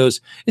 buy one of those.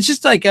 It's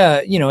just like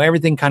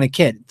everything kind of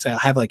kit. So I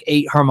have like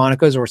 8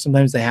 harmonicas, or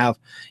sometimes they have,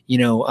 I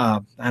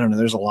don't know,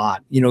 there's a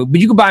lot, but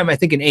you can buy them, I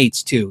think, in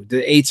 8s too.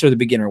 The 8s are the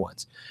beginner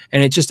ones.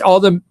 And it's just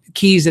all the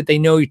keys that they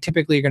know you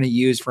typically are going to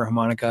use for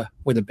harmonica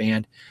with a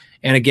band.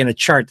 And again, a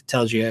chart that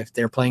tells you if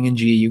they're playing in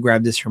G, you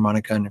grab this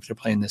harmonica. And if they're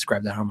playing this,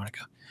 grab that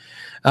harmonica.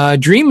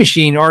 Dream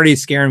Machine already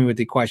scaring me with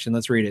the question.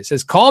 Let's read it. It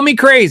says, call me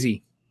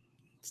crazy.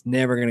 It's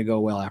never going to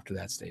go well after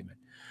that statement.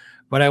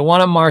 But I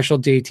want a Marshall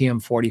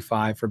JTM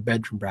 45 for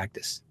bedroom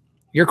practice.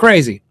 You're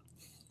crazy.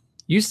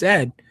 You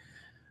said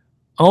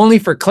only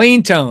for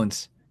clean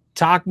tones.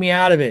 Talk me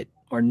out of it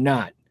or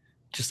not.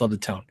 Just love the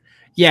tone.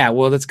 Yeah,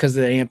 well, that's because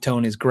the amp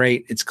tone is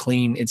great. It's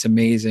clean. It's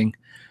amazing.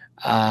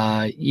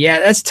 Yeah,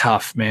 that's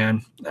tough,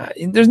 man.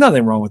 There's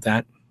nothing wrong with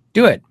that.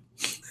 Do it.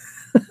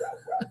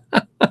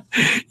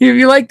 If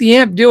you like the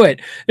amp, do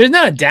it. There's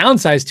not a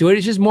downside to it.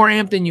 It's just more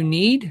amp than you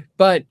need.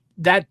 But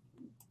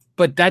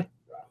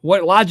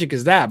what logic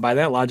is that? By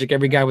that logic,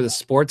 every guy with a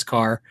sports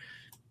car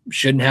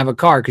shouldn't have a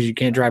car because you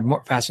can't drive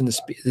more faster than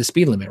the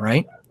speed limit,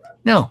 right?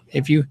 No,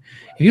 if you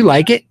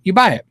like it, you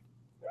buy it.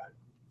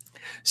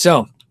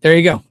 So there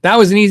you go. That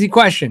was an easy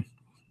question.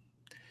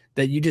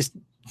 That you just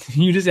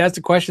asked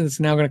a question that's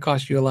now going to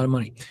cost you a lot of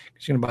money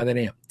because you're going to buy that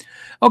amp.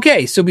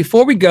 Okay, so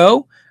before we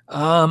go,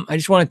 I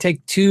just want to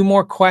take 2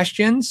 more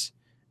questions,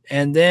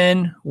 and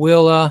then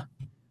we'll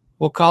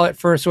call it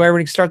for so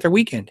everybody can start their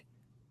weekend.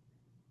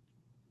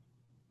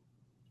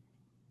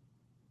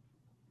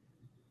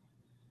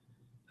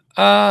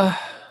 That's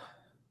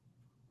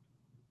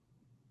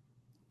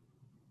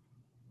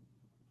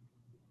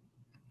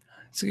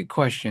a good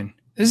question.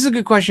 This is a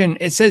good question.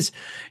 It says,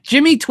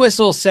 Jimmy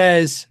Twistle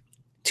says,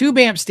 tube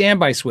amp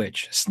standby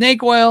switch,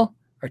 snake oil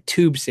or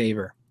tube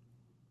saver?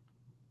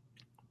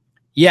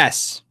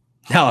 Yes.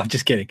 No, I'm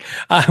just kidding.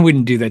 I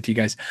wouldn't do that to you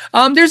guys.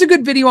 There's a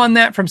good video on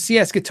that from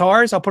CS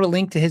Guitars. I'll put a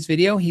link to his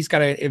video. He's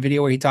got a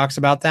video where he talks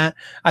about that.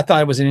 I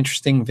thought it was an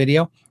interesting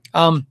video.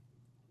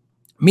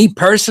 Me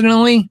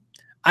personally,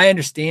 I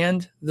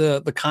understand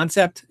the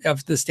concept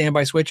of the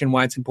standby switch and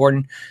why it's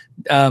important.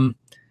 I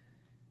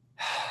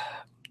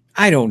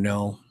don't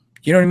know.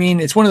 You know what I mean?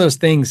 It's one of those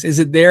things. Is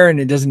it there and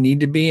it doesn't need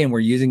to be and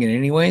we're using it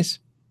anyways?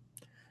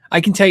 I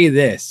can tell you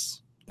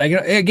this.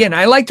 Again,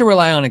 I like to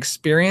rely on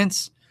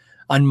experience,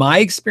 on my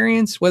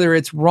experience, whether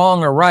it's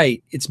wrong or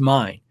right, it's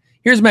mine.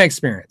 Here's my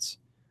experience.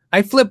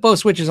 I flip both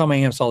switches on my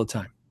amps all the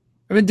time.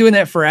 I've been doing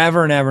that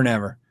forever and ever and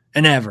ever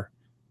and ever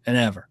and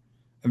ever.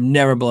 I've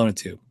never blown a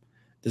tube.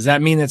 Does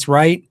that mean that's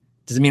right?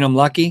 Does it mean I'm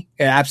lucky?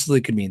 It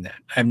absolutely could mean that.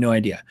 I have no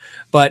idea.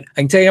 But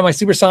I can tell you on my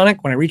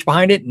Supersonic, when I reach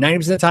behind it, 90%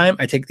 of the time,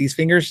 I take these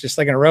fingers just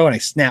like in a row and I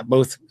snap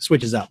both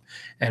switches up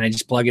and I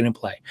just plug it and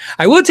play.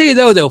 I will tell you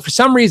though, for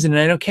some reason,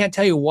 and I can't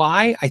tell you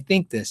why I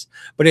think this,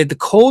 but the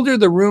colder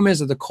the room is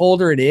or the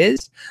colder it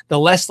is, the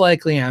less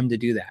likely I am to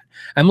do that.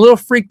 I'm a little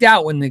freaked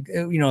out when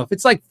if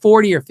it's like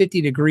 40 or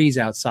 50 degrees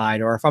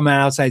outside, or if I'm at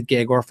an outside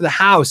gig, or if the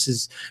house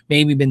has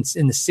maybe been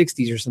in the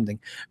 60s or something,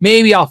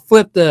 maybe I'll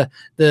flip the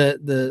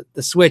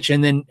switch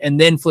and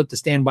then flip the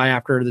standby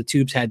after the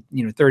tubes had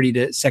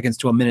 30 seconds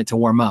to a minute to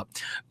warm up.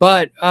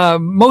 But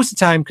most of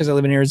the time, because I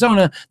live in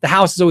Arizona, the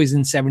house is always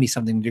in 70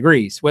 something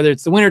degrees. Whether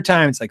it's the winter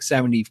time, it's like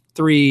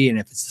 73, and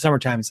if it's the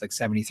summertime, it's like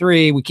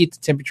 73. We keep the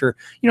temperature,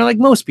 like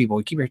most people,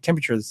 we keep your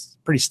temperature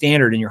pretty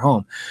standard in your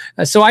home.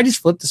 So I just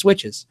flip the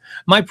switches.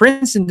 My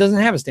Princeton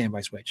doesn't have a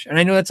standby switch. And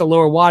I know that's a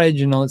lower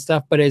wattage and all that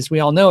stuff, but as we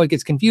all know, it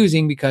gets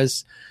confusing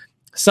because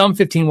some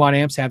 15-watt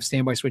amps have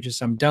standby switches,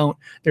 some don't.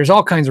 There's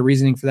all kinds of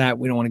reasoning for that.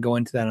 We don't want to go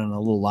into that on a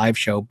little live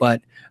show.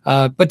 But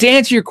to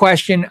answer your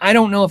question, I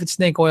don't know if it's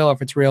snake oil or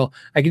if it's real.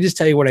 I can just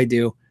tell you what I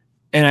do.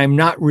 And I'm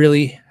not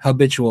really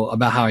habitual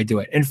about how I do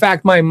it. In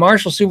fact, my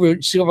Marshall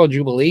Silver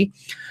Jubilee,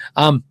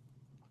 I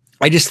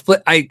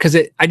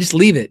just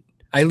leave it.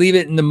 I leave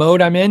it in the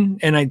mode I'm in,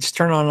 and I just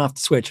turn on and off the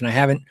switch, and I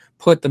haven't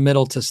put the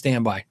middle to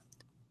standby.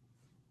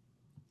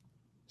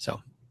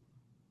 So,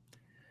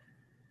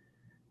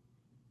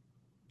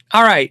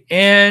 all right,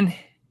 and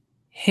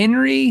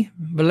Henry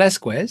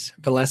Velasquez.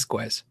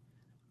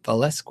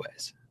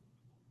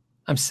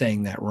 I'm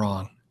saying that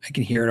wrong. I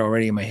can hear it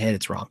already in my head.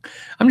 It's wrong.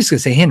 I'm just going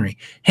to say Henry.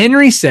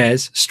 Henry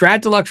says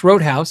Strat Deluxe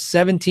Roadhouse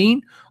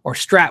 17 or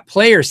Strat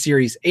Player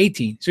Series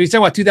 18. So he's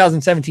talking about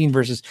 2017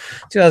 versus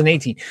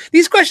 2018.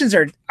 These questions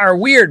are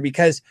weird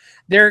because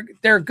they're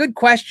good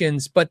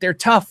questions, but they're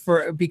tough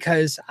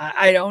because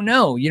I don't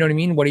know. You know what I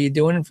mean? What are you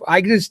doing?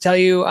 I can just tell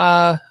you,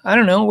 I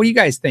don't know. What do you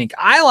guys think?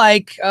 I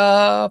like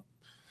the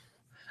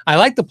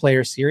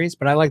Player Series,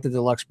 but I like the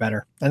Deluxe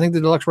better. I think the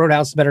Deluxe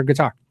Roadhouse is a better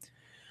guitar.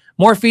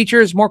 More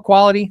features, more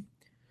quality.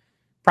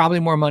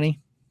 Probably more money.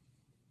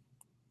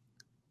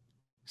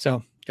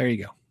 So there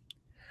you go.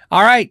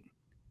 All right.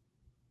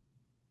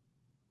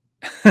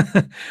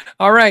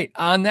 All right.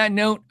 On that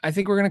note, I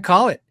think we're going to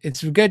call it.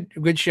 It's a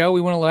good show.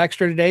 We went a little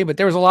extra today, but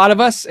there was a lot of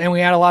us and we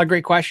had a lot of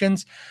great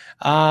questions.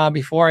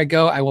 Before I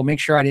go, I will make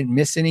sure I didn't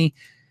miss any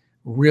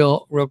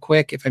real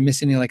quick. If I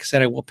miss any, like I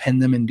said, I will pen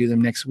them and do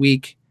them next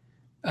week.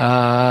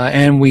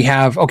 And we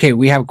have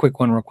a quick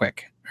one real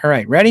quick. All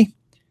right. Ready?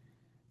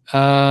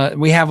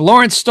 We have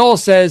Lawrence Stoll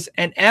says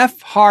an F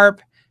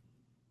harp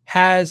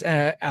has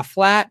a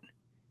flat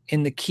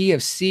in the key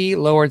of C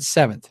lowered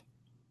seventh.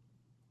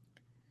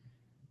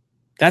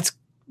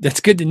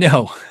 That's good to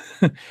know.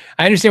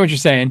 I understand what you're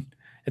saying.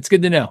 It's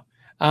good to know.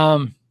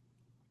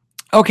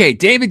 Okay.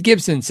 David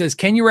Gibson says,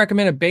 can you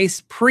recommend a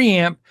bass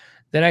preamp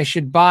that I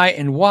should buy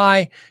and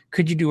why?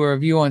 Could you do a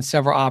review on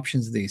several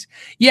options of these?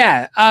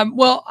 Yeah.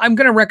 Well, I'm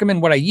going to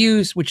recommend what I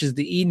use, which is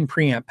the Eden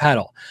preamp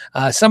pedal.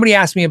 Somebody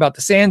asked me about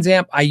the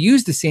SansAmp. I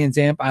used the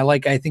SansAmp.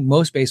 I think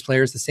most bass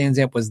players, the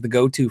SansAmp was the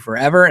go-to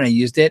forever, and I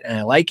used it and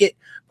I like it.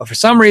 But for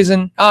some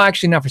reason,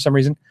 actually not for some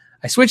reason,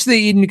 I switched to the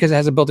Eden because it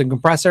has a built-in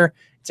compressor.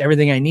 It's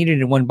everything I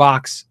needed in one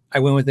box. I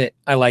went with it.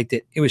 I liked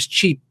it. It was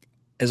cheap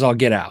as all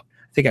get out.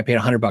 I think I paid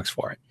 $100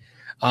 for it.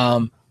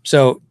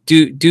 So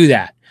do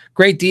that.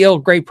 Great deal,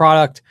 great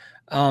product.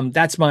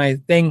 That's my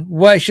thing.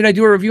 What should I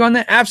do a review on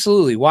that?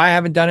 Absolutely. Why I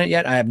haven't done it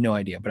yet, I have no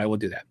idea, but I will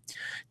do that.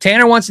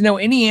 Tanner wants to know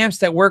any amps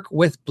that work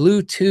with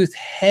Bluetooth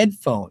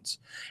headphones.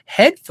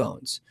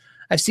 Headphones.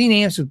 I've seen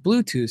amps with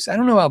Bluetooth. I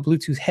don't know about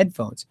Bluetooth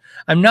headphones.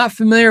 I'm not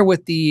familiar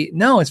with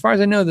as far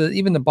as I know,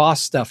 even the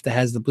Boss stuff that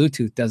has the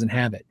Bluetooth doesn't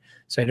have it.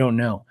 So I don't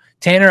know.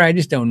 Tanner, I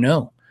just don't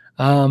know.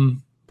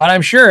 But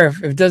I'm sure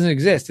if it doesn't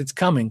exist, it's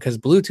coming because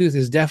Bluetooth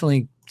is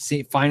definitely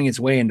finding its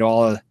way into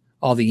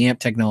all the amp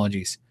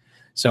technologies.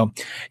 So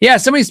yeah,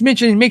 somebody's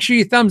mentioning, make sure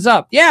you thumbs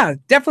up. Yeah,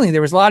 definitely.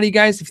 There was a lot of you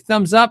guys. If you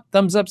thumbs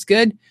up's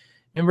good.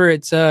 Remember,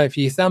 it's if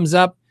you thumbs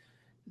up,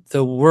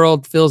 the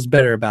world feels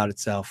better about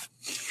itself.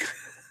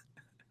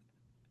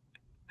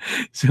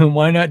 So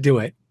why not do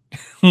it?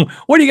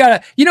 What do you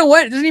got? You know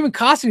what? It doesn't even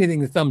cost anything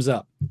to thumbs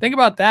up. Think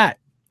about that.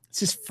 It's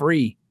just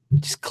free.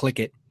 Just click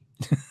it.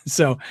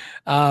 So,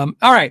 all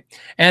right.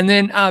 And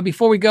then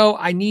before we go,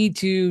 I need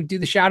to do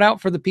the shout out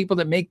for the people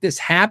that make this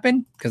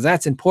happen because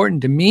that's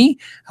important to me.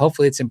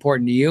 Hopefully it's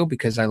important to you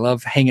because I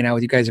love hanging out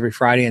with you guys every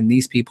Friday, and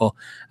these people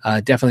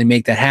definitely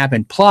make that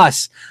happen.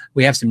 Plus,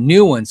 we have some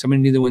new ones. So I'm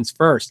going to do the ones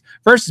first.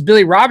 First is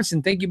Billy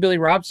Robinson. Thank you, Billy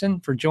Robinson,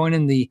 for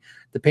joining the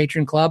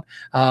patron club.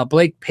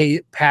 Blake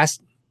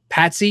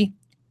Patsy.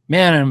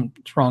 Man,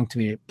 it's wrong to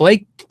me.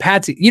 Blake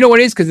Patsy. You know what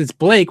it is? Because it's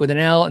Blake with an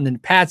L and then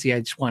Patsy. I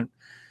just want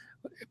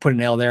put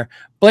an L there.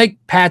 Blake,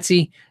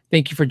 Patsy,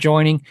 thank you for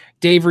joining.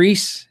 Dave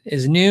Reese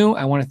is new.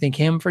 I want to thank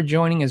him for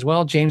joining as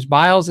well. James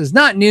Biles is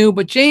not new,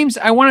 but James,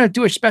 I want to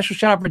do a special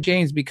shout out for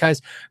James because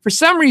for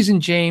some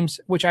reason, James,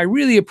 which I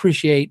really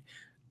appreciate,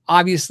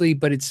 obviously,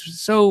 but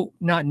it's so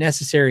not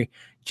necessary.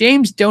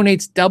 James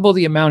donates double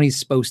the amount he's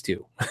supposed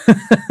to.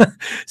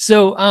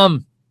 So,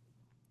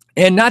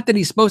 and not that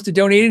he's supposed to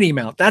donate any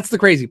amount. That's the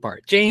crazy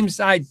part.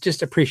 James, I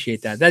just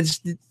appreciate that.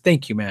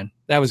 Thank you, man.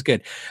 That was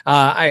good.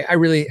 I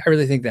really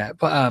think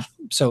that.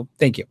 So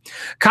thank you.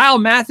 Kyle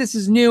Mathis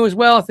is new as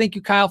well. Thank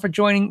you, Kyle, for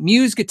joining.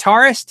 Muse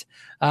guitarist.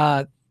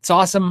 It's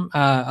awesome.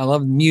 I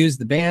love Muse,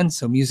 the band.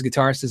 So Muse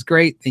guitarist is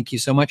great. Thank you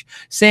so much.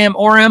 Sam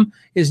Orem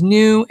is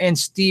new, and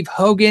Steve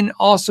Hogan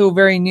also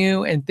very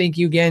new. And thank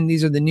you again.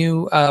 These are the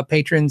new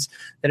patrons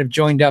that have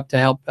joined up to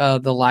help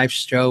the live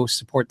show,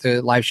 support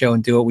the live show,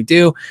 and do what we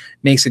do.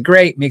 Makes it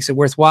great. Makes it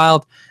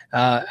worthwhile.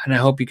 And I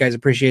hope you guys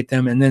appreciate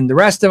them. And then the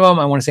rest of them,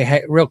 I want to say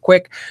hey, real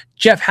quick: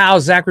 Jeff Howe,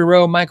 Zachary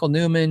Rowe, Michael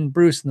Newman,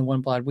 Bruce and the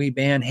One Blood We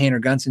Band, Hanner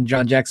Gunson,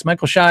 John Jackson,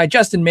 Michael Shy,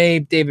 Justin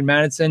Mabe, David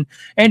Madison,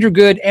 Andrew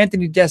Good,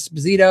 Anthony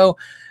Desposito,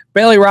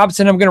 Bailey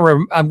Robinson. I'm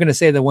gonna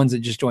say the ones that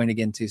just joined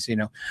again too, so you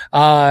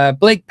know.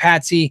 Blake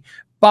Patsy,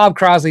 Bob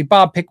Crosley,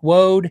 Bob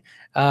Pickwood,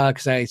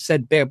 because I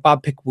said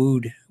Bob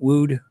Pickwood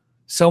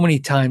so many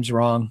times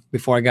wrong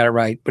before I got it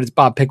right, but it's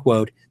Bob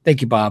Pickwood.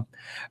 Thank you, Bob.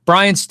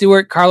 Brian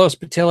Stewart, Carlos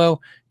Patillo,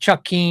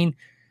 Chuck Keene,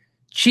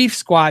 Chief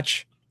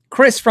Squatch,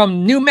 Chris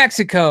from New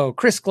Mexico,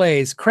 Chris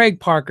Glaze, Craig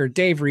Parker,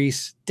 Dave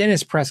Reese,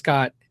 Dennis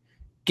Prescott,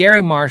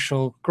 Gary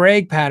Marshall,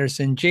 Greg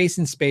Patterson,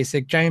 Jason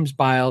Spacek, James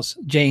Biles,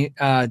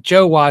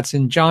 Joe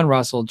Watson, John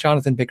Russell,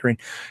 Jonathan Pickering,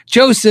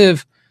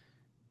 Joseph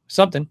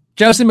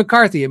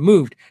McCarthy, it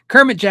moved,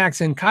 Kermit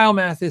Jackson, Kyle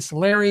Mathis,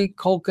 Larry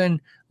Colkin,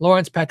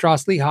 Lawrence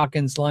Petros, Lee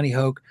Hawkins, Lonnie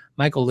Hoke,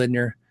 Michael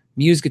Lidner,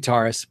 Muse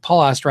guitarist,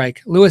 Paul Ostreich,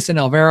 Lewis and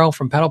Alvaro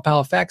from Pedal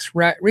Pal Effects,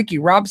 Ricky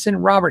Robson,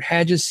 Robert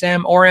Hedges,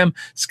 Sam Oram,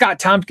 Scott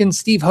Tompkins,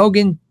 Steve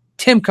Hogan,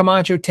 Tim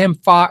Camacho, Tim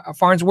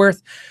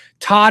Farnsworth,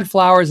 Todd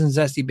Flowers, and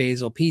Zesty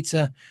Basil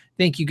Pizza.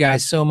 Thank you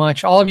guys so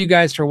much. All of you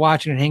guys for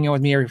watching and hanging out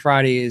with me every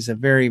Friday is a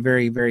very,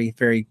 very, very,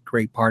 very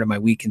great part of my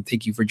week. And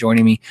thank you for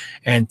joining me.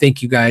 And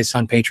thank you guys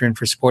on Patreon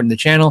for supporting the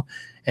channel.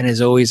 And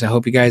as always, I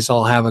hope you guys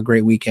all have a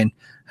great weekend.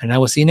 And I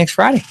will see you next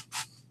Friday.